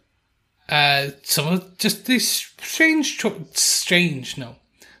some of just these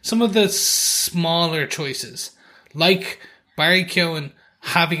some of the smaller choices, like Barry Keoghan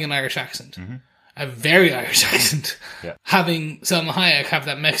having an Irish accent, a very Irish accent, having Salma Hayek have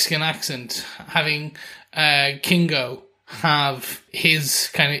that Mexican accent, having Kingo have his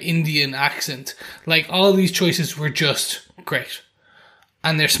kind of Indian accent. Like, all these choices were just great,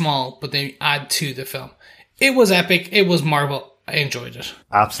 and they're small, but they add to the film. It was epic. It was Marvel. I enjoyed it.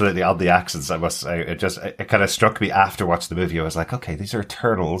 Absolutely. On the accents, it kind of struck me after watching the movie. I was like, okay, these are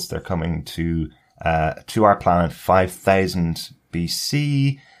Eternals. They're coming to our planet 5000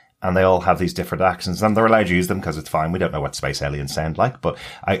 BC, and they all have these different accents, and they're allowed to use them because it's fine. We don't know what space aliens sound like, but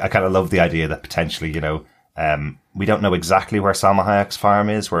I kind of love the idea that potentially, we don't know exactly where Salma Hayek's farm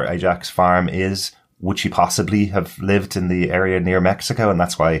is, where Ajax's farm is. Would she possibly have lived in the area near Mexico? And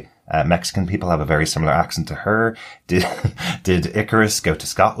that's why Mexican people have a very similar accent to her. Did Icarus go to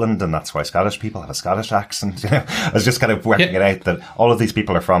Scotland, and that's why Scottish people have a Scottish accent? I was just kind of working it out that all of these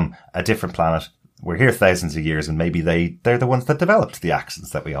people are from a different planet. we're here thousands of years, and maybe they're the ones that developed the accents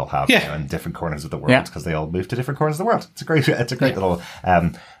that we all have in different corners of the world, because they all moved to different corners of the world. It's a great little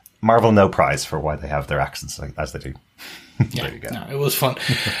Marvel no prize for why they have their accents as they do. There you go. No, it was fun.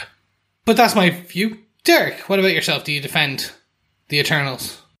 But that's my view. Derek, what about yourself? Do you defend the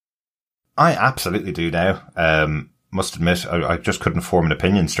Eternals? I absolutely do now. Must admit, I just couldn't form an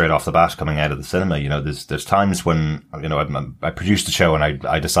opinion straight off the bat coming out of the cinema. You know, there's times when, you know, I produce the show and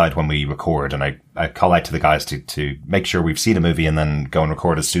I decide when we record, and I call out to the guys to make sure we've seen a movie and then go and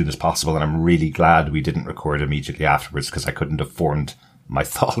record as soon as possible. And I'm really glad we didn't record immediately afterwards, because I couldn't have formed my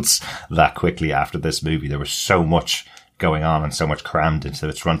thoughts that quickly after this movie. There was so much going on and so much crammed into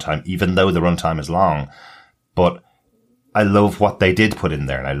its runtime, even though the runtime is long. But I love what they did put in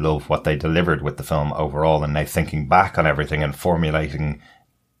there, and I love what they delivered with the film overall. And now thinking back on everything and formulating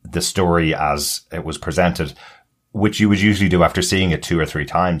the story as it was presented, which you would usually do after seeing it 2 or 3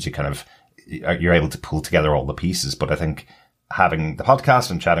 times, you're able to pull together all the pieces. But I think having the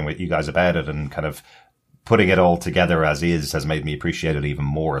podcast and chatting with you guys about it and kind of putting it all together as is has made me appreciate it even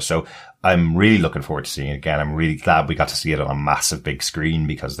more. So I'm really looking forward to seeing it again. I'm really glad we got to see it on a massive big screen,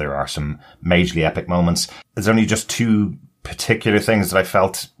 because there are some majorly epic moments. There's only just 2 particular things that I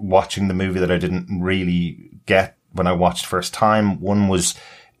felt watching the movie that I didn't really get when I watched first time. One was,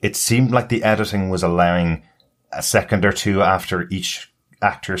 it seemed like the editing was allowing a second or 2 after each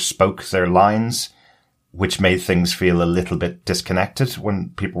actor spoke their lines, which made things feel a little bit disconnected when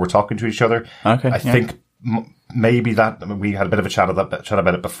people were talking to each other. Okay, I think maybe that, we had a bit of a chat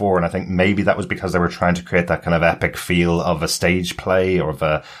about it before, and I think maybe that was because they were trying to create that kind of epic feel of a stage play or of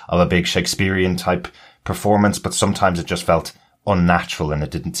a big Shakespearean type performance, but sometimes it just felt unnatural and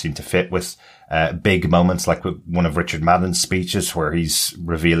it didn't seem to fit with big moments like one of Richard Madden's speeches where he's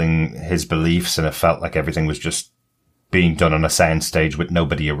revealing his beliefs, and it felt like everything was just being done on a sound stage with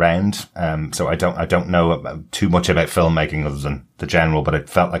nobody around. So I don't know too much about filmmaking other than the general, but it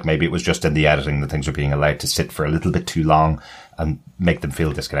felt like maybe it was just in the editing that things were being allowed to sit for a little bit too long and make them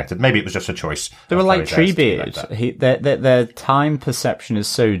feel disconnected. Maybe it was just a choice. They were like Treebeard. Their time perception is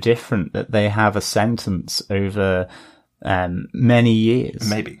so different that they have a sentence over many years.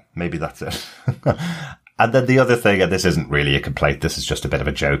 Maybe that's it. And then the other thing, and this isn't really a complaint, this is just a bit of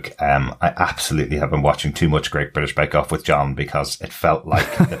a joke. I absolutely have been watching too much Great British Bake Off with John, because it felt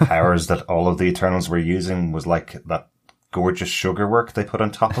like the powers that all of the Eternals were using was like that gorgeous sugar work they put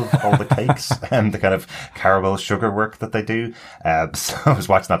on top of all the cakes and the kind of caramel sugar work that they do. So I was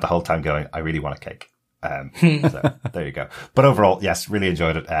watching that the whole time going, I really want a cake. So there you go. But overall, yes, really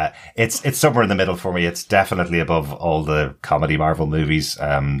enjoyed it. It's somewhere in the middle for me. It's definitely above all the comedy Marvel movies,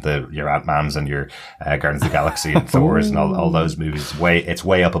 your Ant-Mans and your Guardians of the Galaxy and Thors and all those movies. It's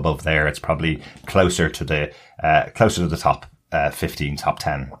way up above there. It's probably closer to the top 15, top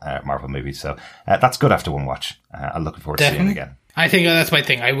 10 Marvel movies. So that's good after one watch. I'm looking forward to seeing it again. I think that's my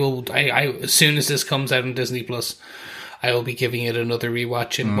thing. I as soon as this comes out on Disney Plus, I will be giving it another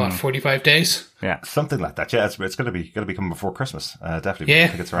rewatch in 45 days? Yeah, something like that. Yeah, it's going to be coming before Christmas. Definitely. Yeah. I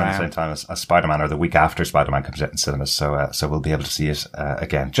think it's around the same time as Spider-Man, or the week after Spider-Man comes out in cinemas. So we'll be able to see it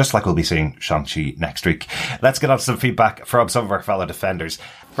again, just like we'll be seeing Shang-Chi next week. Let's get on to some feedback from some of our fellow defenders.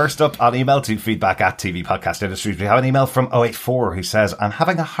 First up on email to feedback@tvpodcastindustries, we have an email from 084 who says, I'm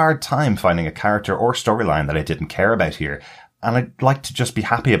having a hard time finding a character or storyline that I didn't care about here. And I'd like to just be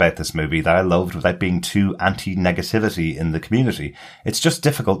happy about this movie that I loved without being too anti-negativity in the community. It's just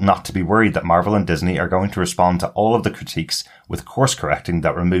difficult not to be worried that Marvel and Disney are going to respond to all of the critiques with course correcting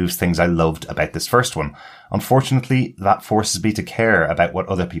that removes things I loved about this first one. Unfortunately, that forces me to care about what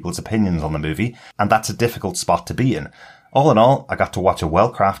other people's opinions on the movie, and that's a difficult spot to be in. All in all, I got to watch a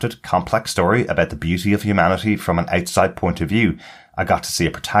well-crafted, complex story about the beauty of humanity from an outside point of view. I got to see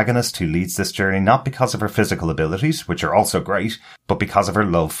a protagonist who leads this journey not because of her physical abilities, which are also great, but because of her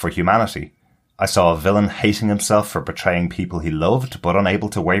love for humanity. I saw a villain hating himself for betraying people he loved, but unable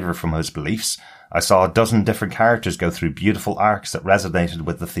to waver from his beliefs. I saw a dozen different characters go through beautiful arcs that resonated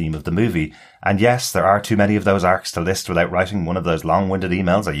with the theme of the movie. And yes, there are too many of those arcs to list without writing one of those long-winded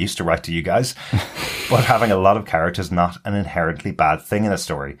emails I used to write to you guys. But having a lot of characters is not an inherently bad thing in a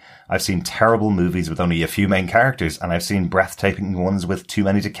story. I've seen terrible movies with only a few main characters, and I've seen breathtaking ones with too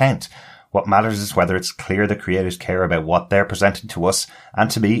many to count. What matters is whether it's clear the creators care about what they're presenting to us, and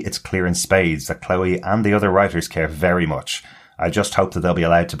to me, it's clear in spades that Chloe and the other writers care very much. I just hope that they'll be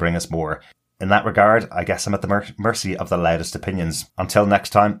allowed to bring us more. In that regard, I guess I'm at the mercy of the loudest opinions. Until next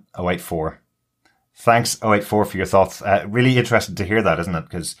time, 084. Thanks, 084, for your thoughts. Really interesting to hear that, isn't it?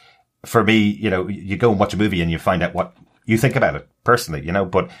 Because for me, you go and watch a movie and you find out what you think about it, personally,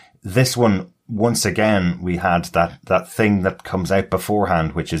 but this one once again, we had that thing that comes out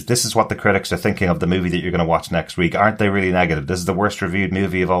beforehand, which is, this is what the critics are thinking of the movie that you're going to watch next week. Aren't they really negative? This is the worst reviewed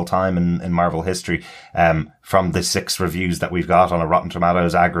movie of all time in Marvel history. From the 6 reviews that we've got on a Rotten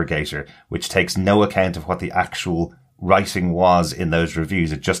Tomatoes aggregator, which takes no account of what the actual writing was in those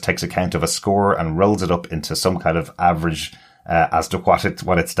reviews. It just takes account of a score and rolls it up into some kind of average, as to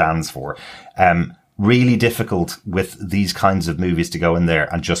what it stands for. Really difficult with these kinds of movies to go in there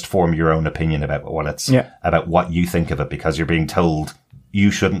and just form your own opinion about about what you think of it, because you're being told you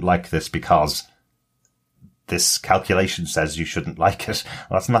shouldn't like this because this calculation says you shouldn't like it.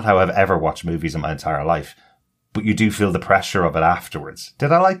 Well, that's not how I've ever watched movies in my entire life. But you do feel the pressure of it afterwards.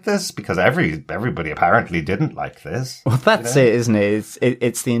 Did I like this? Because everybody apparently didn't like this. Well, that's it, isn't it?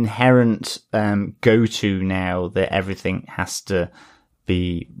 It's the inherent go-to now that everything has to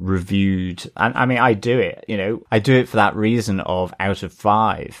be reviewed. And I mean, I do it, I do it for that reason of out of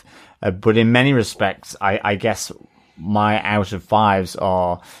 5. But in many respects, I guess my out of 5s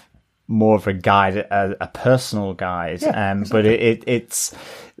are more of a guide, a personal guide. Yeah, exactly. But it's,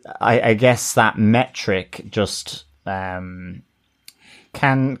 I guess that metric just can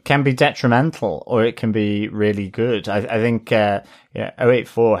be detrimental, or it can be really good. I think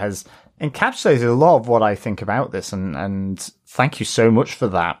 084 has encapsulated a lot of what I think about this, and thank you so much for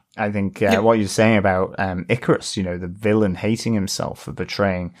that. I think what you're saying about Icarus, the villain hating himself for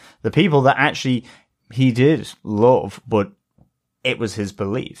betraying the people that actually he did love, but it was his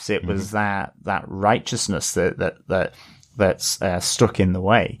beliefs. It was that righteousness that's stuck in the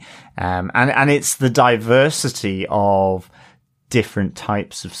way. And it's the diversity of different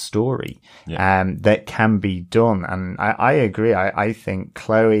types of story that can be done. And I agree. I think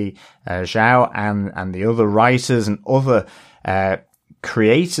Chloe Zhao and the other writers and other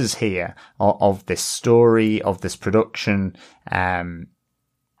creators here of this story, of this production,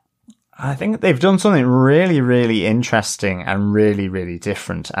 I think they've done something really, really interesting and really, really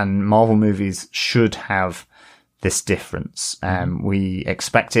different. And Marvel movies should have this difference. We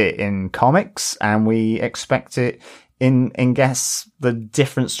expect it in comics, and we expect it in the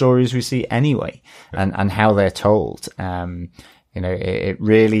different stories we see anyway, and how they're told. It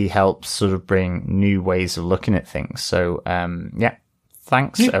really helps sort of bring new ways of looking at things. So,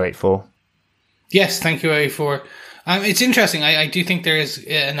 thanks, 084. Yes, thank you, 084. It's interesting. I do think there is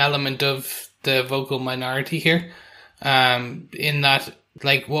an element of the vocal minority here, in that,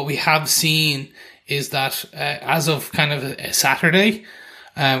 like, what we have seen is that as of kind of a Saturday,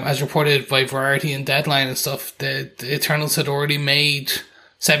 as reported by Variety and Deadline and stuff, the Eternals had already made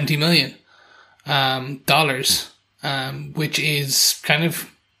 $70 million, which is kind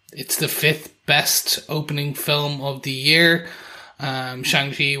of, it's the 5th best opening film of the year.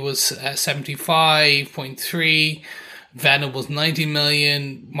 Shang-Chi was 75.3, Venom was 90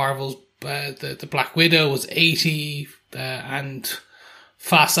 million, Marvel's the Black Widow was 80, and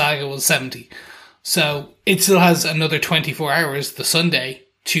Fast Saga was 70. So it still has another 24 hours, the Sunday,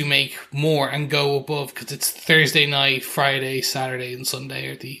 to make more and go above, because it's Thursday night, Friday, Saturday, and Sunday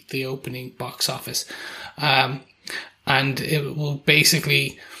are the opening box office. And it will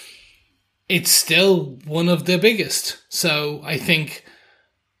basically, it's still one of the biggest. So I think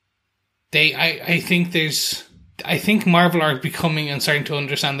I think Marvel are becoming and starting to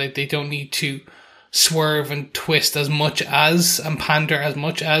understand that they don't need to swerve and twist as much as, and pander as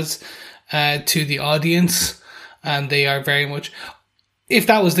much as, to the audience. And they are very much, if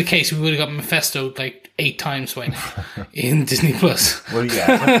that was the case, we would have got Mephisto like 8 times by now in Disney Plus. Well,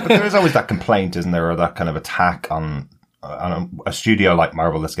 yeah, but there is always that complaint, isn't there, or that kind of attack on a studio like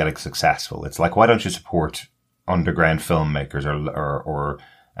Marvel that's getting successful. It's like, why don't you support underground filmmakers or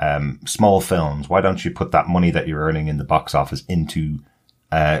small films? Why don't you put that money that you're earning in the box office into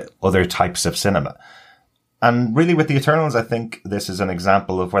other types of cinema? And really, with the Eternals, I think this is an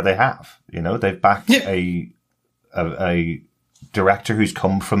example of where they have. They've backed a director who's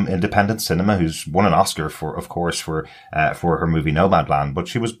come from independent cinema, who's won an Oscar for her movie Nomadland, but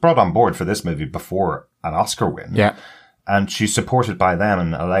she was brought on board for this movie before an Oscar win. Yeah. And she's supported by them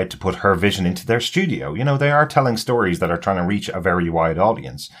and allowed to put her vision into their studio. They are telling stories that are trying to reach a very wide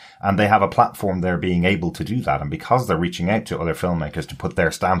audience, and they have a platform there being able to do that. And because they're reaching out to other filmmakers to put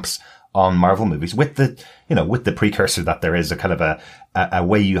their stamps on Marvel movies, with the precursor that there is a kind of a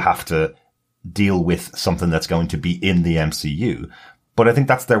way you have to deal with something that's going to be in the MCU. But I think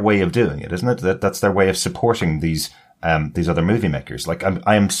that's their way of doing it, isn't it? That's their way of supporting these other movie makers. Like,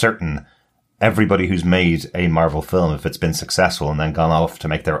 I am certain everybody who's made a Marvel film, if it's been successful and then gone off to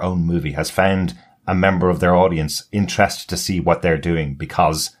make their own movie, has found a member of their audience interested to see what they're doing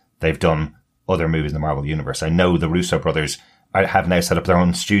because they've done other movies in the Marvel universe. I know the Russo brothers have now set up their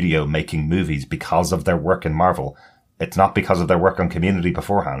own studio making movies because of their work in Marvel. It's not because of their work on Community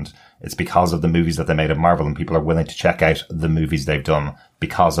beforehand. It's because of the movies that they made at Marvel, and people are willing to check out the movies they've done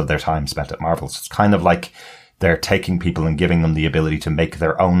because of their time spent at Marvel. So it's kind of like they're taking people and giving them the ability to make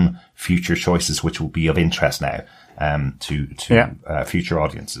their own future choices, which will be of interest now to future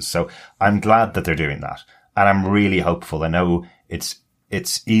audiences. So I'm glad that they're doing that, and I'm really hopeful. I know it's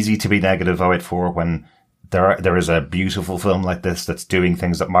easy to be negative 084 when there is a beautiful film like this that's doing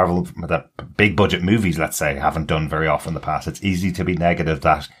things that Marvel, that big budget movies, let's say, haven't done very often in the past. It's easy to be negative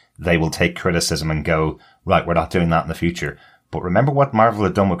that they will take criticism and go, right, we're not doing that in the future. But remember what Marvel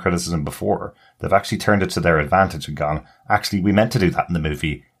had done with criticism before. They've actually turned it to their advantage and gone, actually, we meant to do that in the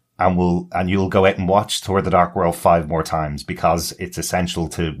movie, and you'll go out and watch Thor: The Dark World 5 more times because it's essential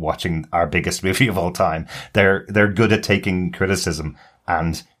to watching our biggest movie of all time. They're good at taking criticism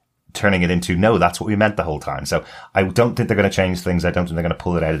and turning it into, no, that's what we meant the whole time. So I don't think they're going to change things. I don't think they're going to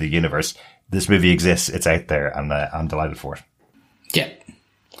pull it out of the universe. This movie exists. It's out there, and I'm delighted for it. Yeah,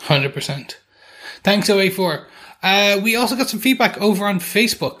 100%. Thanks, 084. We also got some feedback over on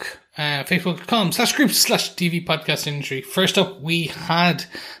Facebook. Facebook.com/groups/TV podcast industry. First up, we had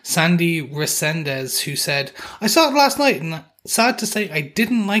Sandy Resendez, who said, I saw it last night and sad to say I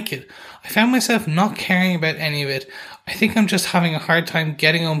didn't like it. I found myself not caring about any of it. I think I'm just having a hard time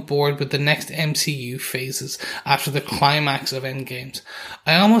getting on board with the next MCU phases after the climax of Endgames.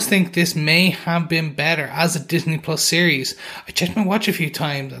 I almost think this may have been better as a Disney Plus series. I checked my watch a few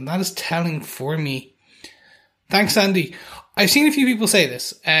times and that is telling for me. Thanks, Andy. I've seen a few people say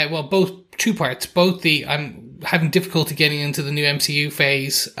this. Both two parts. Both the I'm having difficulty getting into the new MCU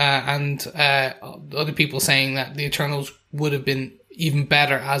phase and other people saying that the Eternals would have been even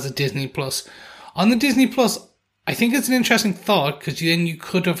better as a Disney Plus. On the Disney Plus, I think it's an interesting thought because then you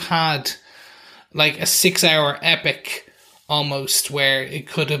could have had like a 6-hour epic almost where it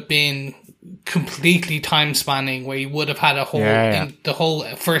could have been completely time spanning, where you would have had a whole, the whole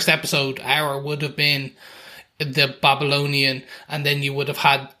first episode hour would have been the Babylonian, and then you would have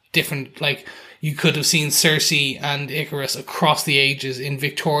had different, like, you could have seen Cersei and Icarus across the ages in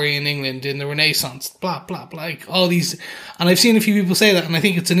Victorian England, in the Renaissance, blah, blah, blah, like all these. And I've seen a few people say that, and I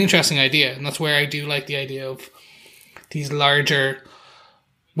think it's an interesting idea. And that's where I do like the idea of these larger,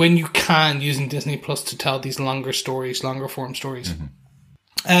 when you can, using Disney Plus to tell these longer stories, longer form stories.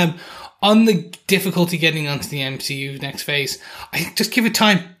 Mm-hmm. On the difficulty getting onto the MCU next phase, I just give it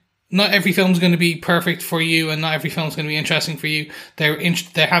time. Not every film's going to be perfect for you, and not every film's going to be interesting for you. They're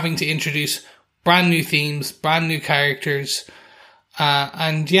having to introduce brand new themes, brand new characters,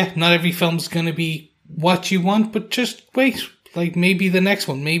 and yeah, not every film's going to be what you want. But just wait, like maybe the next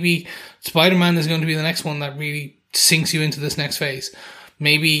one, maybe Spider-Man is going to be the next one that really sinks you into this next phase.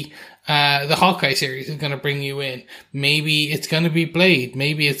 Maybe the Hawkeye series is going to bring you in. Maybe it's going to be Blade.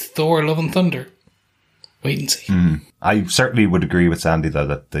 Maybe it's Thor: Love and Thunder. Wait and see. I certainly would agree with Sandy, though,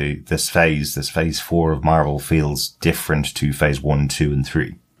 that this phase 4 of Marvel feels different to phase 1, 2, and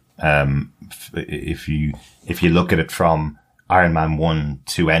 3. If you look at it from Iron Man 1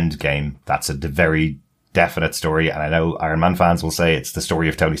 to Endgame, that's a very definite story. And I know Iron Man fans will say it's the story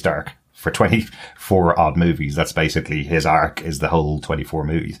of Tony Stark. For 24 odd movies, that's basically his arc, is the whole 24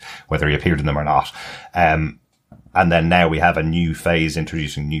 movies, whether he appeared in them or not. And then now we have a new phase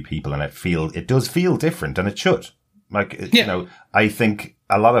introducing new people, and it does feel different, and it should. Like, you know, I think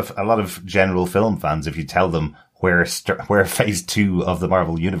a lot of general film fans, if you tell them where phase 2 of the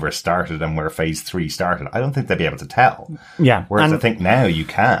Marvel universe started and where phase 3 started, I don't think they'd be able to tell. Yeah. Whereas I think now you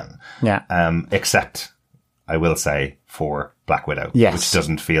can. Yeah. Except, I will say, for Black Widow, yes, which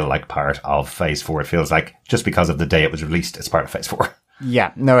doesn't feel like part of phase 4. It feels like just because of the day it was released, it's part of phase 4.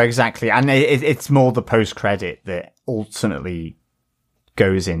 Yeah, no, exactly. And it's more the post-credit that ultimately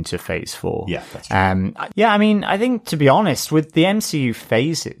goes into phase 4. Yeah, that's true. I mean, I think, to be honest, with the MCU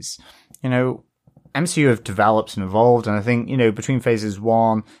phases, you know, MCU have developed and evolved, and I think, you know, between phases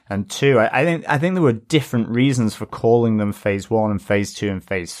 1 and 2, I think there were different reasons for calling them phase 1 and phase 2 and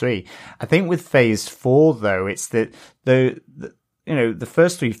phase 3. I think with phase 4, though, it's that the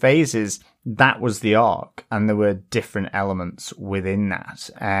first 3 phases, that was the arc, and there were different elements within that.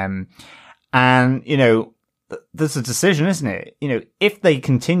 And, you know, there's a decision, isn't it? You know, if they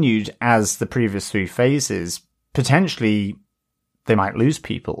continued as the previous 3 phases, potentially they might lose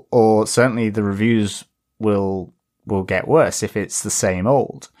people, or certainly the reviews will get worse if it's the same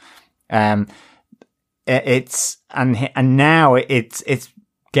old. It's now it's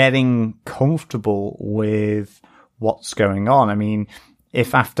getting comfortable with what's going on. I mean,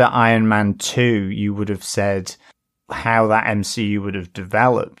 if after Iron Man 2 you would have said how that MCU would have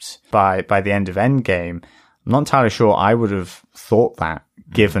developed by the end of Endgame, I'm not entirely sure I would have thought that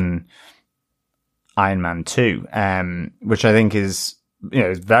given Iron Man 2, which I think is,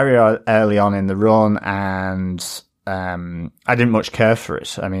 very early on in the run, and I didn't much care for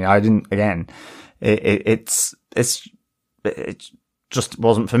it. I mean, I didn't, again, it just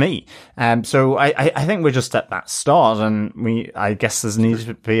wasn't for me. So I think we're just at that start, and I guess there's needed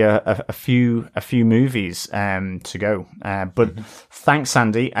to be a few movies to go. But thanks,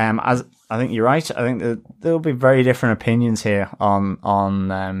 Sandy. As I think you're right. I think that there'll be very different opinions here on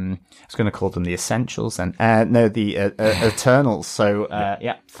I was going to call them the Essentials and the Eternals. So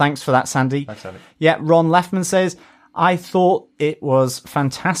thanks for that, Sandy. Thanks, Sandy. Yeah, Ron Leffman says, I thought it was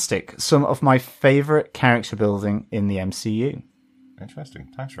fantastic. Some of my favorite character building in the MCU.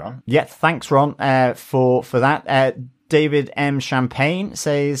 Interesting. Thanks, Ron. Yeah, thanks, Ron, for that. David M. Champagne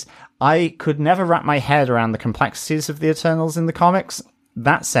says, I could never wrap my head around the complexities of the Eternals in the comics.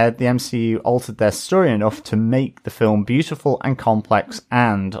 That said, the MCU altered their story enough to make the film beautiful and complex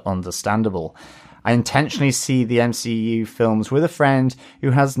and understandable. I intentionally see the MCU films with a friend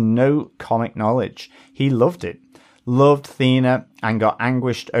who has no comic knowledge. He loved it. Loved Thena and got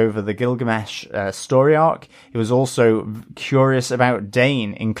anguished over the Gilgamesh story arc. He was also curious about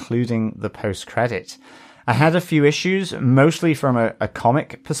Dane, including the post-credit. I had a few issues, mostly from a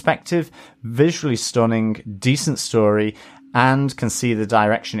comic perspective, visually stunning, decent story, and can see the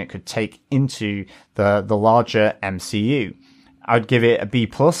direction it could take into the larger MCU. I'd give it a B+,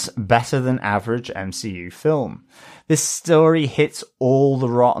 better than average MCU film. This story hits all the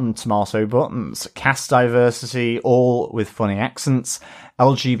Rotten Tomato buttons. Cast diversity, all with funny accents,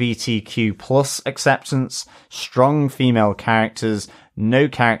 LGBTQ+ acceptance, strong female characters, no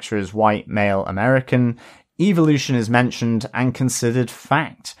character is white male American, evolution is mentioned and considered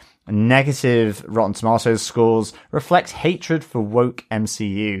fact. Negative Rotten Tomatoes scores reflect hatred for woke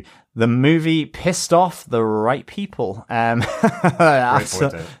MCU. The movie pissed off the right people. Great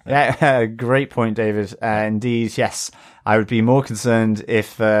point, David. Yeah, great point, David. Indeed, yes. I would be more concerned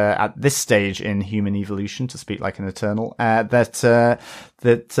if, at this stage in human evolution, to speak like an Eternal, that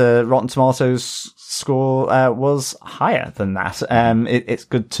Rotten Tomatoes score was higher than that. It's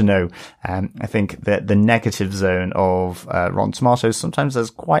good to know. I think that the negative zone of Rotten Tomatoes, sometimes there's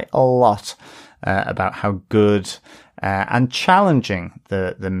quite a lot about how good and challenging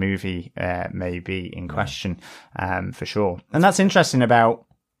the movie may be in question, for sure. And that's interesting about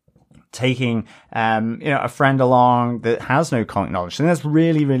taking a friend along that has no comic knowledge. And that's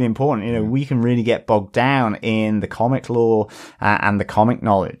really, really important. We can really get bogged down in the comic lore and the comic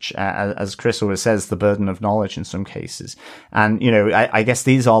knowledge, as Chris always says, the burden of knowledge in some cases. And I guess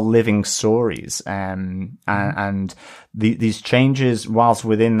these are living stories, and these changes, whilst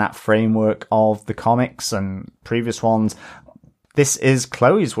within that framework of the comics and previous ones, this is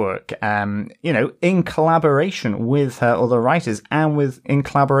Chloe's work, in collaboration with her other writers and in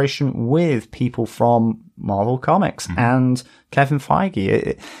collaboration with people from Marvel Comics and Kevin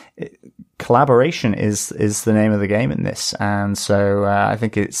Feige. Collaboration is the name of the game in this. And so, I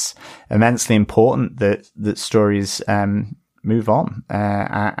think it's immensely important that stories, move on,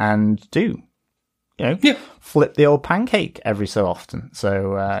 and do, flip the old pancake every so often.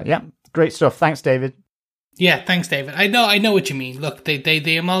 So, great stuff. Thanks, David. Yeah, thanks, David. I know what you mean. Look,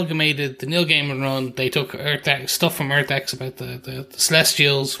 they amalgamated the Neil Gaiman run. They took stuff from Earth X about the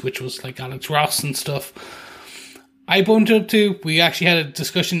Celestials, which was like Alex Ross and stuff. I bumped up to. We actually had a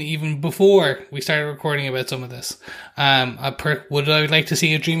discussion even before we started recording about some of this. Would I like to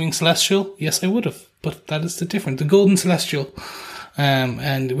see a Dreaming Celestial? Yes, I would have. But that is the Golden Celestial,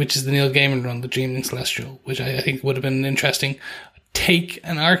 and which is the Neil Gaiman run, the Dreaming Celestial, which I think would have been an interesting take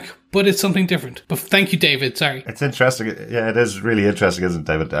an arc, but it's something different. But thank you, David. Sorry. It's interesting. Yeah, it is really interesting, isn't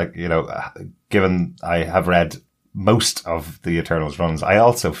it, David? Given I have read most of the Eternals runs, I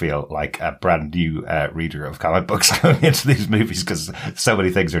also feel like a brand new reader of comic books going into these movies, because so many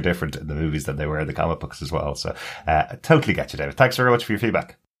things are different in the movies than they were in the comic books as well. So I totally get you, David. Thanks very much for your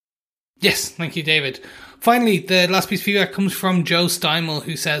feedback. Yes, thank you, David. Finally, the last piece of feedback comes from Joe Steimel,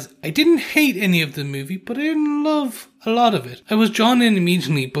 who says, I didn't hate any of the movie, but I didn't love a lot of it. I was drawn in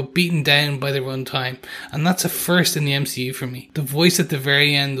immediately, but beaten down by the runtime, and that's a first in the MCU for me. The voice at the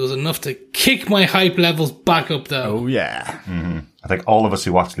very end was enough to kick my hype levels back up, though. Oh, yeah. Mm-hmm. I think all of us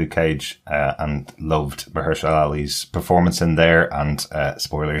who watched Luke Cage and loved Mahershala Ali's performance in there, and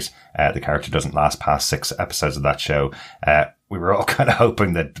spoilers, the character doesn't last past 6 episodes of that show. We were all kind of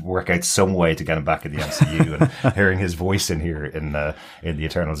hoping that work out some way to get him back in the MCU, and hearing his voice in here in the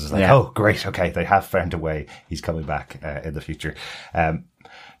Eternals is like, oh, great, okay, they have found a way. He's coming back. feedback in the future.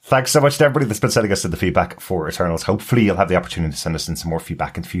 Thanks so much to everybody that's been sending us in the feedback for Eternals. Hopefully you'll have the opportunity to send us in some more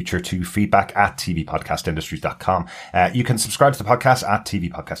feedback in future to feedback@tvpodcastindustries.com. You can subscribe to the podcast at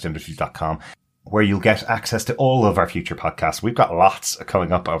tvpodcastindustries.com, where you'll get access to all of our future podcasts. We've got lots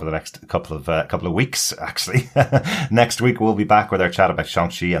coming up over the next couple of weeks, actually. Next week, we'll be back with our chat about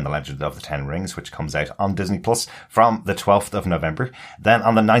Shang-Chi and the Legend of the Ten Rings, which comes out on Disney Plus from the 12th of November. Then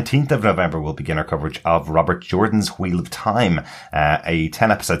on the 19th of November, we'll begin our coverage of Robert Jordan's Wheel of Time, a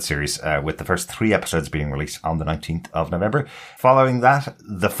 10-episode series, with the first 3 episodes being released on the 19th of November. Following that,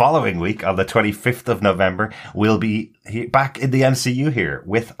 the following week, on the 25th of November, we'll be back in the MCU here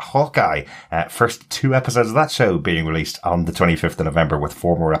with Hawkeye. First 2 episodes of that show being released on the 25th of November, with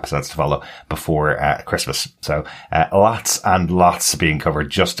 4 more episodes to follow before Christmas. So lots and lots being covered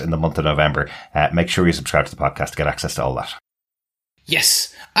just in the month of November. Make sure you subscribe to the podcast to get access to all that.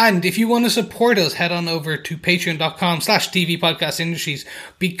 Yes. And if you want to support us, head on over to patreon.com/tvpodcastindustries,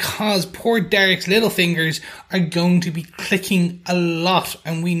 because poor Derek's little fingers are going to be clicking a lot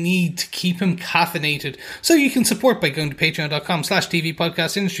and we need to keep him caffeinated. So you can support by going to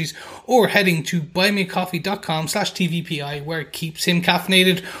patreon.com/tvpodcastindustries or heading to buymeacoffee.com/tvpi, where it keeps him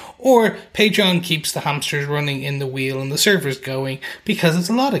caffeinated, or Patreon keeps the hamsters running in the wheel and the servers going, because it's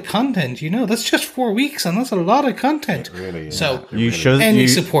a lot of content, you know. That's just 4 weeks and that's a lot of content. It really is. So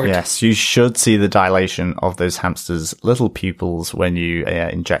support. Yes, you should see the dilation of those hamsters' little pupils when you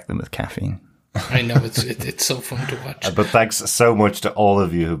inject them with caffeine. I know, it's so fun to watch. But thanks so much to all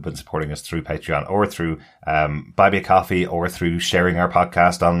of you who've been supporting us through Patreon or through Buy Me a Coffee, or through sharing our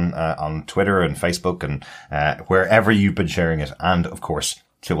podcast on Twitter and Facebook and wherever you've been sharing it. And of course,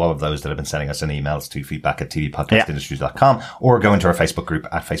 to all of those that have been sending us in emails to feedback@tvpodcastindustries.com, or go into our Facebook group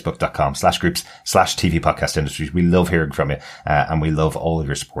at facebook.com/groups/tvpodcastindustries. We love hearing from you, and we love all of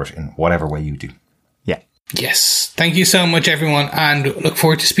your support in whatever way you do. Yeah. Yes. Thank you so much, everyone, and look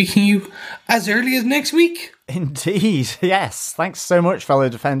forward to speaking to you as early as next week. Indeed. Yes. Thanks so much, fellow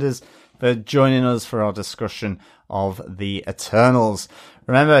defenders, for joining us for our discussion of the Eternals.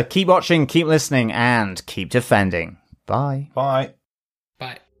 Remember, keep watching, keep listening, and keep defending. Bye. Bye.